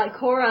argue that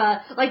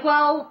Cora, like,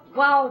 while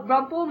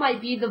Rumpel might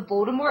be the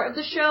Voldemort of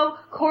the show,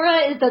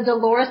 Cora is the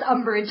Dolores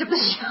Umbridge of the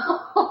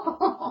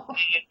show.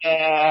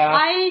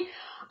 Yeah.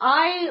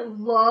 I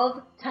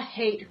love to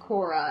hate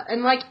Cora.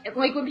 And like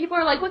when people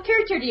are like, what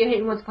character do you hate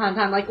in Once Upon a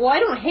Time? Like, well, I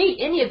don't hate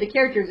any of the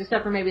characters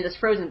except for maybe this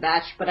Frozen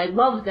batch, but I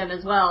love them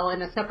as well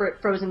in a separate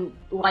Frozen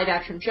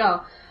live-action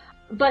show.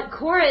 But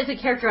Cora is a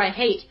character I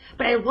hate,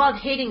 but I love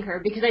hating her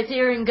because I sit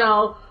here and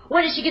go,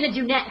 what is she gonna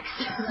do next?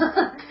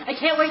 I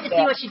can't wait to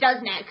see what she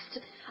does next.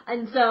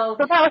 And so...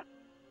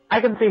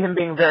 I can see him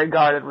being very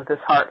guarded with his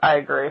heart, I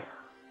agree.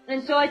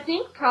 And so I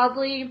think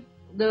probably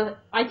the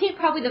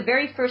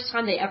very first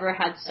time they ever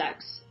had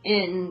sex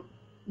in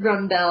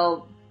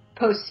Rumbell,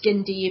 post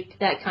Skin Deep,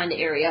 that kind of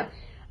area,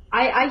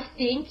 I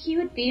think he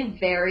would be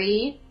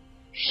very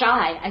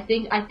shy. I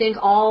think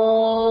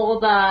all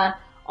the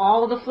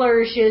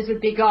flourishes would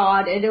be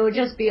gone, and it would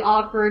just be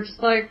awkward,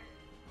 just like,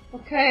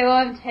 okay, well,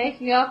 I'm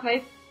taking off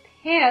my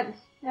pants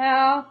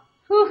now.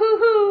 Hoo hoo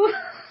hoo.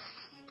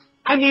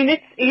 I mean,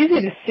 it's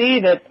easy to see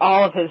that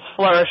all of his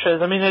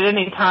flourishes, at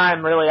any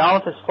time, really, all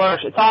of his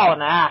flourishes, it's all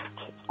an act.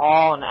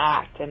 All an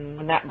act, and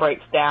when that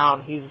breaks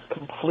down, he's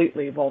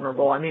completely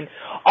vulnerable.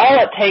 All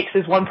it takes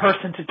is one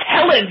person to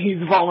tell him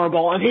he's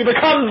vulnerable, and he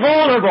becomes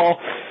vulnerable.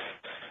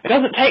 It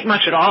doesn't take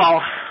much at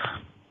all.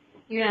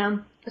 Yeah.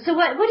 So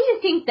what do you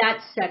think that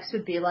sex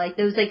would be like?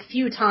 Those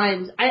few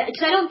times,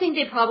 because I don't think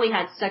they probably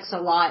had sex a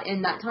lot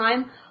in that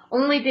time,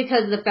 only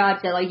because of the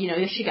fact that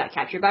she got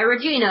captured by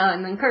Regina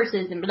and then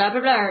curses and blah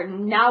blah blah.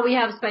 And now we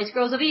have Spice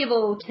Girls of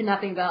Evil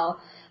kidnapping Belle.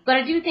 But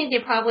I do think they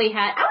probably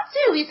had, I would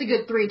say at least a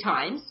good 3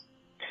 times.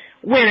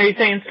 When, are you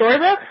saying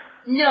Storybook?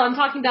 No, I'm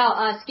talking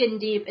about Skin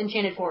Deep,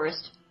 Enchanted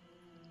Forest.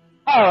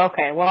 Oh,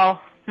 okay.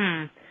 Well,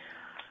 I'd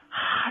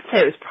say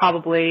it was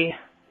probably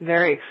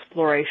very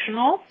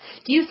explorational.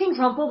 Do you think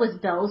Rumpel was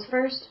Belle's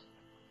first?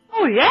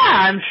 Oh, yeah,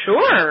 I'm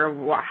sure.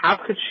 How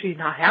could he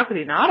not have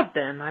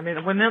been?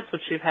 When else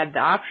would she have had the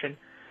option?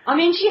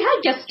 She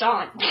had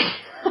Gaston.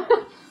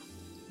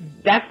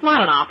 That's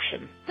not an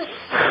option.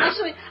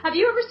 Actually, have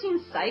you ever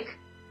seen Psych?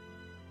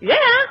 Yeah.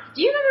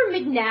 Do you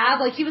remember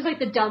McNabb? He was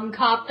the dumb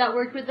cop that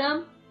worked with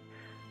them?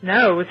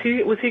 No, was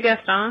he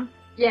Gaston?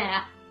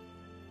 Yeah.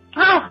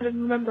 Oh, I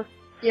didn't remember.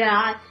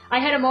 Yeah, I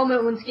had a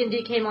moment when Skin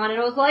Deep came on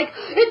and I was like,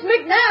 it's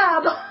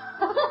McNabb!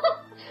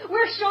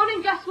 Where's Sean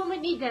and Gus when we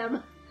need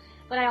them?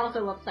 But I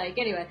also love Psych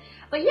anyway.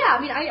 But yeah,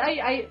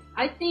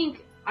 I think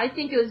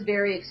it was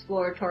very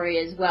exploratory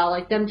as well.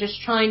 Them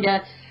just trying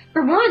to,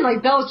 for one,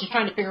 Belle's just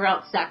trying to figure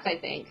out sex, I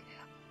think.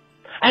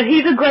 And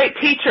he's a great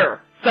teacher.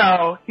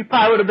 So, he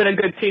probably would have been a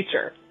good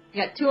teacher.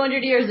 You got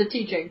 200 years of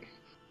teaching.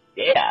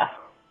 Yeah.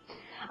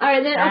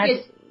 Alright, then,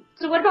 okay,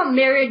 so what about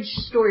marriage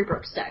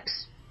Storybrooke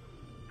sex?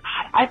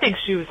 I think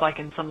she was,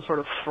 in some sort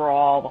of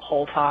thrall the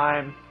whole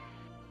time.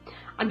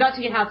 I'm about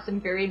to have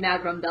some very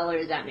mad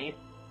Rumbellers at me.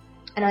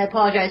 And I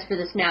apologize for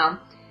this now.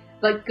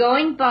 But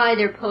going by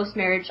their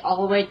post-marriage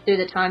all the way through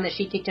the time that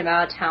she kicked him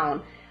out of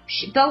town,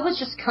 Belle was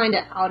just kind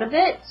of out of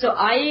it, so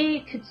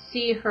I could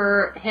see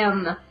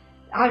him...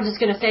 I'm just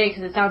going to say it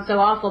because it sounds so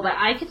awful, but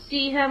I could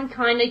see him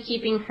kind of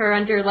keeping her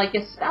under,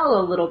 a spell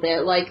a little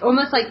bit.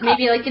 Almost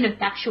maybe an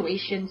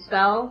infatuation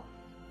spell.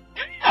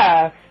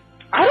 Yeah.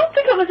 I don't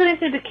think it was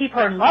anything to keep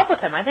her in love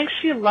with him. I think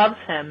she loves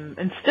him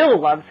and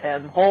still loves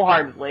him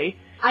wholeheartedly.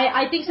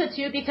 I think so,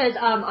 too, because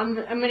I'm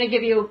going to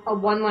give you a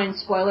one-line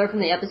spoiler from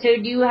the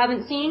episode you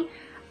haven't seen.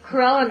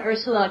 Carell and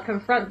Ursula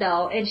confront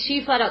Belle, and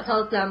she flat out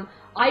tells them,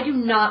 I do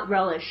not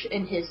relish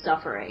in his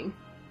suffering.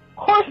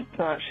 Of course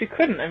not. She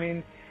couldn't.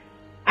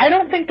 I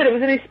don't think that it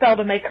was any spell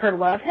to make her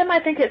love him.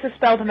 I think it's a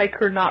spell to make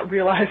her not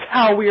realize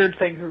how weird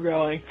things are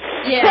going.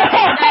 Yeah,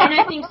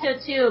 and I think so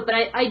too. But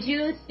I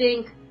do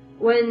think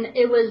when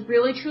it was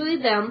really truly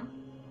them,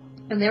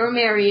 and they were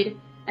married,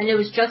 and it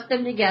was just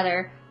them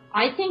together,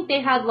 I think they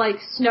had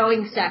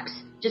snowing sex.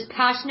 Just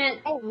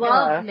passionate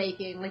love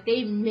making.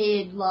 They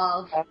made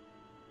love.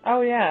 Oh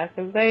yeah,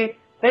 because they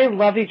They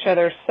love each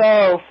other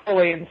so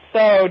fully and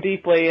so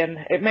deeply, and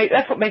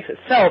that's what makes it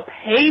so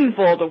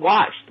painful to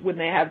watch when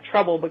they have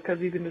trouble, because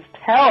you can just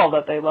tell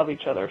that they love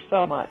each other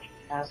so much.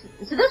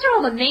 So those are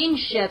all the main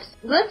ships.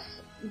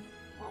 Let's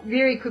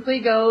very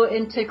quickly go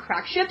into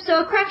crack ship.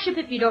 So a crack ship,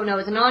 if you don't know,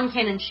 is a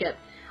non-canon ship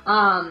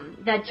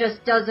that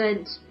just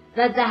doesn't,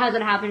 that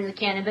hasn't happened in the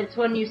canon, but it's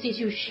when you see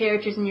two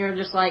characters and you're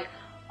just like,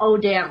 oh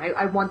damn,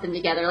 I want them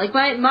together. Like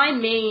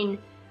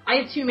I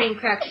have two main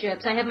crack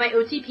ships. I have my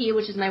OTP,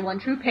 which is my one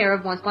true pair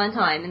of Once Upon a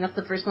Time, and that's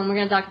the first one we're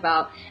going to talk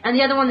about. And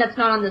the other one that's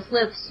not on this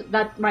list,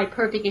 that's my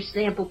perfect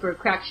example for a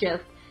crack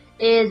ship,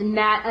 is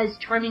Matt as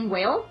Charming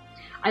Whale.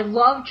 I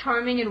love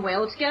Charming and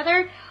Whale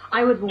together.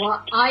 I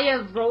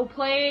have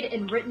role-played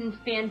and written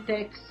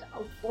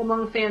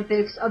among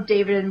fanfics of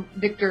David and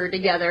Victor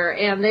together,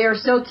 and they are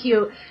so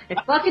cute. I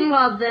fucking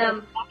love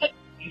them.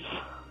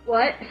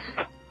 What?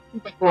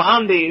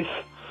 Blondies.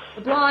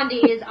 The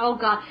Blondies, oh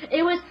god.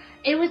 It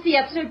was the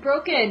episode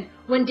Broken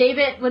when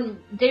David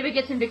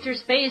gets in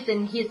Victor's face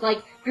and he's like,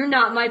 "You're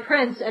not my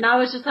prince," and I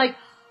was just like,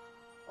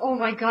 "Oh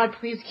my god,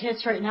 please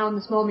kiss right now in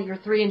this moment. You're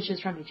 3 inches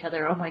from each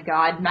other. Oh my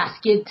god,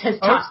 masculine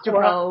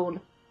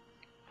testosterone."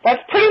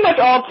 That's pretty much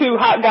all two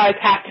hot guys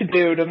have to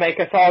do to make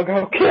us all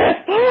go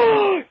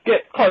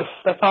get close.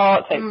 That's all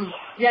it takes.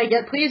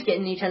 Yeah, please get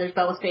in each other's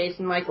belly space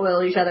and like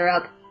oil each other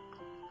up,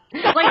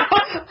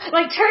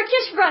 like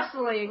Turkish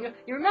wrestling.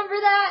 You remember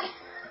that?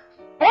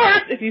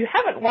 Or, if you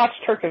haven't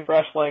watched Turkish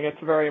wrestling,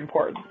 it's very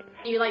important.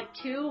 You like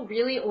two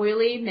really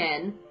oily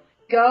men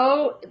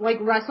go like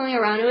wrestling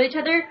around with each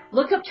other.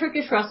 Look up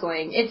Turkish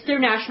wrestling. It's their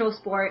national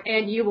sport,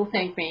 and you will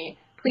thank me.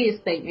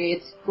 Please thank me.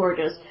 It's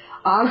gorgeous.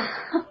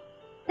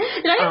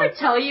 Did I ever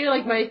tell you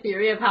like my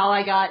theory of how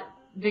I got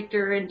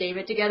Victor and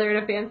David together in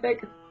a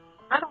fanfic?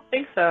 I don't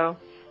think so.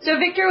 So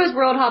Victor was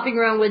world hopping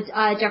around with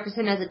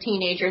Jefferson as a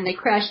teenager, and they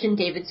crashed in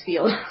David's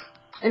field,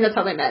 and that's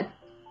how they met.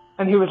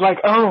 And he was like,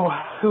 "Oh,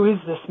 who is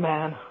this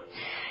man?"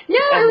 No,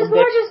 it was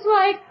more just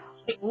like...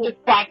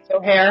 Just waxed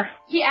O'Hare.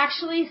 He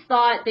actually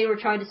thought they were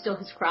trying to steal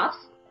his crops,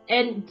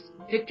 and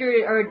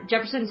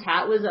Jefferson's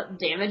hat was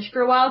damaged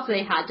for a while, so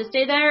they had to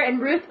stay there,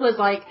 and Ruth,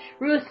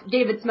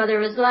 David's mother,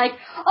 was like,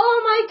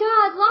 "Oh my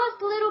god,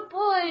 lost little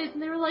boys,"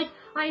 and they were like,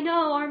 "I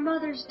know, our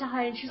mother's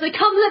died," and she's like,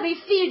 "Come, let me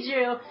feed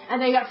you,"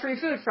 and they got free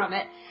food from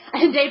it,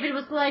 and David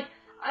was like,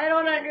 "I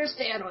don't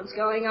understand what's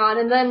going on,"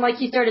 and then, like,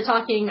 he started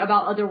talking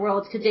about other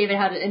worlds, because David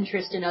had an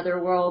interest in other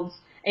worlds,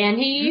 and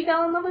he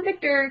fell in love with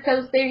Victor,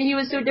 because he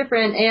was so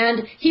different,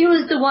 and he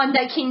was the one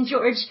that King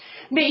George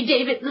made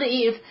David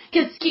leave,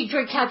 because King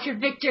George captured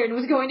Victor and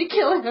was going to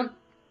kill him.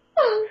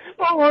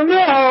 Oh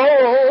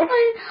no!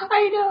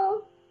 I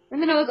know.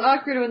 And then it was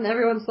awkward when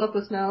everyone slept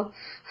with Snow.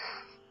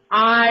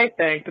 I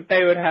think that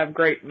they would have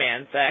great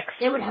man sex.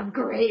 They would have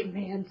great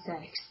man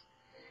sex.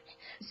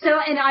 So,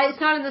 and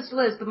it's not on this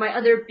list, but my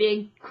other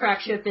big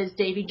crack ship is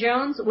Davy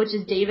Jones, which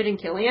is David and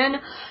Killian.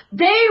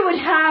 They would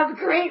have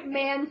great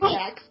man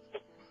sex.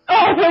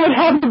 Oh, they would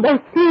have the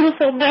most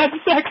beautiful man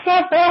sex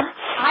ever.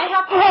 I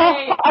have to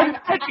say... I'm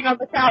sitting on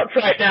the couch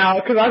right now,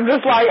 because I'm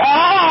just like,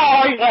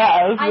 oh,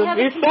 yes,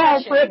 it'd be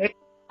so pretty.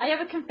 I have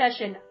a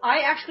confession. I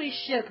actually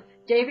ship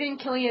David and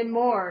Killian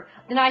more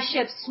than I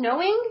ship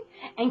Snowing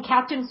and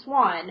Captain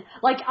Swan.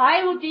 Like,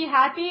 I would be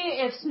happy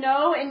if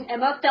Snow and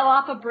Emma fell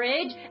off a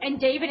bridge and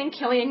David and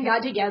Killian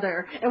got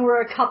together and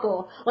were a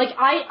couple. Like,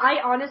 I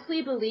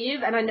honestly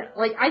believe, and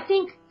I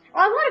think,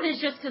 well, a lot of it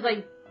is just because,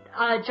 like,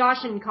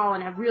 Josh and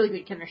Colin have really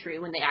good chemistry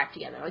when they act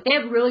together. Like, they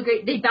have really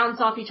great, they bounce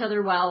off each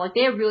other well. Like,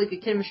 they have really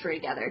good chemistry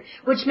together,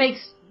 which makes,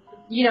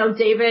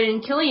 David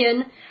and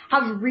Killian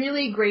have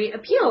really great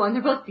appeal, and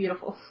they're both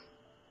beautiful.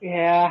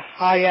 Yeah.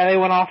 Oh, yeah, they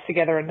went off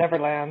together in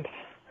Neverland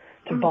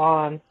to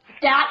bond.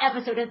 That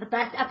episode is the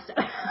best episode.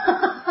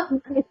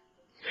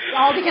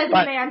 All because of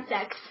man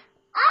sex.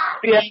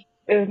 Yeah.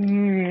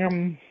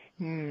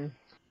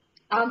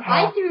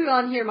 I threw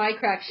on here my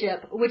crack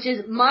ship, which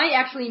is my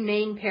actually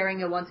main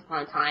pairing of Once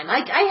Upon a Time.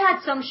 I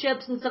had some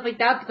ships and stuff like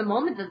that, but the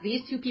moment that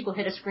these two people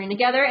hit a screen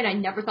together, and I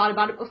never thought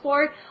about it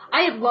before,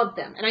 I have loved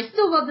them, and I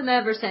still love them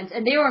ever since,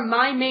 and they are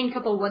my main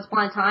couple of Once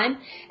Upon a Time,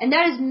 and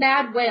that is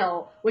Mad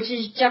Whale, which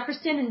is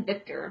Jefferson and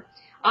Victor.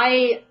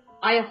 I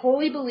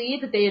wholly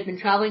believe that they had been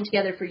traveling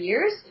together for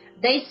years.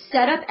 They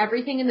set up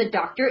everything in the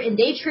Doctor, and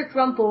they tricked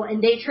Rumpel,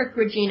 and they tricked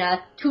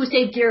Regina to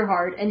save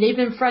Gerhardt, and they've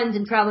been friends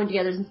and traveling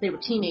together since they were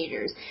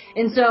teenagers.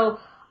 And so,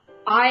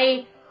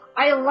 I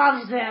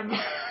love them.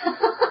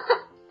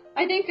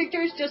 I think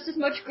Victor is just as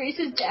much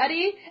Grace's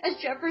daddy as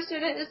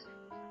Jefferson is.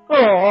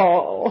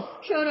 Oh.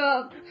 Shut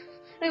up.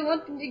 I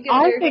want them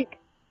together.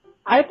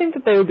 I think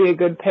that they would be a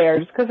good pair,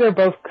 just because they're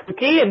both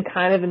kooky and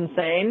kind of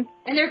insane.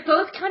 And they're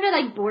both kind of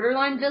like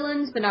borderline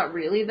villains, but not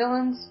really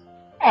villains.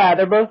 Yeah,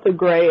 they're both the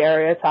gray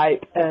area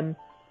type, and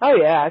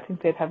I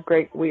think they'd have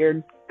great,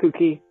 weird,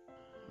 kooky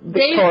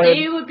Victorian.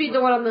 They would be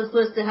the one on this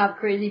list to have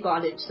crazy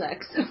bondage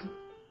sex.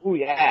 Oh,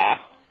 yeah.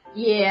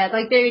 Yeah,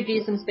 like there would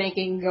be some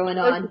spanking going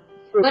on.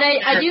 But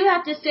I do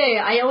have to say,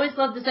 I always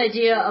love this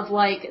idea of,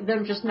 like,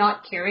 them just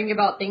not caring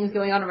about things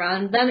going on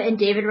around them, and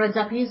David runs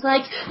up and he's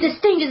like, "This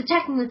thing is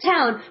attacking the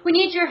town, we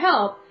need your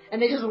help."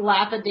 and they just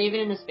laugh at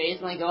David in his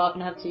face when they go off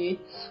and have tea.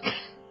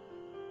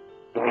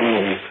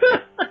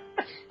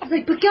 It's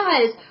like, but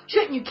guys,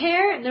 shouldn't you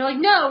care? And they're like,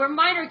 no, we're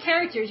minor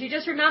characters. You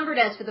just remembered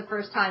us for the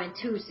first time in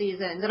 2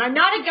 seasons. And I'm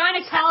not a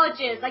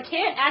gynecologist. I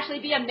can't actually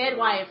be a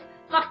midwife.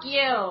 Fuck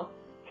you.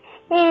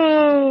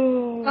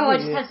 Oh, I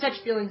just have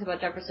such feelings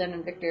about Jefferson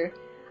and Victor.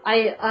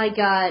 I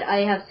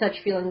have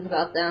such feelings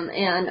about them,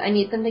 and I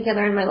need them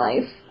together in my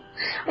life.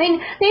 I mean,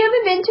 they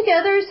haven't been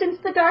together since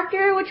The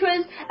Doctor, which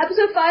was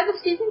episode 5 of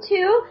season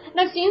 2, and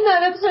I've seen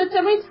that episode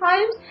so many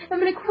times, I'm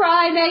gonna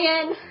cry,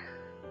 Megan.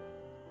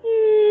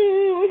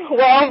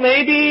 Well,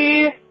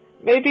 maybe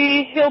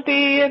he'll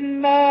be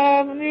in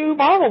the new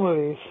Marvel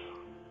movies.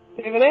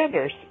 David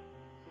Anders.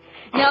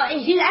 No,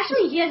 he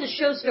has a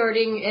show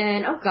starting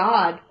in,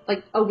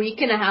 like a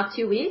week and a half,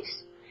 2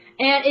 weeks.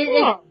 And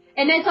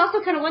and it's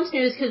also kind of once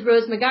news because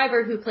Rose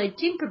McIver, who played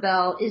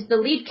Tinkerbell, is the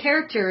lead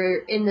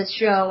character in this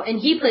show, and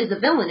he plays the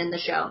villain in the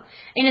show.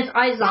 And it's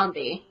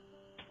iZombie.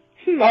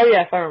 Oh,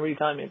 yes, I remember you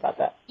telling me about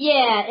that.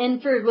 Yeah,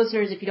 and for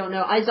listeners, if you don't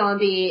know,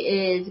 iZombie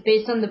is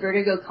based on the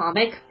Vertigo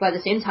comic by the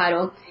same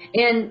title.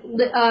 And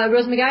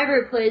Rose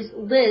McIver plays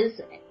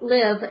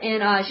Liv,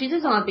 and she's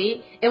a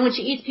zombie. And when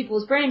she eats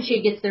people's brains,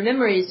 she gets their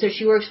memories, so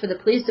she works for the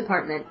police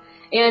department.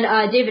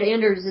 And David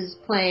Anders is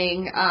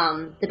playing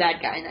the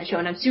bad guy in that show,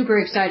 and I'm super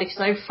excited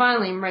because I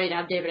finally am ready to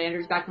have David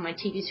Anders back on my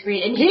TV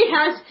screen. And he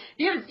has, if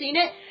you haven't seen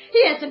it,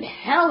 he has some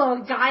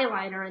hella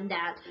guyliner in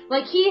that.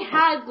 Like, he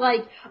has,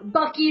 like,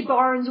 Bucky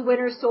Barnes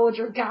Winter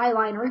Soldier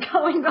guyliner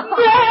going on.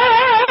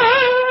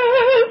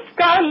 Yes!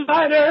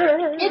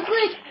 Guyliner!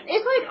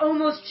 It's like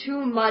almost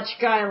too much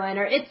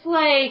guyliner. It's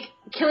like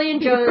Killian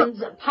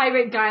Jones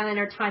pirate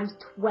guyliner times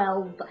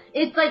 12.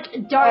 It's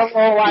like dark,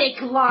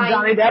 thick line.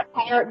 Johnny Depp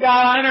pirate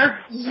guyliner?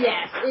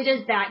 Yes, it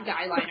is that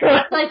guyliner.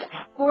 It's like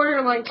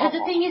borderline, because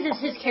the thing is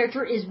his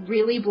character is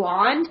really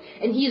blonde,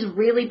 and he's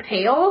really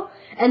pale,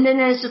 and then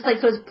it's just like,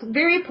 so it's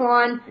very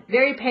blonde,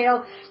 very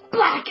pale,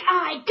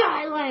 black-eyed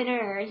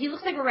guyliner. He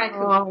looks like a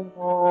raccoon.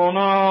 Oh,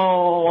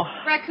 no.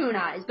 Raccoon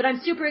eyes. But I'm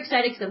super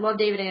excited because I love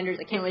David Anders.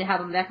 I can't wait to have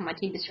him back on my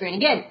TV screen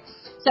again.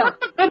 So,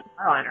 good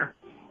guyliner.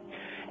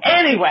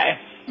 Anyway.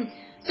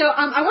 So,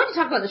 I want to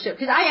talk about the ship,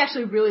 because I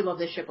actually really love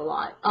this ship a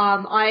lot.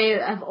 I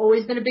have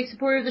always been a big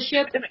supporter of the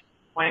ship.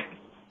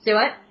 Say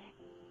what?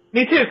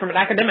 Me too, from an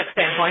academic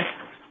standpoint.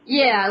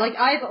 Yeah, like,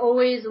 I've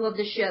always loved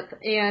the ship,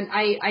 and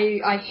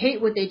I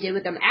hate what they did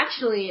with them.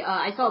 Actually,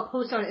 I saw a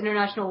post on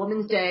International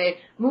Women's Day.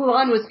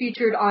 Mulan was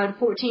featured on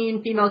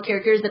 14 female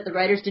characters that the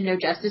writers did no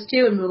justice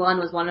to, and Mulan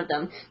was one of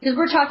them. Because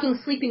we're talking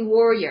Sleeping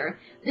Warrior.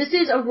 This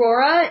is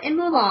Aurora in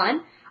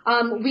Mulan.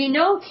 We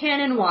know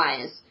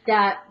canon-wise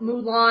that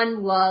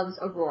Mulan loves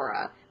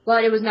Aurora,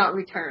 but it was not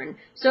returned.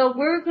 So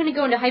we're going to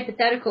go into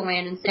hypothetical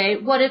land and say,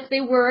 what if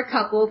they were a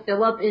couple?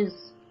 Philip is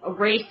a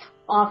wraith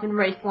off in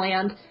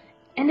Wraithland,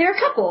 and they're a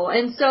couple.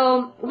 And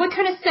so, what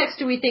kind of sex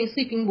do we think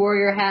Sleeping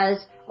Warrior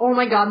has? Oh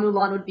my god,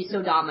 Mulan would be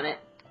so dominant.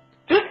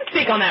 Just to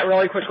speak on that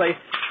really quickly,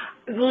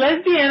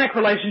 lesbianic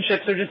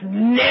relationships are just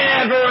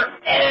never,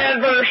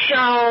 ever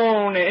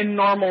shown in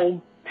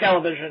normal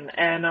television.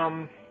 And,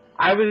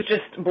 I was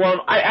just blown.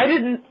 I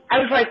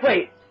was like,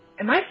 wait,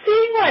 am I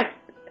seeing what I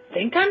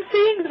think I'm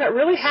seeing? Is that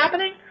really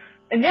happening?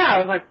 And yeah, I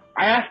was like,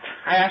 I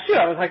asked you,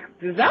 I was like,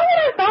 is that what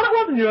I thought it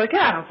was? And you're like,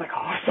 yeah. And I was like,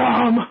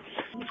 awesome.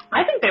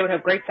 I think they would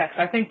have great sex.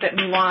 I think that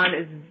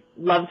Mulan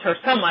loves her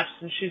so much,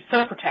 and she's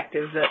so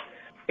protective that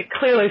it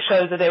clearly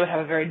shows that they would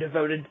have a very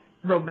devoted,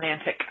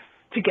 romantic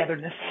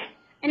togetherness.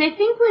 And I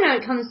think when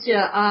it comes to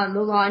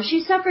Mulan,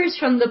 she suffers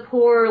from the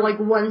poor, like,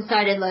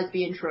 one-sided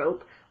lesbian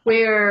trope,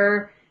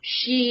 where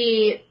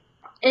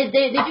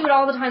they do it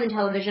all the time in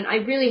television. I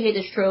really hate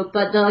this trope,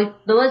 but the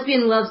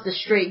lesbian loves the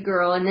straight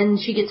girl, and then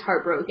she gets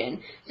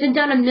heartbroken. It's been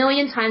done a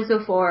million times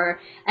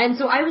before, and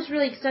so I was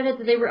really excited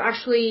that they were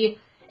actually,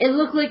 it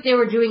looked like they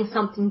were doing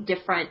something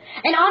different.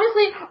 And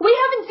honestly, we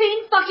haven't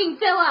seen fucking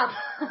Philip!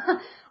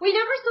 We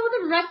never saw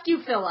them rescue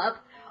Philip.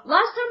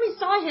 Last time we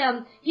saw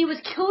him, he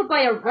was killed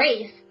by a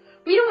wraith.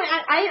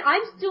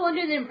 I'm still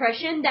under the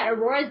impression that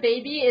Aurora's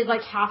baby is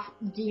like half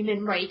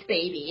demon wraith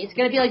baby. It's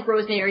gonna be like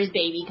Rosemary's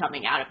baby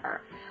coming out of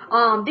her.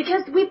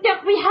 Because we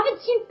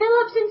haven't seen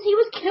Philip since he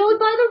was killed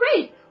by the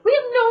wraith. We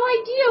have no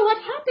idea what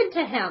happened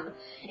to him.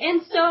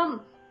 And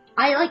so,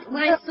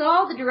 when I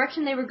saw the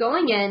direction they were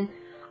going in,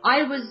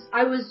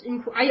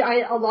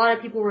 a lot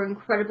of people were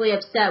incredibly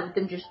upset with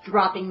them just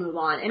dropping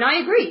Mulan. And I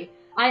agree.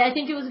 I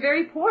think it was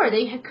very poor.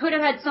 They could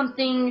have had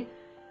something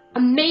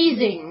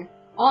amazing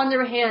on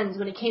their hands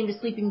when it came to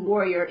Sleeping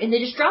Warrior, and they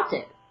just dropped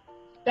it.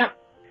 Yeah.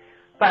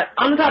 But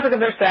on the topic of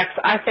their sex,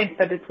 I think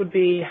that it would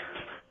be,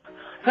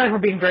 I feel like we're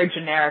being very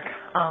generic,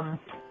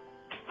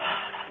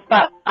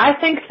 but I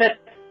think that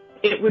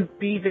it would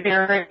be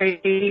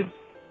very,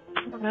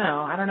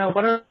 I don't know,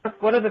 what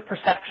are the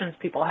perceptions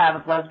people have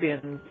of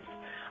lesbians?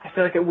 I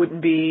feel like it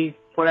wouldn't be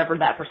whatever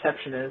that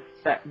perception is,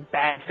 that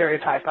bad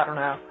stereotype, I don't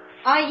know.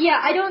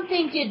 I don't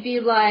think it'd be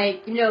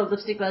like,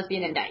 lipstick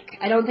lesbian and dyke.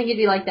 I don't think it'd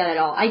be like that at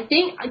all. I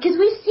think, because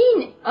we've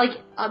seen, like,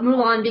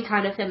 Mulan be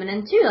kind of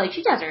feminine too. Like,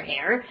 she does her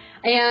hair.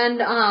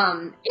 And,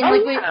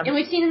 and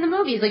we've seen in the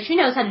movies, like, she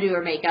knows how to do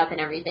her makeup and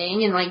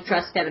everything and, like,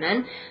 dress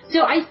feminine.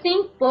 So I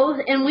think both,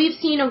 and we've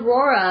seen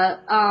Aurora,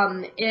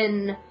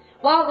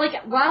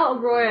 while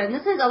Aurora, and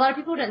this is, a lot of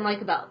people didn't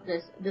like about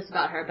this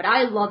about her, but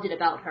I loved it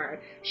about her.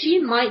 She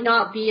might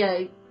not be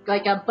a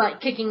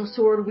butt-kicking,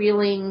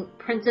 sword-wielding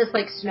princess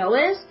like Snow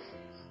is,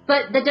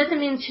 but that doesn't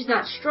mean she's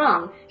not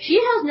strong. She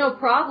has no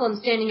problem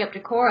standing up to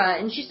Korra,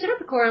 and she stood up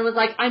to Korra and was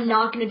like, I'm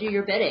not going to do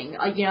your bidding.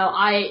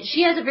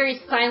 She has a very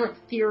silent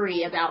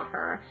fury about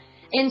her.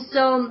 And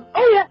so...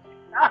 Oh,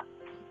 yeah.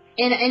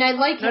 And I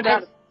like... No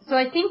doubt. So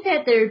I think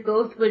that they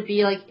both would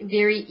be, like,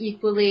 very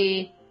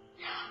equally...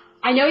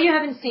 I know you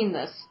haven't seen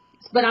this,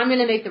 but I'm going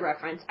to make the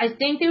reference. I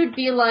think they would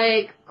be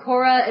like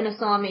Korra and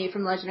Asami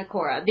from Legend of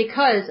Korra,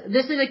 because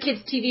this is a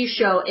kids' TV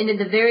show, and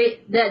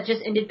that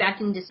just ended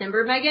back in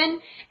December, Megan.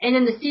 And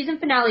in the season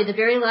finale, the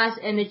very last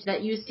image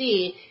that you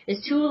see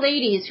is two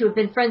ladies who have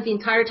been friends the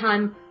entire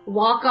time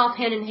walk off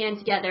hand in hand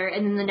together,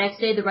 and then the next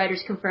day the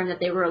writers confirm that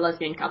they were a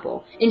lesbian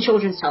couple in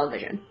children's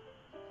television.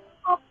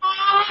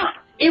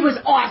 It was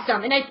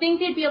awesome, and I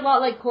think they'd be a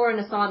lot like Korra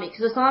and Asami,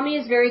 because Asami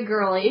is very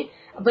girly,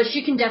 but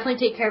she can definitely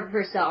take care of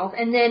herself.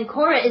 And then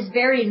Korra is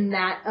very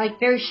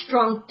very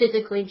strong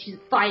physically, and she's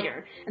a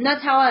fighter. And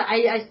that's how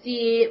I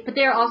see, but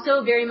they're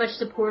also very much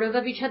supportive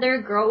of each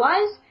other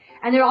girl-wise,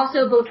 and they're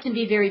also both can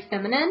be very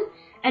feminine.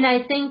 And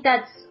I think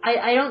that's,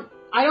 I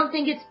don't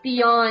think it's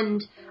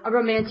beyond a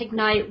romantic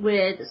night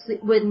with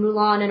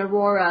Mulan and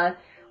Aurora,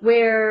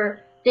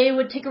 where they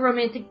would take a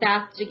romantic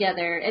bath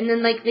together, and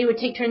then, like, they would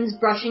take turns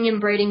brushing and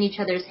braiding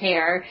each other's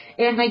hair,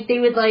 and, like, they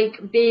would,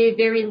 like, be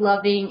very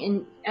loving,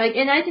 and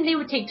I think they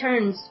would take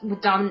turns with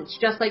dominance,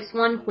 just like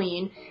Swan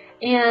Queen,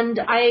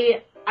 and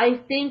I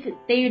think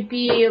they would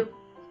be,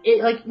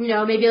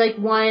 maybe, like,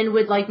 one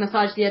would, like,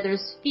 massage the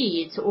other's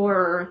feet,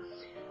 and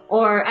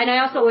I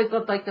also always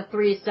loved, like, the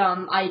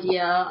threesome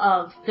idea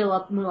of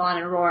Philip, Mulan,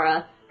 and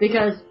Aurora,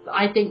 because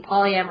I think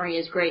polyamory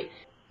is great.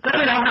 I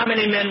don't know how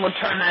many men would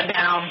turn that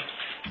down.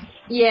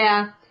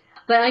 Yeah,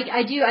 but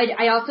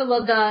I also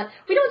love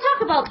we don't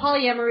talk about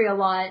polyamory a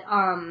lot,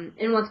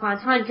 in Once Upon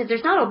a Time, because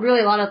there's not really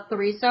a lot of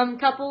threesome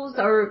couples,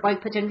 or,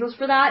 like, potentials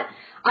for that.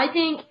 I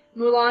think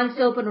Mulan,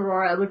 Philip, and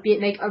Aurora would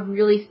make a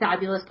really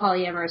fabulous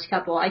polyamorous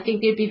couple. I think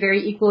they'd be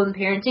very equal in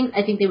parenting.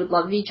 I think they would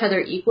love each other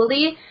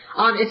equally.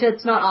 If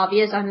it's not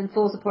obvious, I'm in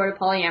full support of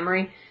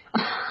polyamory.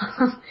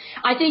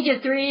 I think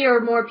if 3 or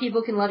more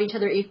people can love each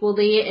other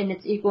equally, and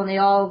it's equal, and they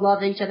all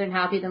love each other and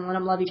happy, then let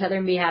them love each other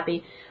and be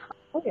happy.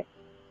 Okay.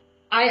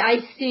 I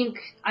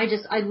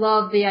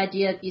love the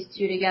idea of these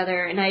two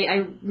together, and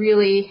I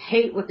really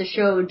hate what the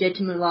show did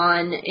to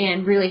Mulan,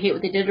 and really hate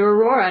what they did to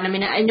Aurora. And I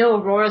mean, I know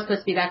Aurora's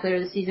supposed to be back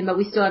later this season, but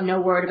we still have no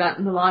word about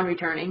Mulan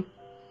returning.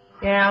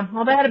 Yeah,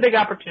 well, they had a big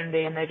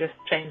opportunity, and they just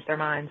changed their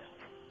minds.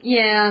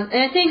 Yeah,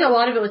 and I think a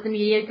lot of it was the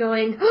media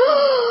going,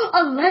 oh,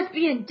 a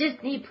lesbian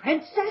Disney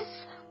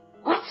princess?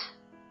 What?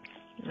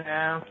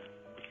 Yeah.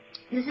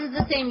 This is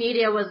the same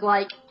media was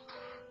like,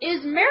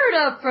 is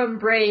Merida from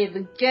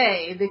Brave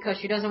gay because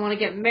she doesn't want to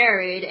get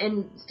married?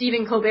 And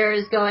Stephen Colbert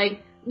is going,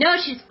 no,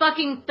 she's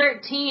fucking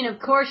 13. Of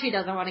course she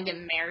doesn't want to get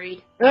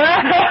married.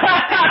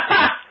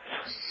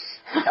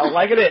 Hell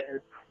like it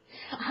is.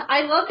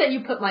 I love that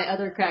you put my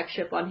other crack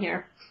ship on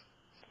here.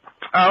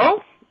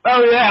 Oh?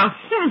 Oh, yeah.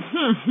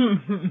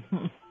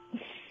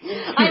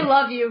 I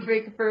love you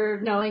for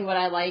knowing what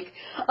I like.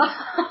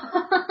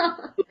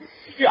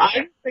 Yeah,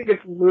 I think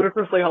it's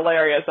ludicrously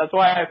hilarious. That's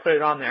why I put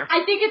it on there.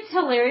 I think it's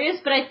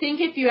hilarious, but I think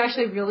if you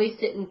actually really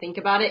sit and think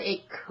about it,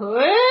 it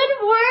could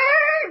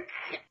work.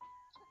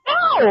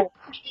 No!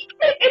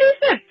 It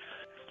isn't.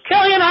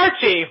 Kelly and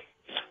Archie.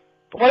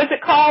 What is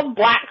it called?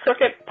 Black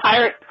Cricket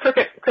Pirate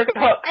Cricket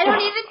Hook. I don't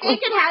even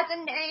think it has a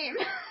name.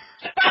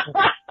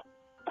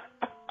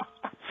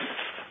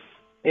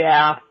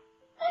 Yeah.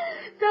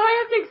 So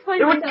I have to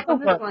explain myself on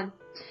this one.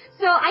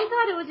 So I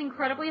thought it was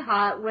incredibly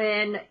hot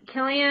when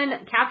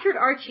Killian captured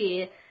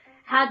Archie,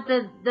 had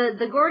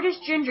the gorgeous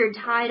Ginger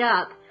tied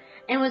up,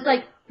 and was,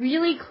 like,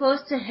 really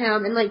close to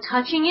him, and, like,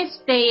 touching his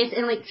face,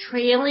 and, like,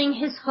 trailing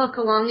his hook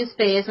along his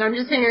face. And I'm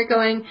just sitting here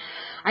going,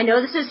 I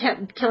know this is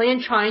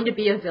Killian trying to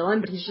be a villain,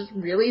 but he's just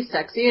really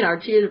sexy, and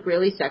Archie is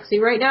really sexy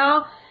right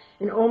now.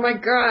 And oh my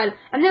god.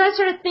 And then I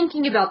started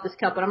thinking about this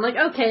couple, and I'm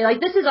like, okay,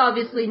 like, this is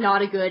obviously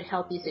not a good,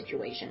 healthy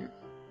situation.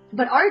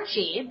 But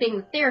Archie, being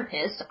the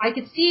therapist, I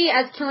could see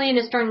as Killian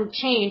is starting to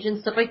change and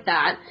stuff like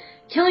that,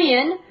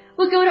 Killian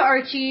will go to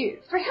Archie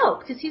for help,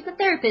 because he's the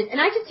therapist. And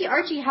I could see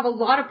Archie have a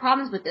lot of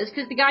problems with this,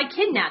 because the guy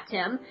kidnapped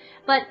him,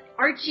 but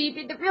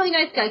Archie, the really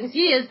nice guy, because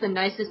he is the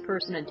nicest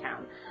person in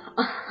town.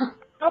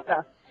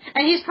 Okay.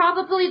 And he's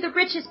probably the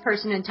richest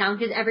person in town,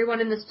 because everyone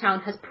in this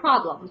town has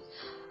problems.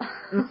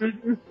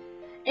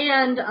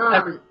 And,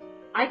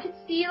 I could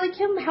see, like,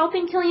 him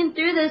helping Killian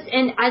through this,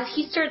 and as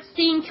he starts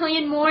seeing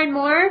Killian more and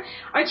more,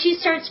 Archie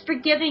starts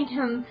forgiving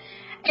him,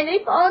 and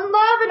they fall in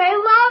love, and I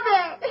love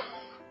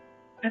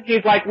it! And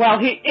he's like, well,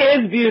 he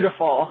is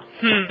beautiful.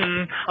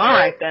 All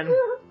right, then.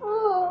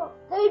 Oh,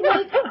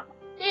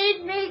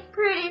 they'd make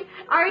pretty.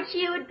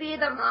 Archie would be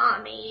the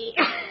mommy.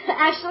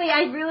 Actually,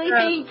 I really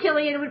think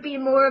Killian would be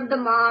more of the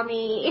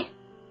mommy.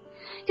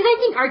 Because I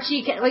think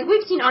Archie can, like,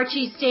 we've seen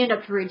Archie stand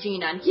up to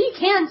Regina, and he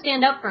can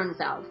stand up for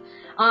himself,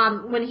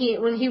 when he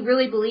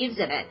really believes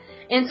in it.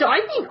 And so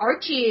I think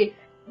Archie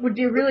would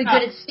be really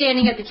good at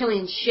standing up to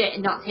Killian's shit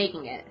and not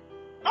taking it.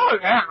 Oh,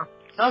 yeah.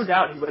 No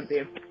doubt he would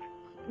be.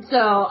 So,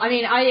 I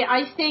mean, I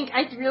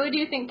really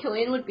do think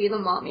Killian would be the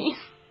mommy.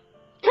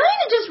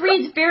 Killian just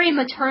reads very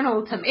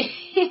maternal to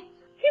me.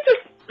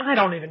 I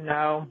don't even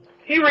know.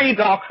 He reads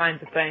all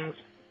kinds of things.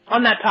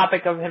 On that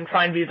topic of him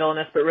trying to be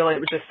villainous, but really it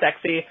was just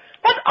sexy.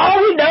 That's all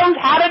he knows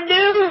how to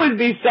do would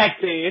be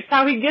sexy. It's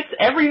how he gets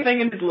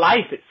everything in his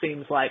life, it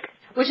seems like.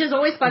 Which is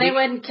always funny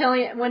when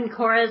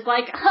Cora's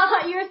like,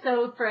 haha, you're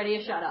so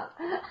pretty, shut up.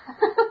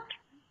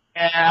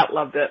 Yeah, I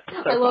loved it.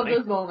 So I love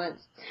those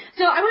moments.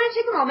 So I want to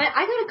take a moment.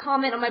 I got a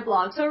comment on my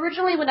blog. So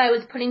originally when I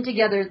was putting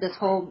together this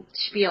whole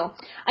spiel,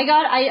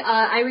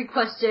 I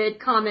requested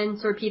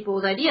comments or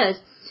people's ideas.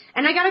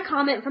 And I got a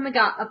comment from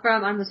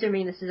I'm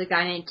assuming this is a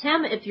guy named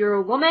Tim. If you're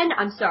a woman,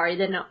 I'm sorry,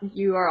 then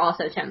you are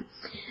also Tim.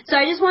 So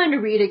I just wanted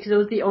to read it because it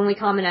was the only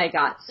comment I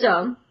got.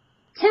 So,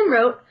 Tim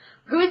wrote,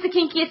 who is the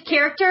kinkiest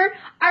character?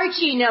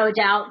 Archie, no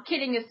doubt.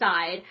 Kidding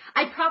aside.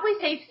 I'd probably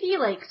say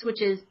Felix,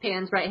 which is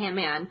Pan's right-hand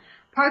man.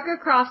 Parker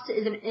Croft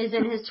is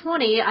in his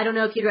 20s. I don't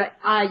know if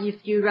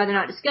you'd rather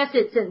not discuss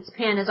it since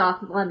Pan is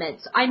off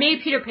limits. I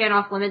made Peter Pan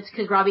off limits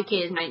because Robbie K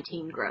is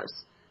 19 gross.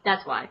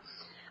 That's why.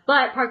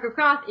 But Parker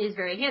Croft is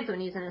very handsome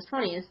and he's in his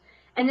 20s.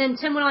 And then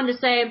Tim went on to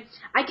say,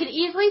 I could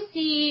easily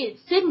see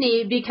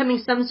Sydney becoming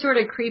some sort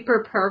of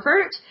creeper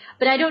pervert,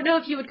 but I don't know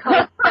if you would call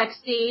it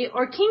sexy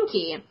or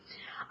kinky.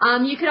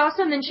 You could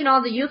also mention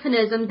all the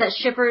euphemisms that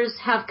shippers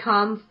have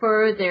come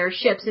for their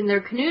ships in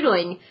their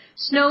canoodling.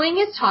 Snowing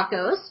is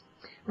tacos,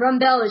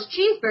 Rumbell is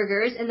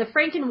cheeseburgers, and the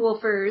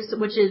Frankenwolfers,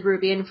 which is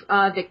Ruby and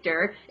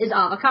Victor, is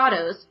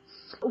avocados.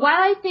 While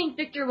I think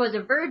Victor was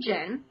a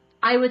virgin,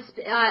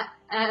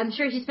 I'm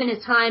sure he spent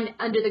his time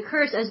under the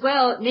curse as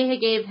well. Mayhe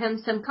gave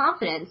him some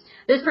confidence.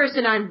 This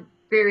person I'm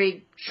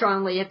very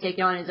strongly have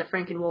taken on as a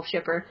Frankenwolf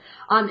shipper.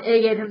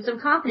 It gave him some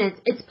confidence.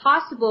 It's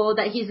possible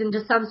that he's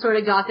into some sort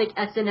of gothic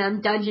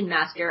S&M dungeon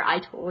master. I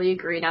totally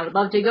agree, and I would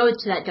love to go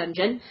to that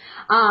dungeon.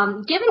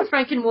 Given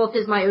Frankenwolf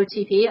is my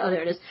OTP, oh,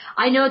 there it is,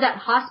 I know that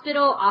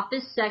hospital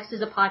office sex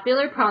is a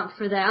popular prompt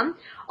for them.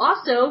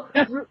 Also,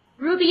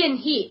 Ruby and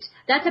Heat.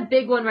 That's a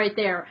big one right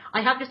there.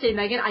 I have to say,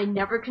 Megan, I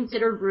never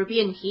considered Ruby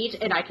and Heat,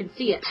 and I can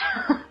see it.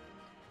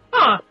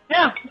 Huh,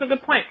 yeah, that's a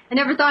good point. I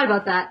never thought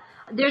about that.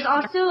 There's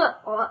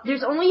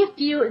only a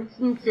few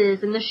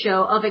instances in the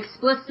show of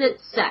explicit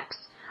sex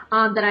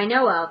that I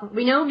know of.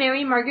 We know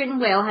Mary Margaret and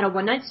Whale had a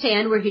one-night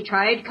stand where he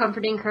tried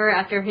comforting her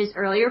after his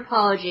earlier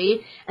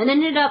apology and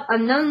ended up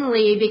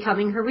unknowingly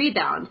becoming her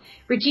rebound.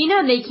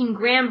 Regina making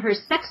Graham her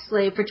sex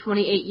slave for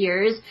 28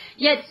 years,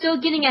 yet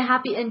still getting a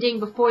happy ending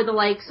before the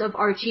likes of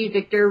Archie,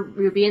 Victor,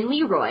 Ruby, and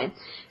Leroy.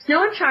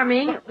 Snow and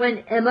Charming,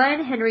 when Emma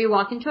and Henry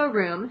walk into a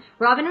room,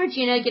 Robin and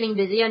Regina getting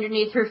busy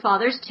underneath her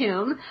father's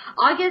tomb,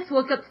 August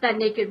woke up to that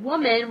naked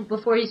woman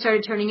before he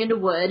started turning into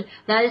wood,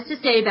 that is to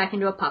say, back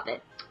into a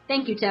puppet.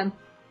 Thank you, Tim.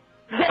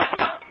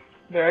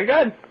 Very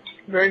good.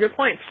 Very good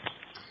points.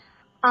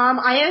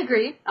 I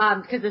agree,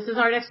 because this is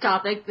our next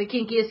topic, the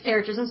kinkiest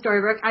characters in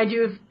Storybook. I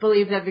do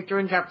believe that Victor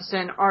and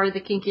Jefferson are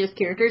the kinkiest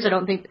characters. I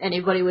don't think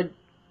anybody would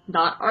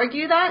not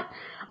argue that.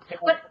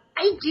 But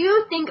I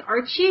do think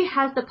Archie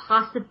has the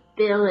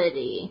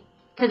possibility,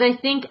 because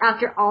I think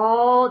after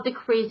all the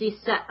crazy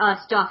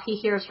stuff he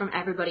hears from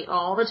everybody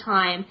all the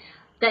time,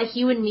 that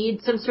he would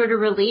need some sort of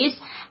release,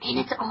 and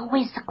it's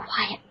always the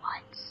quiet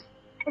ones.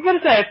 I was going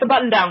to say, it's the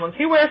button-down ones.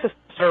 He wears a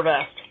sweater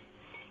vest.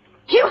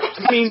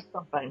 It means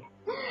something.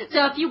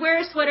 So if you wear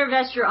a sweater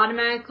vest, you're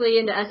automatically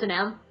into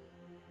S&M?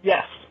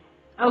 Yes.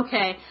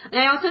 Okay.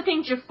 And I also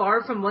think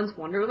Jafar from Once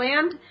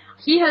Wonderland,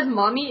 he has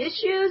mommy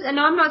issues. And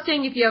I'm not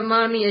saying if you have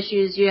mommy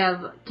issues, you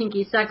have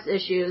kinky sex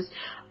issues.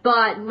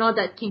 But not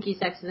that kinky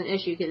sex is an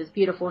issue because it's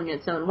beautiful in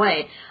its own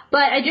way.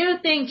 But I do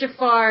think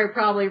Jafar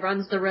probably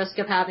runs the risk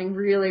of having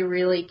really,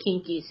 really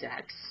kinky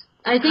sex.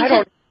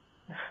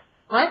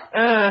 What?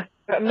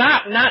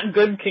 Not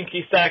good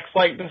kinky sex,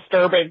 like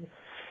disturbing.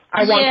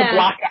 I want to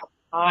block out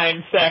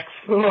fine sex.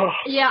 Ugh.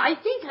 Yeah, I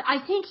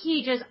think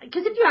he just,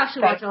 because if you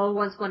actually watch all of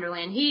Once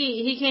Wonderland,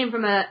 he came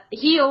from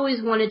he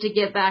always wanted to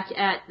get back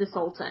at the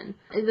Sultan.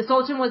 The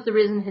Sultan was the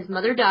reason his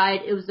mother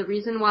died. It was the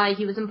reason why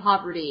he was in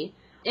poverty.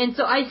 And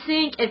so I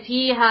think if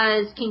he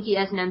has kinky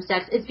S&M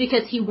sex, it's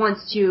because he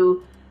wants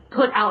to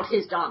put out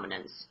his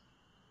dominance.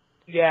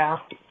 Yeah.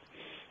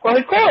 Well,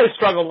 he clearly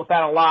struggled with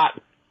that a lot,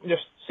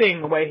 just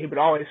seeing the way he would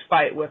always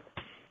fight with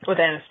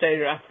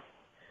Anastasia.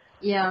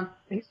 Yeah.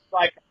 He's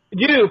like,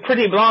 you,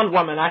 pretty blonde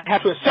woman, I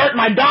have to assert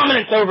my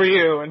dominance over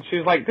you. And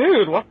she's like,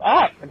 dude, what's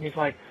up? And he's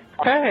like,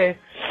 hey.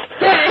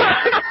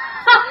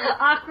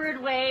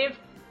 Awkward wave.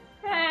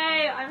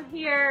 Hey, I'm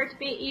here to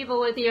be evil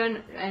with you.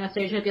 And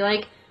Anastasia would be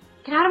like,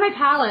 get out of my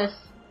palace.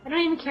 I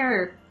don't even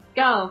care.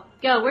 Go.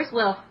 Where's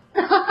Will?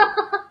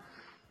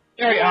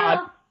 Very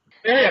odd.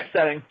 Very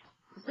upsetting.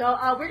 So,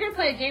 we're gonna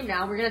play a game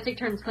now. We're gonna take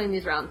turns playing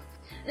these rounds.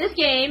 This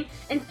game,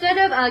 instead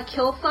of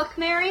kill, fuck,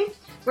 marry,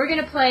 we're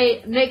gonna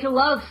play make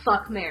love,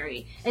 fuck,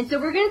 marry. And so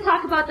we're gonna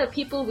talk about the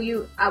people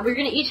we're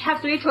gonna each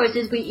have 3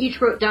 choices. We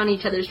each wrote down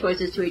each other's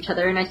choices to each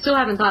other, and I still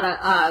haven't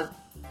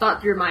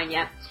thought through mine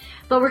yet.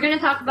 But we're gonna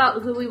talk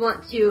about who we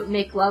want to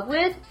make love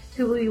with,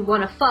 who we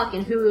want to fuck,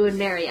 and who we would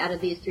marry out of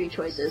these 3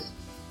 choices.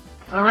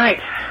 All right.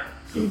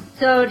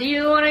 So, do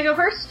you want to go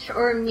first,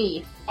 or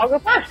me? I'll go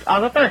first.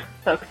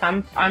 So, cause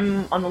I'm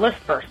on the list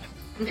first.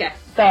 Okay.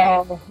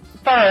 So,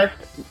 first,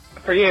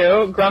 for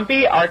you,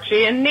 Grumpy,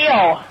 Archie, and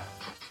Neil.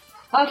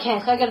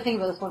 Okay, so I gotta think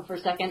about this one for a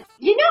second.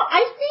 You know,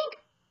 I think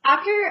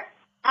after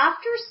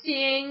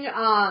seeing,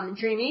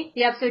 Dreamy,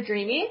 the episode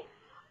Dreamy,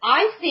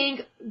 I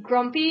think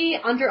Grumpy,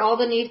 under all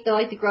the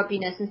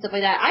grumpiness and stuff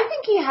like that, I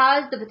think he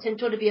has the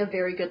potential to be a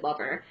very good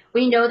lover.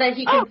 We know that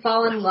he can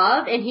fall in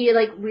love, and he,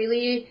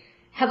 really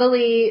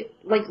heavily,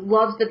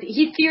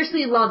 he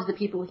fiercely loves the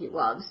people he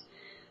loves.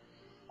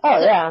 Oh,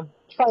 so, yeah.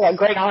 He's probably got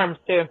great arms,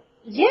 too.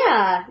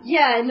 Yeah,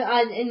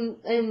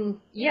 and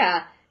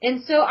yeah.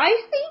 And so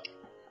I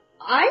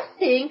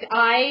think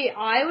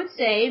I would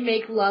say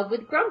make love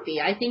with Grumpy.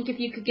 I think if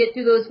you could get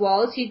through those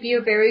walls, he'd be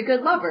a very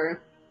good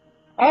lover.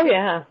 Oh,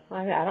 yeah.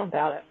 I don't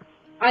doubt it.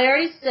 I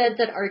already said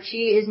that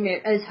Archie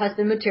is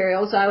husband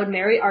material, so I would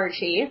marry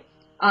Archie.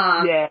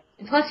 Yeah.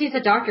 Plus, he's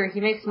a doctor. He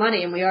makes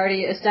money, and we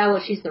already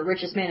established he's the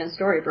richest man in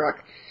Storybrooke.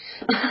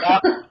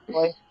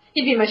 Absolutely.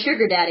 He'd be my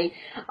sugar daddy.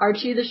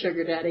 Archie the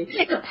sugar daddy.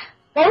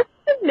 Most of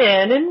the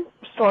men in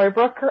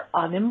Storybrooke are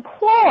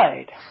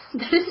unemployed.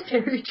 That is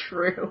very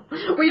true.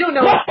 We don't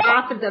know what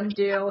half of them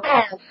do.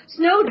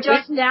 Snow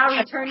just now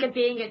returned to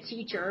being a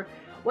teacher.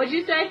 What'd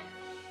you say?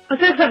 I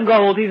said some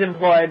gold. He's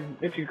employed,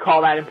 if you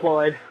call that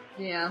employed.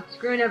 Yeah,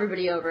 screwing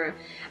everybody over.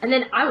 And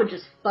then I would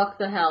just fuck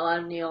the hell out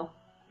of Neil.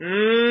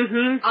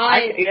 Mm-hmm.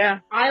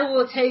 I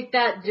will take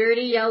that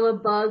dirty yellow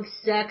bug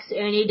sex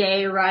any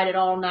day, ride it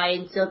all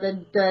night until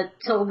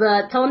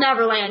till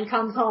Neverland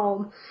comes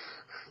home.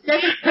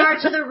 Second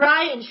start to the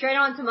right and straight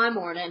on to my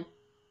morning.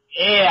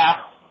 Yeah.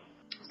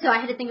 So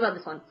I had to think about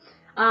this one.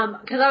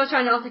 Cause I was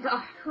like,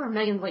 who are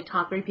Megan's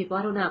top 3 people?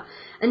 I don't know.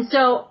 And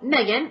so,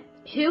 Megan,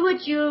 who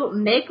would you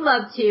make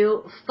love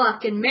to,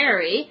 fuck, and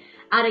marry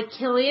out of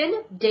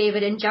Killian,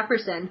 David, and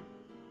Jefferson?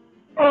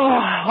 Oh,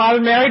 I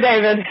would marry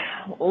David.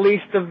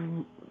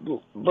 The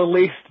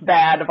least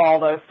bad of all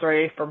those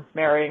 3 for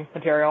marrying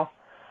material.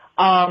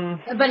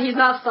 But he's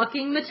not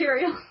fucking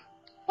material?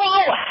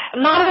 Well,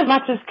 not as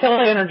much as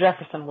Killian or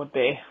Jefferson would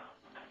be.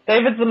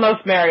 David's the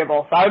most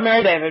marryable, so I would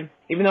marry David,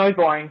 even though he's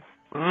boring.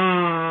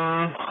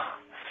 Oh,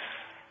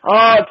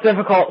 it's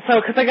difficult.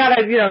 So, cause I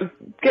gotta,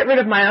 get rid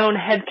of my own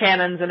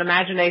headcanons and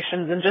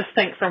imaginations and just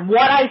think from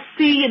what I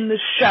see in the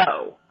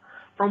show.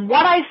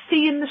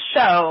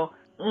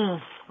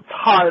 It's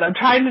hard. I'm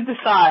trying to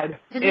decide.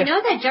 Because we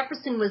know that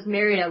Jefferson was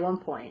married at one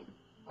point.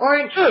 Or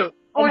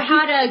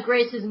had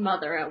Grace's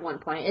mother at one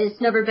point. It's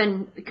never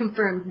been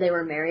confirmed they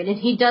were married, and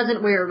he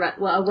doesn't wear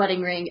a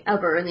wedding ring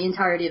ever in the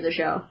entirety of the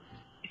show.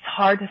 It's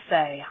hard to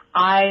say.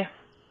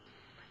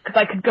 Because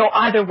I could go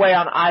either way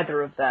on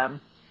either of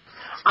them.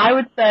 I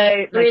would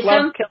say...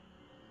 Threesome?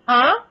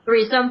 Huh?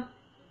 Threesome?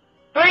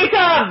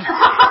 Threesome!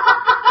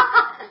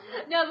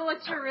 No, but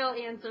what's your real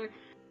answer?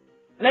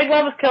 Make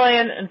love with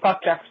Killian and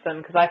fuck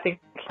Jefferson, because I think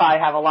I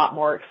have a lot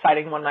more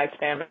exciting one-night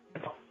stand.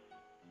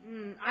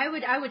 I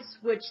would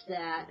switch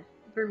that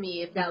for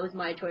me if that was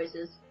my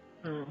choices.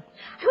 Who,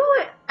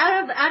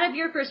 out of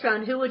your first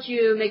round, who would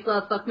you make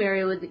love, fuck,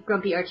 marry with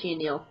Grumpy, Archie, and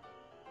Neil?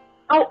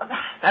 Oh,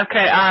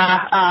 okay,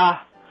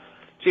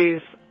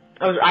 geez.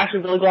 I was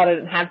actually really glad I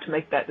didn't have to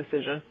make that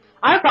decision.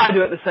 I'd probably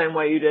do it the same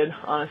way you did,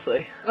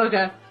 honestly.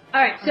 Okay.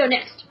 Alright, so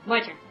next, my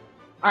turn.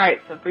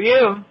 Alright, so for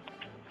you,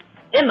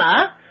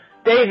 Emma,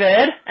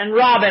 David, and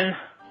Robin.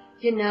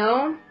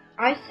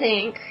 I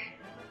think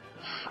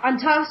I'm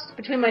tossed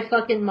between my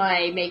fuck and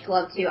my make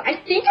love too. I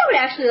think I would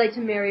actually like to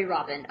marry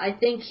Robin. I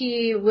think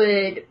he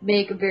would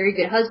make a very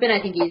good husband. I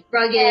think he's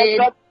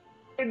rugged.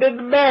 He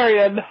did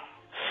Marion.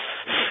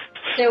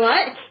 Say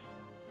what?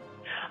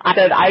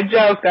 I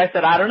joked. I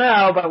said, I don't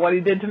know about what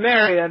he did to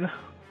Marion.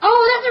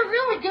 Oh, that's a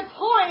really good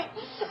point.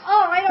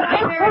 Oh, I don't want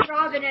to marry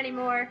Robin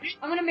anymore.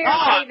 I'm going to marry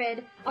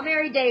David. I'll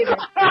marry David.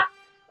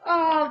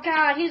 Oh,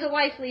 God, he's a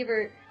wife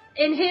leaver.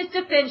 In his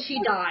defense, she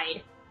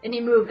died, and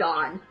he moved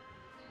on.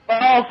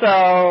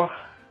 Also,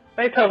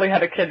 they totally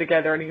had a kid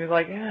together, and he was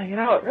like, yeah,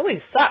 it really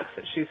sucks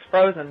that she's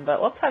frozen,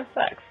 but let's have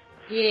sex.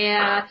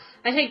 Yeah,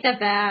 I take that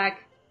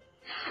back.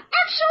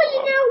 Actually,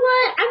 you know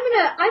what?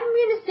 I'm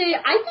gonna say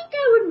I think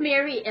I would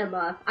marry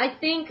Emma. I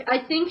think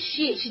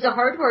she's a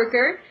hard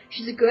worker.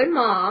 She's a good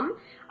mom.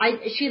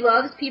 She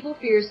loves people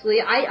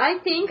fiercely. I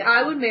think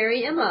I would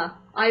marry Emma.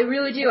 I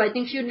really do. I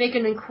think she would make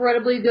an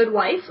incredibly good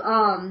wife.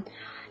 Yeah,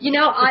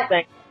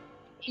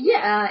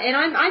 and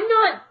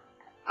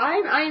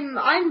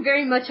I'm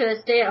very much a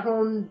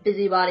stay-at-home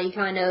busybody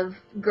kind of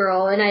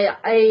girl, and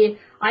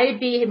I'd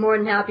be more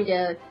than happy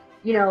to,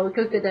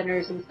 cook the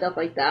dinners and stuff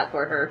like that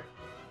for her.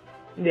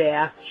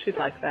 Yeah, she'd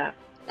like that.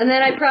 And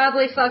then I'd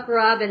probably fuck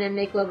Robin and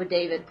make love with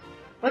David.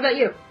 What about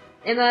you?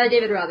 Emma,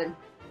 David, Robin.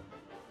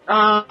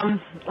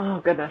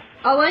 Oh goodness.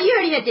 Oh, well, you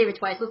already had David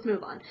twice. Let's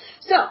move on.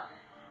 So,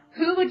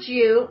 who would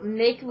you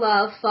make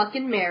love,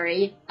 fucking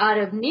marry out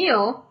of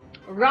Neil,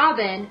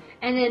 Robin,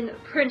 and then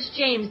Prince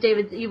James,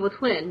 David's evil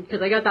twin?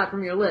 Because I got that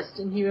from your list,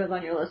 and he was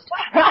on your list.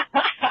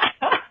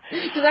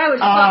 Because I would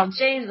fuck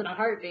James in a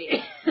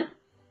heartbeat.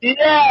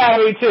 Yeah,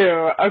 me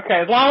too.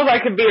 Okay, as long as I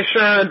could be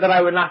assured that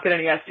I would not get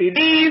any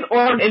STDs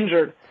or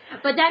injured.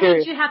 But that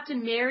means you have to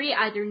marry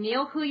either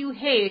Neil, who you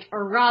hate,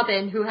 or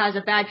Robin, who has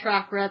a bad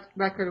track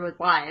record with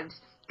wives.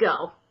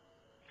 Go.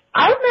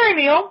 I would marry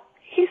Neil.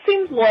 He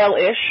seems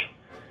loyal-ish.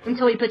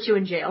 Until he puts you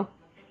in jail.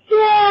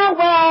 Yeah, well,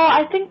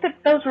 I think that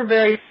those were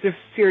very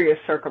serious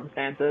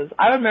circumstances.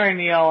 I would marry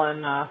Neil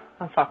and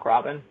fuck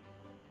Robin.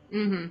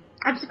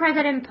 I'm surprised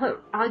I didn't put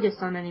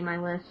August on any of my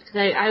lists,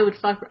 because I would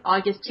fuck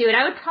August too, and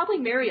I would probably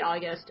marry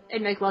August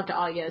and make love to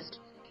August.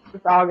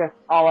 It's August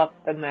all up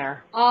in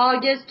there.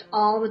 August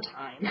all the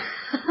time.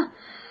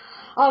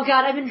 Oh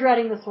god, I've been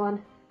dreading this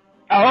one.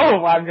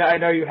 Oh, I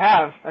know you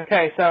have.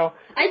 Okay, so...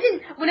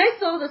 When I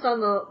saw this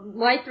on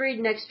my 3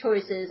 next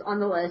choices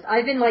on the list,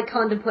 I've been like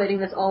contemplating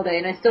this all day,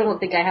 and I still don't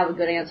think I have a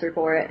good answer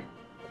for it.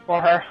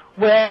 For her.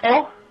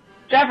 Will,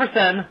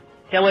 Jefferson,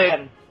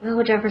 Killian.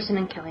 Will, Jefferson,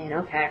 and Killian,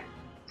 okay.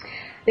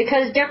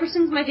 Because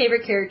Jefferson's my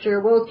favorite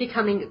character, Will's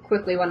becoming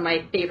quickly one of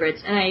my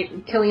favorites,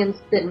 and Killian's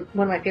been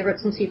one of my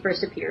favorites since he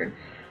first appeared.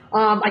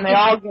 And they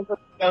all give us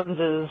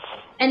Joneses.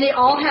 And they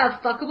all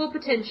have fuckable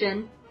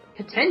potential.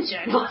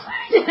 Potential? What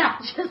did I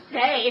just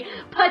say?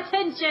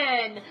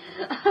 Potential!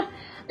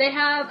 They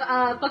have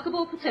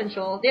fuckable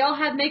potential, they all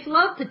have make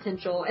love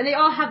potential, and they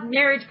all have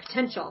marriage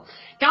potential.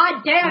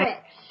 God damn it!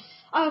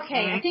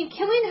 Okay, I think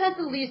Killian has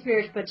the least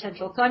marriage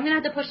potential, so I'm gonna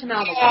have to push him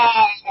out a little.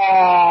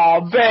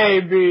 Oh,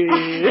 baby!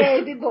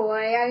 Baby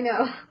boy, I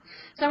know.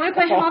 So I'm gonna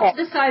push him off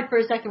to the side for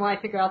a second while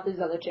I figure out these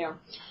other two.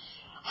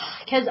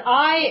 Because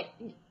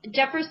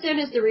Jefferson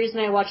is the reason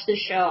I watch this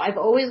show. I've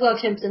always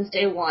loved him since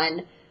day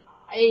one.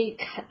 I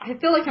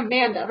feel like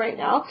Amanda right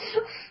now.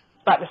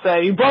 About to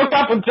say, you broke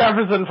up with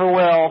Jefferson for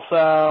Will,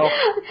 so...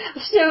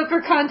 So,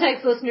 for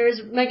context,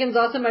 listeners, Megan's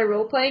also my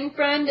role-playing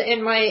friend,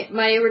 and my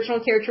original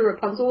character,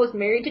 Rapunzel, was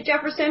married to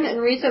Jefferson, and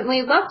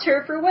recently left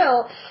her for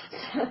Will.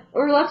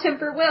 Or left him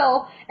for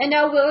Will, and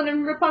now Will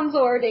and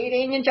Rapunzel are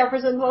dating, and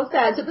Jefferson's all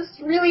sad. So this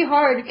is really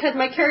hard, because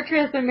my character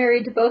has been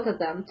married to both of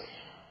them.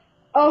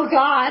 Oh,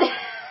 God.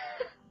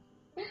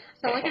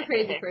 Sound like a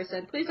crazy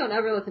person. Please don't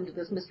ever listen to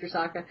this, Mr.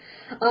 Sokka.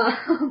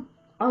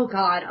 Oh,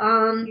 God.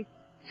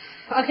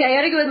 Okay, I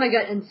gotta go with my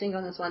gut instinct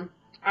on this one.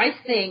 I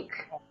think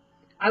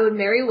I would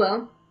marry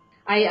Will.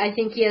 I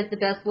think he has the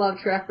best love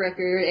track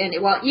record, and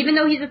even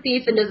though he's a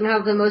thief and doesn't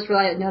have the most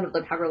none of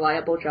them have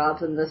reliable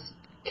jobs in this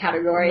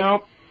category.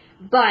 Nope.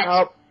 But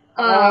nope.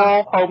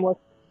 All homeless,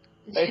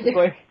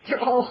 basically.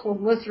 They're all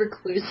homeless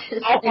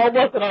recluses. All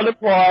homeless and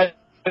unemployed.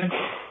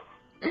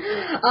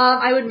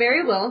 I would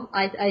marry Will.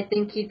 I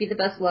think he'd be the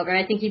best lover, and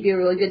I think he'd be a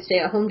really good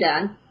stay-at-home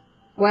dad.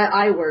 While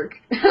I work,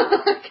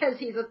 because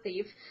he's a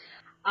thief.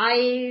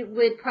 I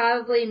would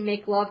probably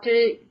make love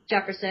to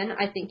Jefferson.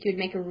 I think he would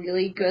make a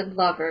really good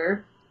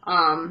lover.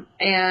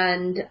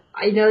 And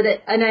I know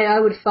that, and I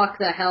would fuck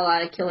the hell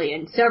out of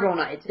Killian several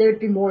nights. There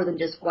would be more than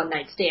just one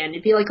night stand.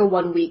 It'd be like a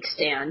 1 week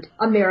stand,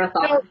 a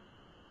marathon.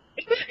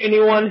 Is there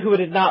anyone who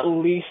would not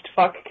least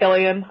fuck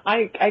Killian?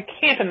 I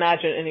can't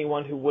imagine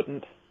anyone who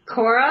wouldn't.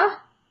 Cora?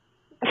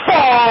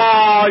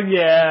 Oh,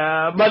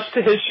 yeah, much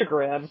to his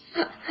chagrin.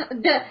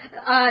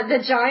 The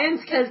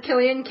Giants, because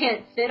Killian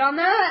can't fit on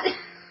that?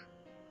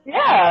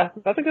 Yeah,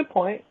 that's a good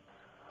point.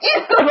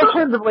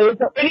 Alternatively, is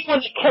there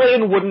anyone that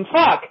Killian wouldn't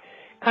fuck?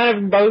 Kind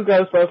of both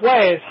goes both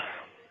ways.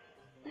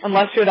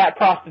 Unless you're that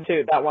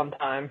prostitute that one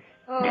time.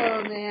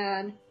 Oh,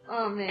 man.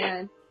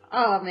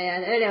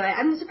 Anyway,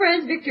 I'm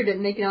surprised Victor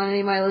didn't make it on any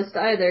of my list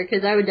either,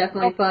 because I would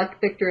definitely fuck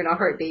Victor in a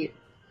heartbeat.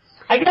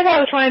 I guess I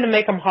was trying to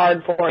make him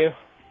hard for you.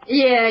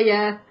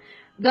 Yeah.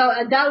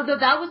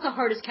 That was the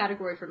hardest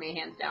category for me,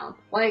 hands down.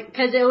 Like,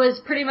 because it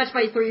was pretty much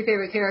my 3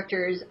 favorite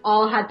characters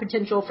all had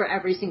potential for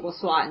every single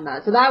slot in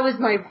that. So that was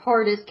my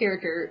hardest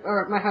character,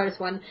 or my hardest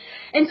one.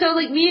 And so,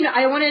 like,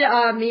 I wanted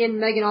me and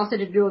Megan also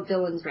to do a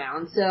villains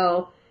round.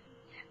 So,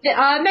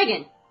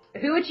 Megan,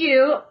 who would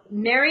you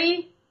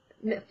marry,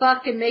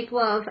 fuck, and make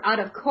love out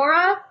of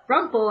Cora,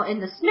 Rumple,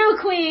 and the Snow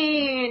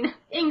Queen?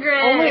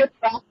 Ingrid. Only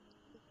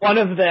one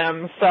of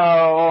them,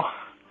 so...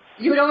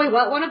 You would only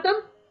what, one of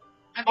them?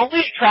 I'm only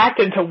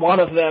attracted to one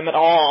of them at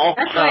all.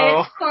 That's why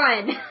it's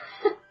fun.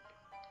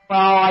 Well,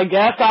 I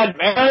guess I'd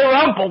marry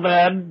Rumple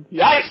then.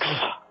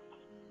 Yikes!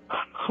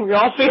 We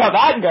all see how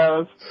that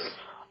goes.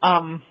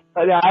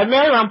 But yeah, I'd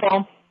marry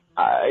Rumple.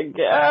 I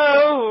guess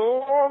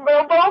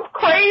they're both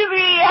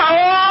crazy.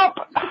 Help!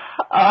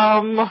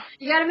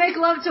 You gotta make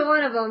love to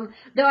one of them.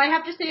 Though I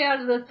have to say,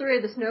 out of the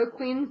 3, the Snow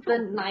Queen's the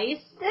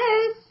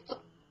nicest.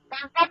 I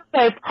have to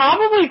say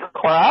probably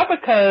Cora,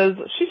 because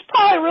she's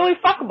probably really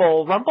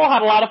fuckable. Rumple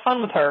had a lot of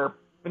fun with her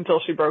until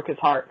she broke his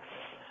heart.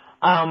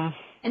 And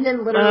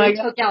then literally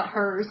took out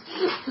hers.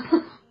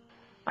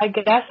 I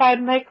guess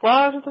I'd make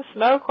love to the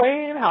Snow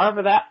Queen,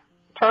 however that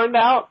turned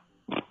out.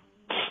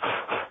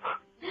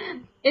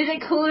 Is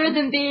it cooler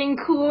than being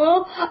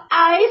cool?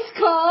 Ice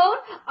cold?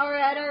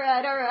 Alright.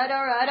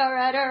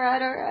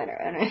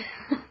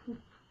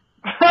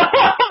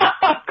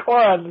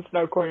 Cora and the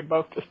Snow Queen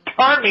both just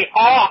turned me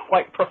off,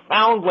 like,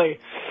 profoundly.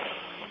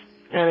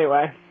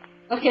 Anyway.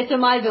 Okay, so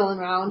my villain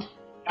round.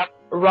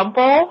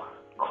 Rumple,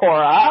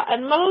 Cora,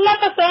 and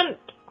Maleficent.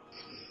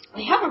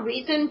 I have a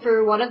reason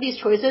for one of these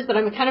choices, but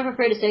I'm kind of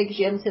afraid to say because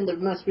you haven't seen the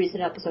most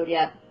recent episode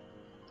yet.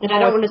 And I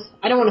don't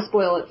want to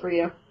spoil it for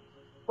you.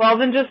 Well,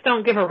 then just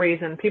don't give a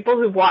reason. People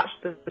who've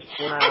watched this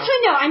will know.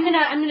 Actually, no. I'm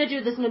gonna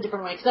do this in a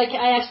different way because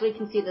I actually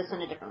can see this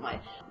in a different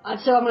way.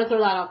 So I'm gonna throw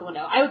that out the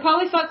window. I would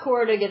probably fuck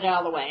Cora to get it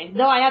out of the way.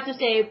 Though I have to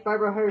say,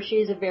 Barbara Hershey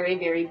is a very,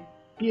 very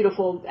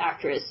beautiful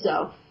actress.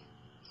 So.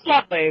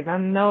 Lovely.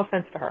 No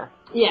offense to her.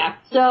 Yeah.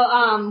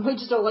 So we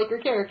just don't like her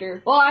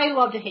character. Well, I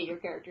love to hate your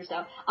character.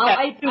 So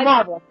I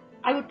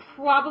would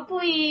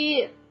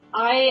probably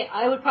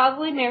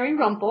marry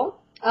Rumple.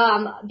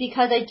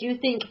 Because I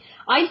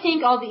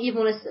think all the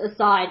evilness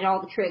aside and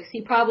all the tricks,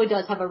 he probably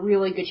does have a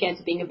really good chance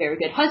of being a very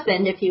good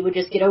husband if he would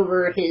just get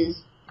over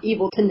his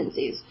evil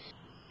tendencies.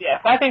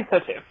 Yeah, I think so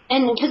too.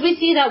 And because we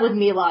see that with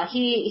Mila,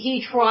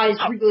 he tries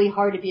really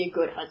hard to be a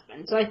good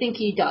husband, so I think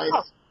he does.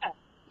 Oh.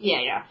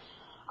 Yeah.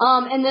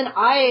 And then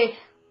I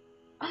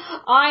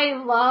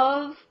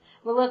love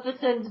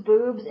Maleficent's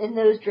boobs in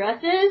those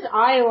dresses.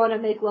 I want to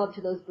make love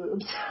to those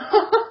boobs.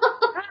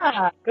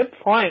 Good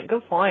point.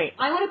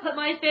 I want to put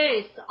my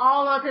face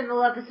all up in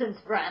Maleficent's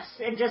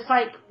breasts and just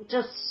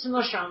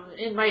smush them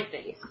in my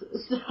face.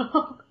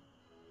 So,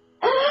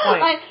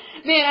 I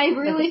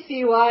really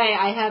see why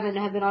I haven't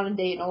been on a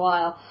date in a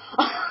while.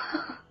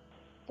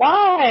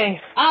 Why?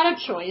 Out of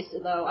choice,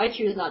 though. I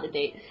choose not to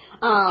date.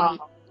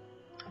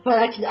 But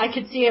I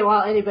could see it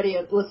while anybody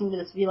listening to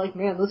this be like,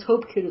 man, this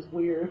Hope kid is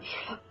weird.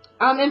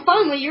 And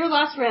finally, your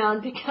last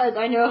round, because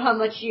I know how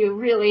much you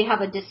really have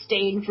a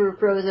disdain for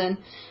Frozen.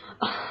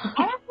 I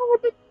don't have a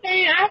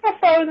disdain. I have a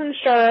Frozen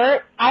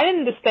shirt. I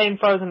didn't disdain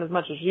Frozen as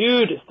much as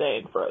you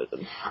disdain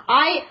Frozen.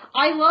 I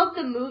love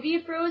the movie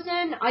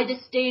Frozen. I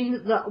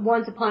disdain the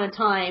Once Upon a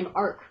Time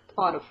arc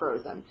plot of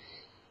Frozen.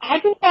 I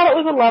just thought it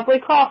was a lovely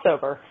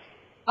crossover.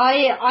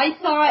 I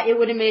thought it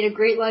would have made a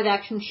great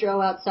live-action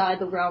show outside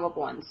the realm of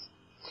ones.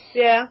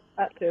 Yeah,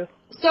 that too.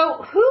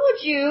 So, who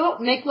would you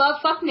make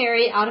love, fuck,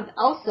 marry out of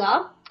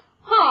Elsa,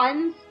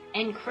 Hans,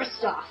 and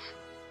Kristoff?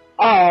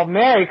 Oh,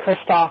 marry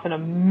Kristoff in a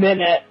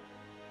minute.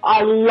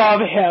 I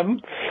love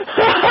him.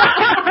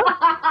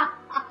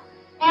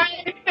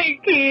 I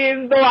think he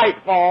is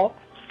delightful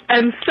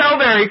and so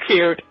very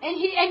cute. And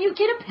you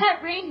get a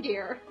pet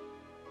reindeer.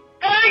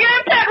 And I get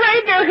a pet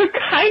reindeer who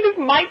kind of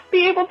might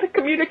be able to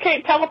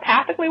communicate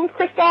telepathically with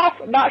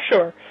Kristoff. I'm not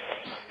sure.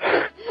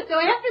 So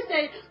I have to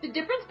say, the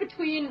difference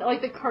between,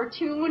 like, the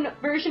cartoon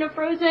version of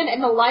Frozen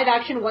and the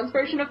live-action once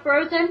version of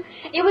Frozen,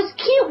 it was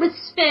cute with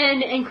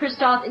Sven and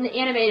Kristoff in the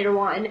animated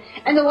one,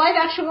 and the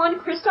live-action one,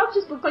 Kristoff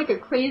just looked like a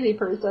crazy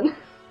person.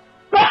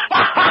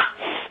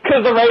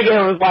 Because the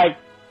reindeer was like,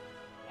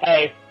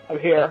 hey, I'm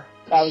here.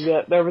 That was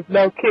it. There was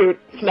no cute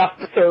snuff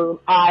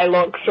or eye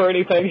looks or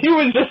anything. He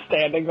was just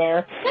standing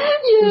there.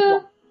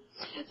 Yeah.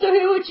 So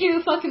who would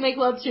you fucking make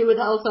love to with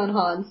Elsa and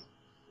Hans?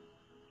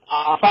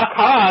 Fuck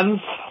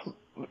Hans,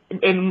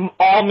 in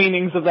all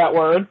meanings of that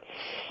word.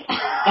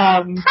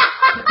 That's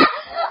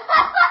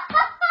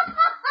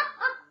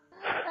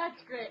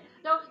great.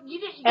 No,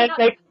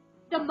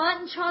 the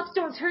mutton chops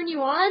don't turn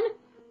you on?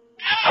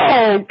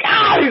 Oh,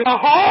 God, he's a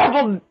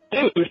horrible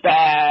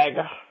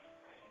douchebag.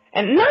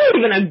 And not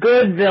even a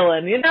good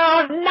villain,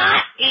 not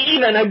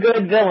even a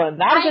good villain.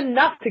 That was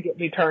enough to get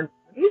me turned.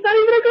 He's not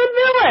even a good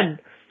villain.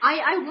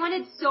 I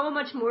wanted so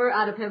much more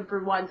out of him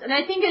for once, and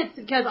I think it's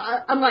because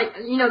I'm like,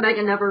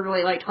 Megan never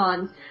really liked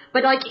Hans,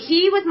 but like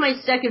he was my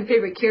second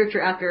favorite character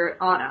after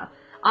Anna,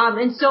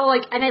 and so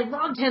like, and I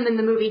loved him in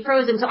the movie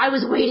Frozen, so I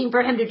was waiting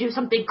for him to do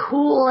something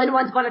cool in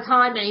Once Upon a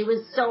Time, and he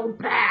was so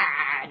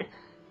bad.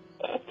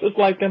 Just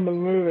like in the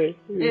movie,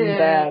 he was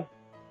bad.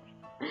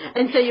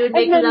 And so you would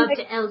make love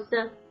to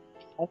Elsa.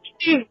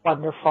 She's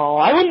wonderful.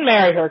 I wouldn't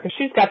marry her because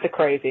she's got the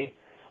crazy,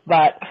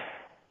 but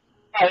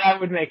I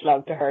would make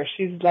love to her.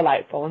 She's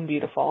delightful and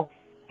beautiful.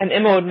 And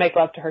Emma would make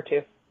love to her,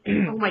 too.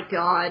 Oh, my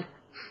God.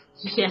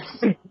 Yes.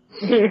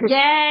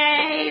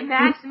 Yay!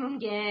 Maximum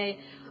gay.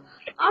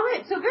 All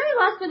right, so very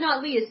last but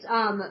not least,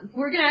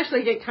 we're going to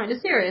actually get kind of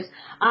serious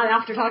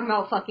after talking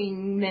about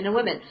fucking men and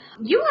women.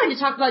 You wanted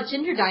to talk about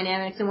gender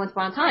dynamics in Once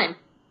Upon a Time.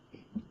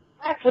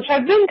 Which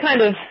I've been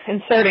kind of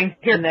inserting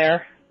here and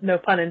there, no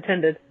pun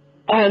intended.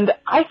 And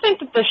I think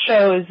that this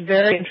show is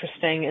very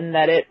interesting in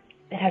that it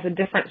has a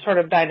different sort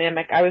of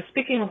dynamic. I was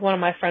speaking with one of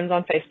my friends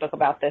on Facebook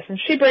about this, and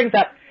she brings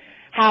up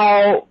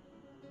how,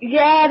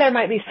 yeah, there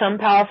might be some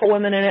powerful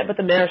women in it, but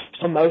the men are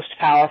still most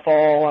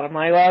powerful. And I'm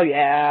like, well,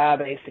 yeah,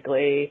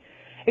 basically.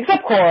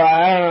 Except Cora.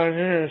 I don't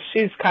know,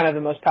 she's kind of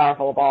the most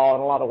powerful of all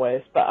in a lot of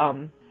ways. But,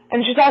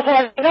 And she's also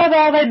like, oh,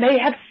 well, they may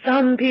have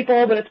some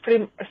people, but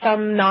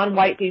some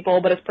non-white people,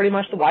 but it's pretty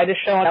much the whitest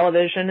show on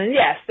television. And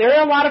yes, there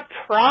are a lot of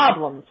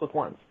problems with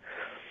Once.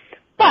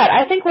 But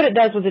I think what it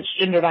does with its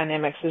gender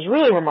dynamics is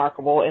really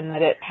remarkable in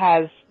that it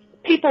has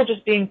people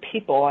just being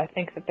people. I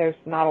think that there's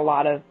not a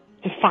lot of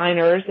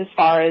definers as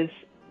far as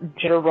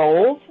gender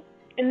roles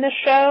in this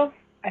show.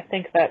 I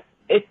think that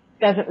it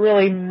doesn't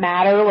really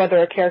matter whether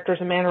a character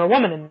is a man or a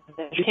woman. And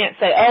you can't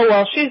say, oh,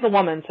 well, she's the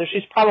woman, so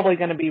she's probably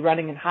going to be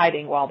running and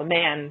hiding while the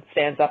man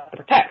stands up and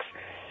protects.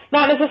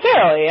 Not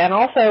necessarily. And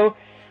also,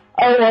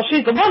 oh, well,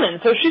 she's the woman,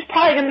 so she's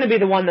probably going to be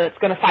the one that's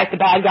going to fight the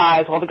bad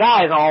guys while the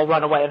guys all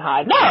run away and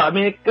hide. No, I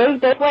mean, it goes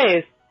both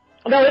ways.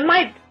 Although it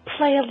might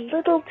play a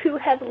little too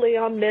heavily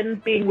on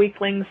men being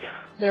weaklings.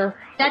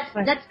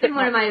 That's been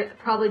one of my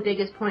probably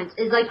biggest points,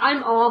 is like,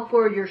 I'm all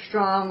for your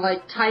strong,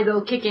 like,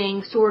 Taibo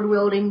kicking, sword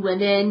wielding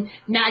women,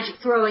 magic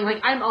throwing,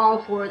 like, I'm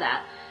all for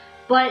that.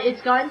 But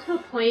it's gotten to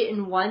a point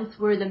in Once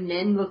where the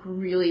men look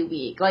really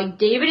weak. Like,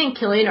 David and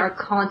Killian are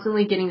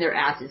constantly getting their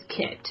asses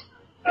kicked.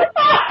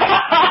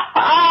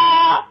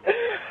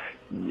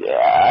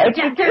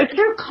 Yeah,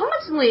 they're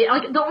constantly,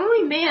 like, the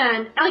only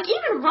man, like,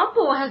 even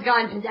Rumple has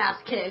gotten his ass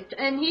kicked,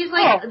 and he's,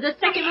 like, the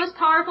second most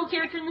powerful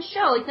character in the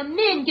show. Like, the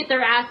men get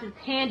their asses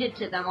handed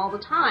to them all the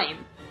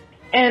time.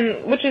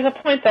 And, which is a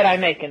point that I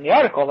make in the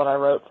article that I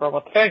wrote for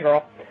What the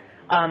Fangirl,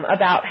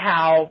 about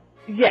how,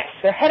 yes,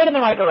 they're headed in the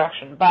right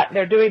direction, but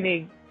they're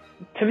doing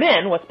to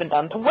men what's been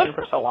done to women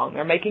for so long.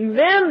 They're making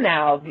them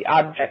now the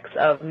objects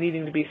of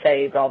needing to be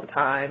saved all the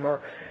time,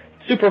 or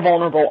super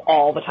vulnerable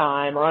all the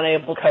time, or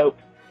unable to cope,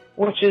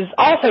 which is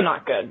also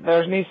not good.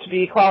 There needs to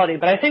be equality,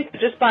 but I think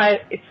just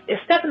it's a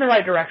step in the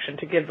right direction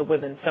to give the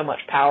women so much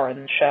power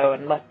in the show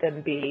and let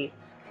them be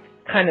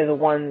kind of the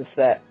ones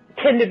that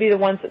tend to be the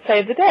ones that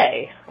save the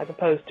day, as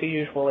opposed to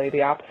usually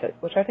the opposite,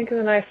 which I think is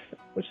a nice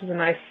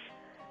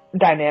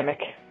dynamic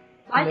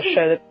in the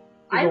show.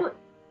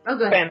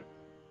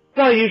 It's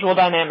not a usual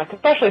dynamic,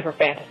 especially for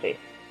fantasy.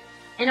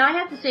 And I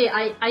have to say,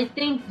 I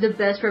think the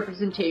best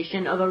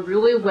representation of a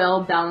really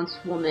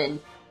well-balanced woman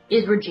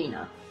is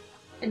Regina.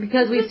 And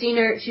because we've seen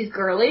her, she's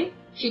girly,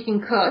 she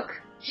can cook,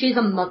 she's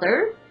a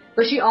mother,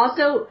 but she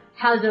also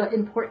has an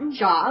important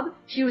job.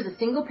 She was a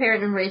single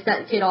parent and raised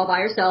that kid all by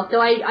herself, though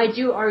I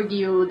do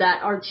argue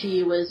that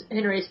Archie was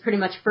Henry's pretty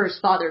much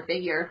first father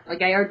figure.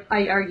 Like, I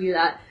argue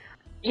that.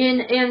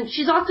 And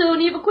she's also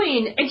an evil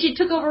queen, and she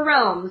took over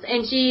realms,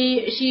 and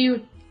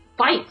she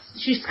fights.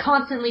 She's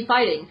constantly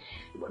fighting.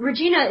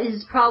 Regina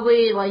is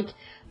probably, like,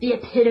 the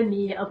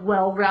epitome of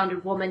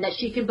well-rounded woman, that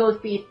she can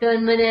both be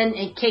feminine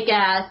and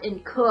kick-ass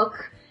and cook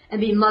and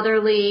be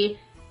motherly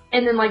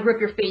and then, like, rip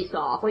your face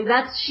off. Like,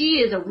 she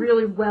is a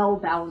really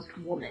well-balanced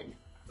woman.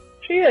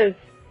 She is.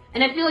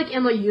 And I feel like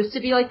Emma used to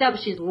be like that,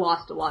 but she's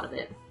lost a lot of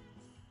it.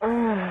 Part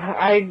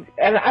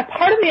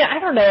of me, I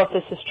don't know if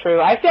this is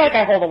true. I feel like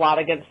I hold a lot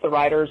against the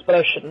writers, but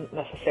I shouldn't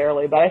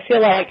necessarily. But I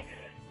feel like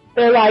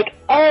they're like,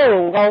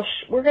 oh, well,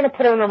 we're going to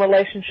put her in a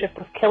relationship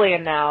with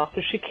Killian now,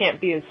 so she can't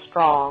be as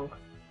strong.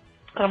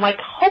 And I'm like,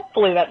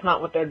 hopefully that's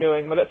not what they're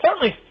doing, but it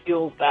certainly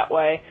feels that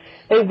way.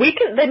 They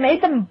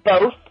made them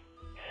both.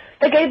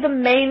 They gave the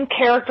main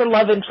character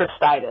love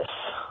interestitis.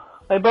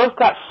 They both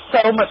got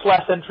so much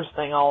less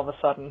interesting all of a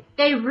sudden.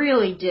 They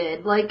really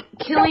did. Like,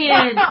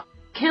 Killian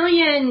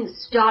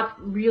stopped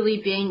really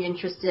being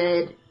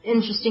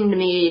interesting to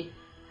me.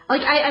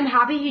 Like, I'm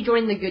happy he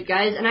joined the good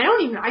guys, and I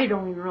don't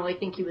even really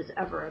think he was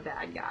ever a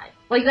bad guy.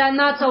 Like, and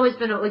that's always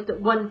been, like, the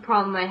one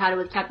problem I had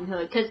with Captain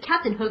Hook, because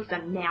Captain Hook's a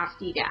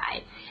nasty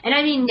guy. And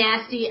I mean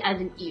nasty as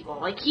in evil.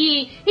 Like,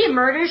 he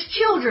murders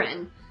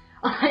children,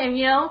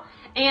 you know?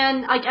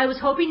 And, like, I was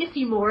hoping to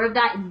see more of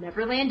that in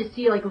Neverland, to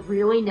see, like, a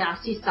really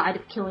nasty side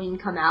of Killian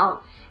come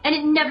out. And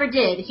it never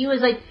did. He was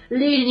like,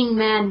 leading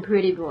man,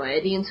 pretty boy,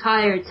 the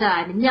entire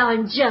time, and now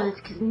I'm jealous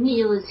because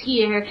Neil is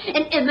here,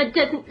 and Emma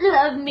doesn't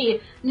love me.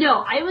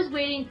 No, I was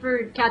waiting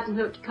for Captain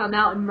Hook to come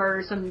out and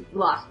murder some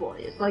Lost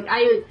Boys. Like,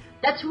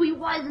 that's who he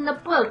was in the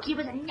book. He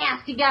was a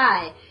nasty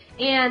guy.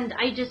 And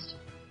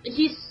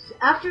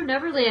after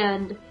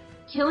Neverland,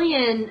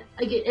 Killian,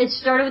 it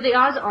started with the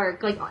Oz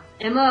arc. Like,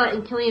 Emma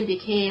and Killian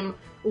became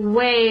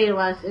way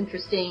less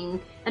interesting,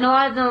 and a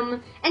lot of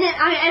them, and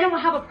I don't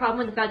have a problem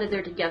with the fact that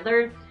they're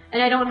together, and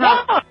I don't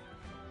have,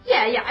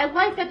 I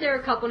like that they're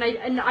a couple,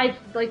 and I've,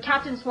 like,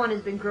 Captain Swan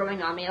has been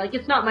growing on me. Like,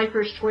 it's not my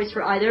first choice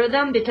for either of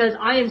them, because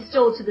I am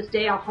still, to this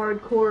day, a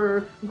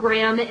hardcore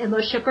Graham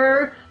Emma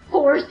shipper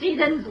 4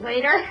 seasons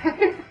later.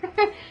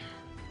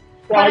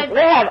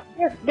 Well,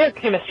 their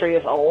chemistry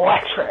is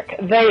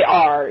electric. They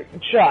are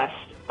just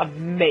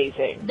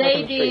amazing.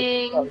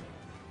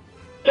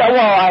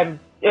 I'm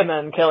Emma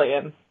and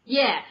Killian.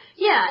 Yeah,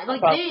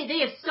 like, they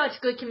have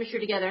such good chemistry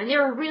together, and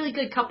they're a really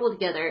good couple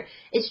together.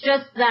 It's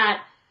just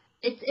that,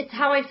 it's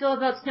how I feel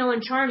about Snow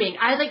and Charming.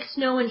 I like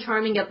Snow and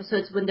Charming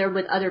episodes when they're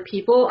with other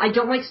people. I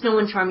don't like Snow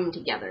and Charming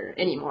together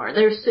anymore. And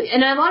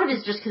a lot of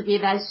it's just because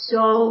we've had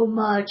so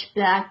much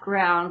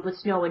background with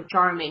Snow and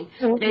Charming,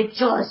 and I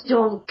just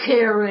don't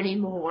care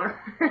anymore.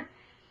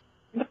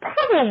 The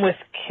problem with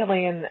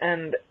Killian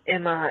and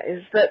Emma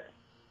is that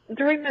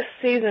during this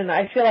season,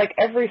 I feel like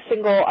every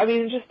single, I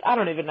mean, just, I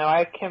don't even know,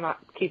 I cannot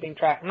keeping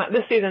track. Not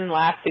this season,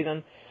 last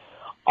season,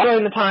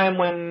 during the time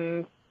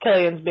when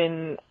Killian's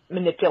been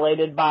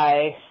manipulated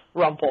by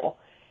Rumple.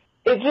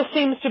 It just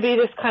seems to be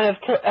this kind of,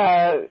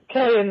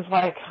 Killian's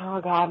like,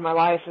 oh god, my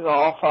life is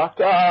all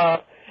fucked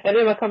up. And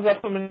Emma comes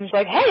up to him and she's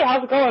like, hey,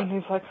 how's it going? And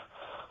he's like,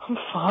 I'm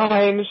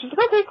fine. And she's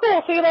like, okay,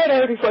 cool, see you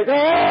later. And he's like,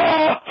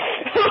 ah!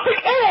 And I'm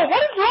like, Emma,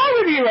 what is wrong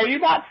with you? Are you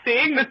not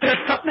seeing that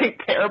there's something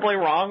terribly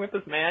wrong with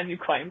this man you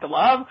claim to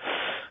love?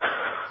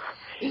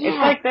 Yeah. It's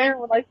like their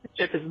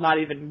relationship is not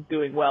even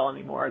doing well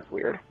anymore. It's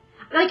weird.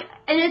 Like,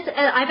 and it's,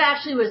 I've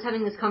actually was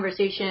having this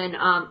conversation,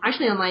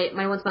 actually on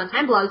my Once Upon a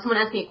Time blog. Someone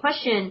asked me a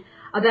question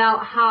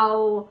about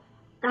how,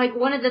 like,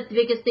 one of the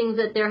biggest things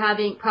that they're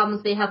having,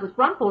 problems they have with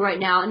Rumple right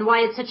now, and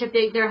why it's such a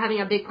big, they're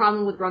having a big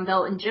problem with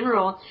Rumble in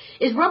general,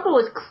 is Rumple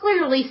is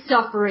clearly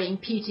suffering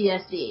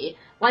PTSD.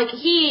 Like,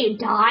 he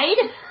died,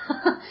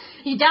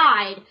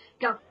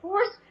 got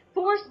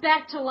forced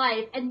back to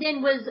life, and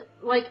then was,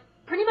 like,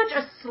 pretty much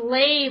a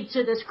slave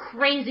to this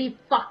crazy,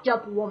 fucked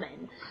up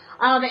woman.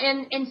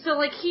 And so,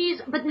 like,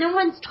 but no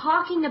one's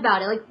talking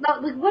about it. Like,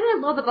 what I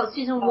love about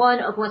season 1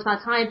 of Once Upon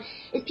a Time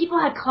is people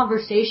had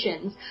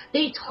conversations.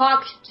 They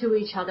talked to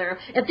each other.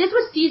 If this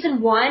was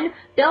season 1,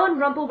 Belle and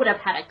Rumple would have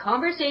had a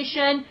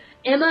conversation.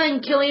 Emma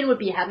and Killian would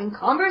be having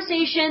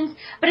conversations.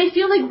 But I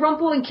feel like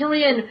Rumple and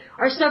Killian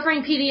are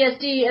suffering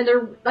PTSD and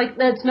they're, like,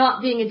 that's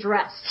not being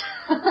addressed.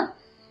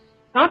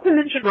 Not to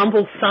mention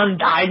Rumple's son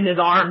died in his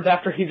arms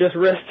after he just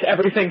risked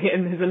everything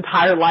in his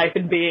entire life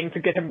and being to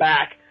get him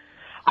back.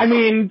 I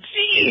mean,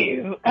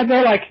 jeez. And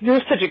they're like, you're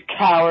such a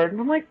coward. And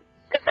I'm like,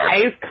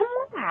 guys, come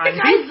on. The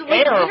guy's,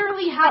 like,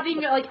 literally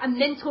having, like, a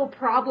mental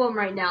problem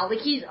right now. Like,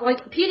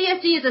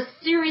 PTSD is a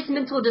serious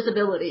mental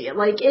disability.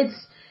 Like, it's,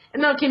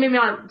 okay,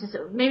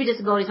 maybe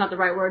disability is not the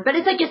right word, but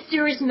it's like a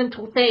serious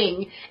mental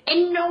thing.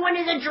 And no one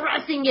is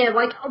addressing it.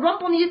 Like,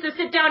 Rumple needs to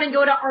sit down and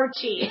go to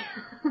Archie.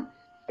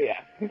 Yeah,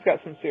 he's got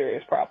some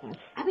serious problems.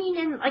 I mean,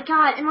 and, like,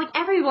 God, and, like,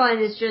 everyone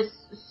is just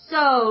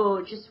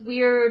so, just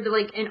weird,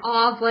 like, and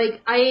off.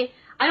 Like, I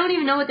don't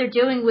even know what they're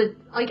doing with,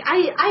 like,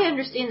 I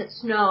understand that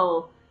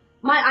Snow,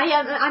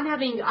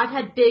 I've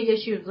had big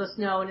issues with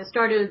Snow, and it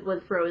started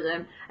with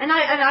Frozen, and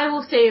I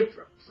will say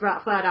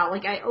flat out,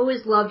 like, I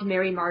always loved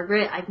Mary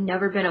Margaret. I've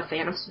never been a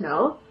fan of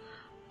Snow,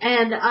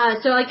 and,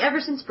 so, like, ever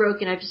since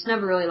Broken, I've just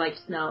never really liked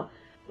Snow.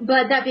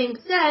 But that being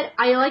said,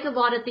 I like a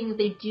lot of things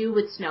they do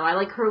with Snow. I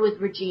like her with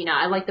Regina.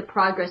 I like the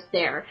progress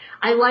there.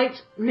 I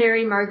liked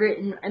Mary Margaret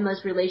and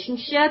Emma's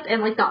relationship,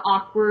 and, like, the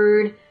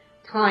awkward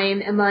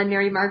time Emma and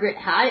Mary Margaret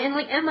had, and,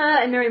 like, Emma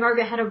and Mary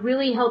Margaret had a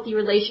really healthy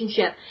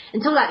relationship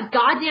until that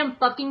goddamn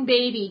fucking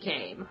baby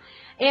came.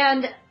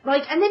 And,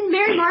 like, and then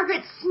Mary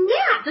Margaret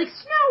snapped. Like,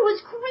 Snow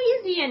was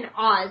crazy in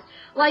Oz.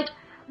 Like,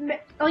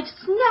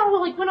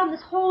 Snow, like, went on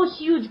this whole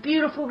huge,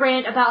 beautiful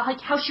rant about, like,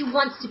 how she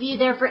wants to be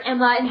there for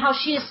Emma and how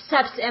she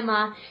accepts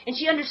Emma, and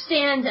she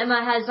understands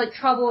Emma has, like,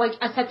 trouble, like,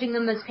 accepting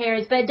them as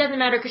parents, but it doesn't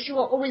matter because she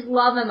will always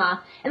love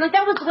Emma. And, like,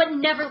 that was what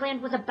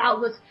Neverland was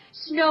about, was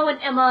Snow and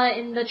Emma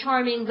and the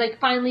Charmings,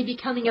 like, finally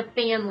becoming a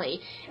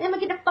family. And then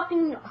we get to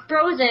fucking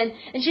Frozen,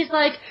 and she's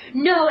like,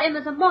 no,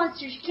 Emma's a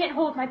monster, she can't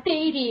hold my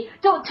baby,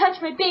 don't touch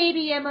my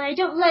baby, Emma, I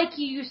don't like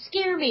you, you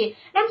scare me.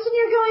 And I'm sitting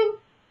here going,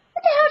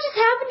 what the hell just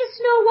happened to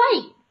Snow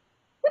White?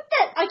 What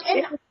the, like, and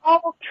it's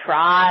all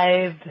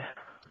contrived.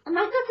 And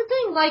like, that's the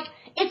thing, like,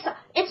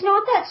 it's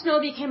not that Snow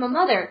became a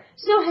mother.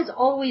 Snow has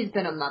always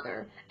been a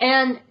mother.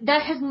 And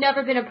that has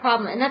never been a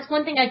problem. And that's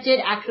one thing I did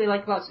actually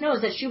like about Snow,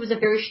 is that she was a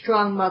very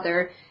strong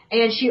mother,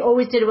 and she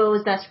always did what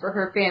was best for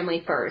her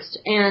family first.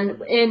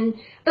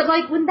 But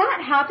like, when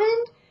that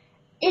happened,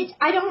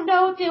 I don't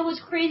know if it was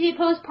crazy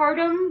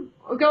postpartum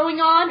going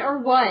on or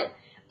what,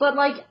 but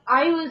like,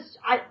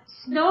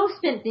 Snow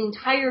spent the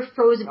entire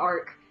Frozen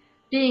arc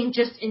being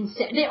just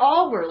insane. They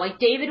all were. Like,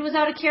 David was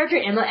out of character,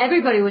 Emma,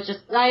 everybody was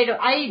just, I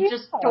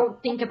just don't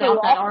think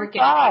about that arc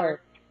anymore.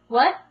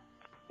 What?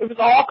 It was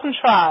all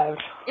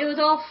contrived. It was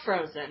all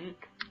Frozen.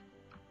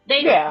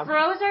 They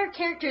froze our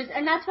characters,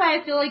 and that's why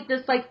I feel like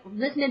this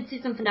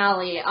mid-season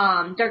finale,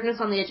 Darkness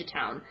on the Edge of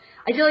Town,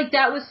 I feel like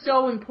that was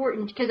so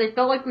important, because I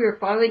felt like we were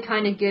finally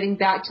kind of getting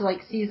back to,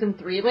 like, season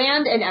 3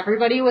 land, and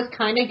everybody was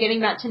kind of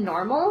getting back to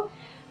normal.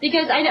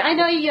 Because I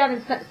know you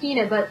haven't seen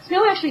it, but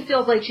Snow actually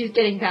feels like she's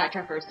getting back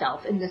to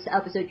herself in this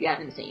episode you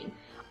haven't seen.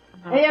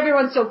 I mean,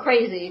 everyone's still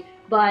crazy,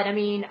 but I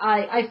mean,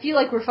 I feel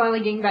like we're finally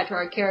getting back to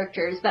our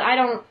characters, but I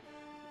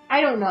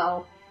don't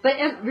know. But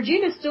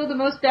Regina's still the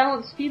most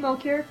balanced female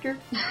character.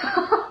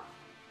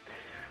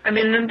 I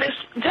mean,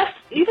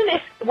 even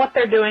if what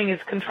they're doing is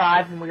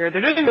contrived and weird,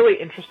 they're doing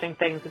really interesting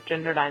things with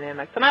gender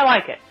dynamics, and I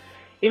like it.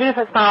 Even if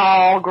it's not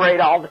all great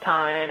all the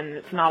time, and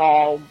it's not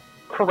all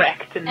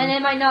correct. And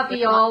it might not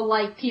be all,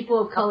 like,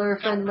 people of color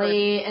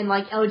friendly and,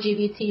 like,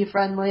 LGBT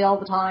friendly all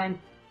the time.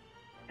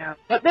 Yeah.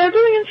 But they're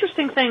doing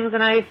interesting things,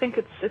 and I think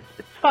it's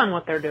fun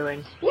what they're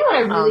doing. You know what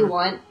I really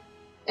want?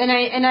 And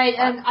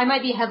I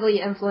might be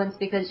heavily influenced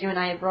because you and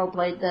I have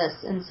role-played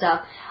this and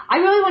stuff. I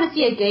really want to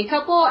see a gay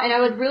couple, and I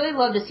would really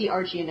love to see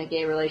Archie in a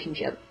gay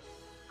relationship.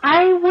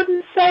 I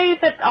wouldn't say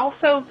that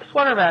also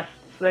sweater vests.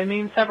 They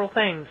mean several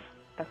things.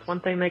 That's one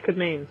thing they could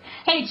mean.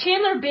 Hey,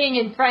 Chandler Bing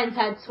in Friends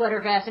had sweater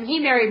vests, and he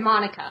married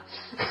Monica.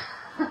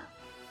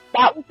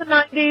 That was the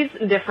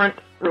 90s, different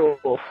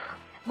rules.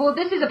 Well,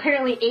 this is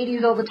apparently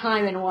 80s all the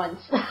time in once.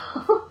 No,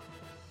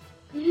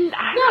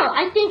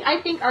 I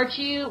think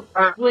Archie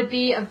would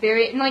be a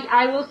very, and like,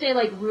 I will say,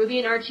 like, Ruby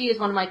and Archie is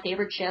one of my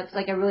favorite ships.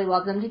 Like, I really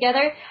love them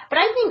together. But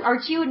I think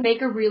Archie would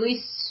make a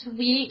really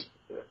sweet,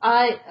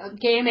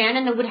 gay man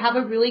and would have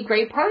a really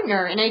great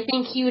partner. And I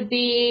think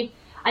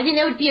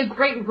that would be a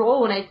great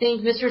role, and I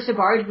think Mr.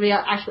 Sabarge would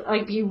actually,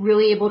 like, be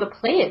really able to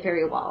play it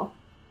very well.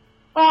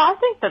 Well, I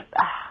think that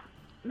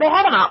they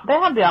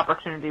have the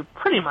opportunity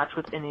pretty much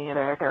with any of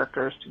their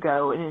characters to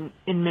go in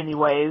many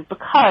ways,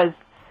 because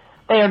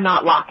they are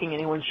not locking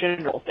anyone's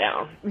genitals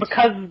down.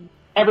 Because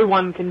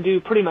everyone can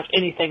do pretty much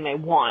anything they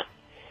want.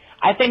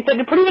 I think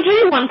that pretty much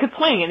anyone could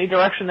swing any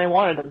direction they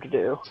wanted them to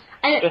do.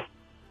 Just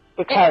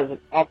because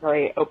it's all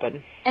very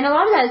open. And a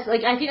lot of that is,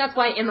 like, I think that's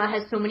why Emma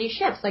has so many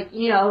ships. Like,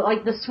 you know,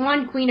 like, the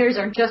Swan Queeners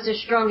are just as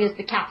strong as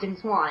the Captain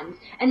Swans.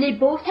 And they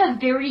both have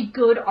very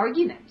good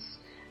arguments.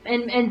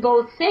 And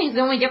both things.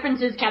 The only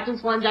difference is Captain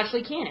Swan's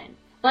actually canon.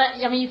 But,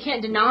 I mean, you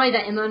can't deny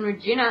that Emma and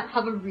Regina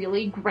have a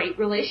really great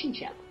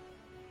relationship.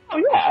 Oh,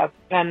 yeah.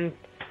 And,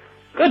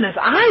 goodness,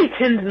 I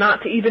tend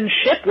not to even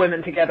ship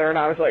women together, and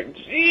I was like,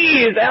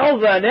 geez,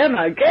 Elsa and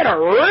Emma, get a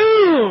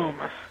room!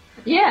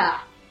 Yeah.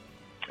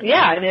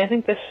 Yeah, I mean, I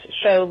think this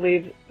show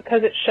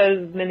because it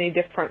shows many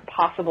different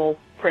possible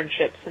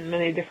friendships and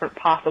many different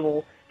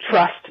possible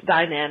trust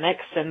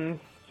dynamics, and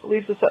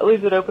leaves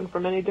it open for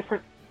many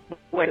different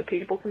ways that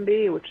people can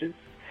be, which is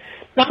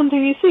not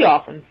something you see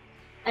often.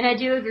 And I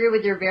do agree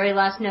with your very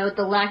last note.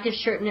 The lack of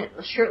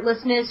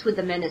shirtlessness with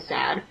the men is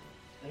sad.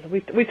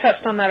 We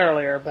touched on that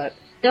earlier, but...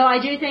 Though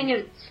I do think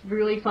it's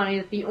really funny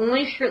that the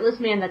only shirtless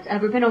man that's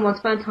ever been on Once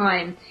Upon a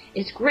Time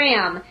is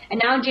Graham, and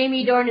now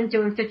Jamie Dornan's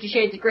doing 50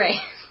 Shades of Grey.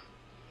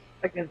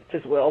 Against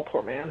his will,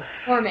 poor man.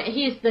 Poor man.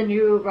 He's the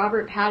new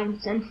Robert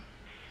Pattinson.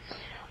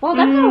 Well,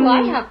 that's all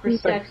I have for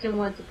sex in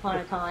Once Upon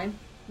a Time.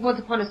 Once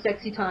Upon a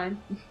Sexy Time.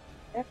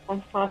 Yeah,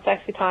 Once Upon a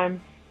Sexy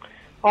Time.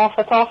 Well,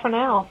 that's all for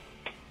now.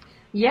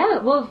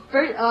 Yeah, well,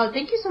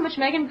 thank you so much,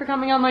 Megan, for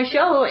coming on my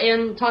show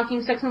and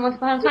talking sex in Once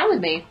Upon a Time with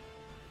me.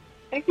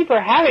 Thank you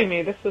for having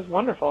me. This was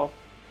wonderful.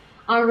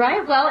 All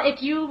right. Well,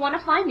 if you want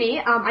to find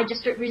me, I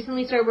just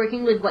recently started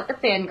working with What the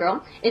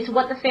Fangirl. It's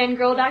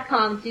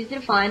whatthefangirl.com. It's easy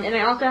to find. And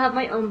I also have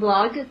my own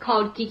blog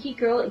called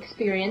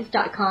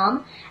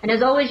geekygirlexperience.com. And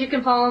as always, you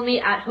can follow me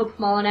at Hope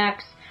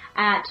Molinax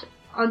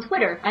on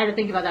Twitter. I had to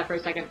think about that for a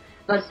second.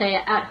 Let's say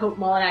at Hope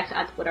Molinax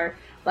at Twitter.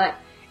 But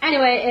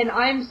anyway, and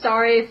I'm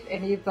sorry if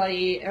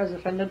anybody is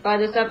offended by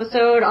this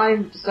episode.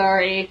 I'm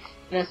sorry,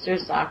 Mr.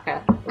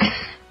 Saka.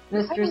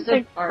 Mr.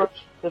 Saka.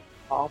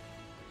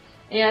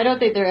 Yeah, I don't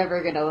think they're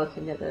ever going to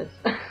listen to this.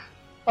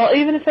 Well,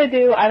 even if they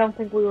do, I don't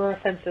think we were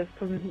offensive,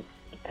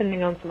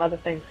 depending on some other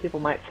things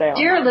people might say.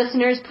 Dear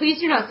listeners, please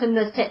do not send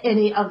this to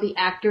any of the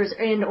actors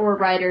and or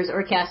writers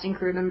or casting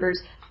crew members.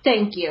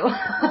 Thank you.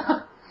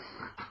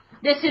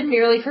 This is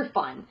merely for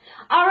fun.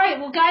 All right,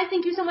 well, guys,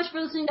 thank you so much for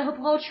listening to Hope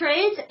of All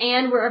Trades,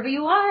 and wherever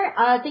you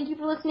are, thank you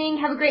for listening.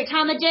 Have a great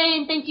time of day,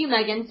 and thank you,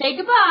 Megan. Say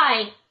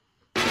goodbye.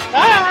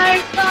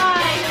 Bye.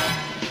 Bye.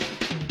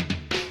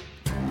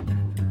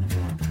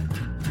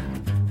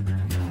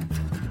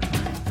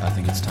 I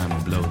think it's time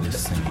to blow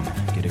this scene.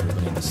 Get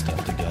everybody in the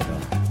stuff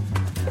together.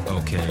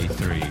 Okay,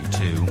 3,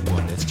 2,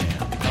 1, let's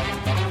jam.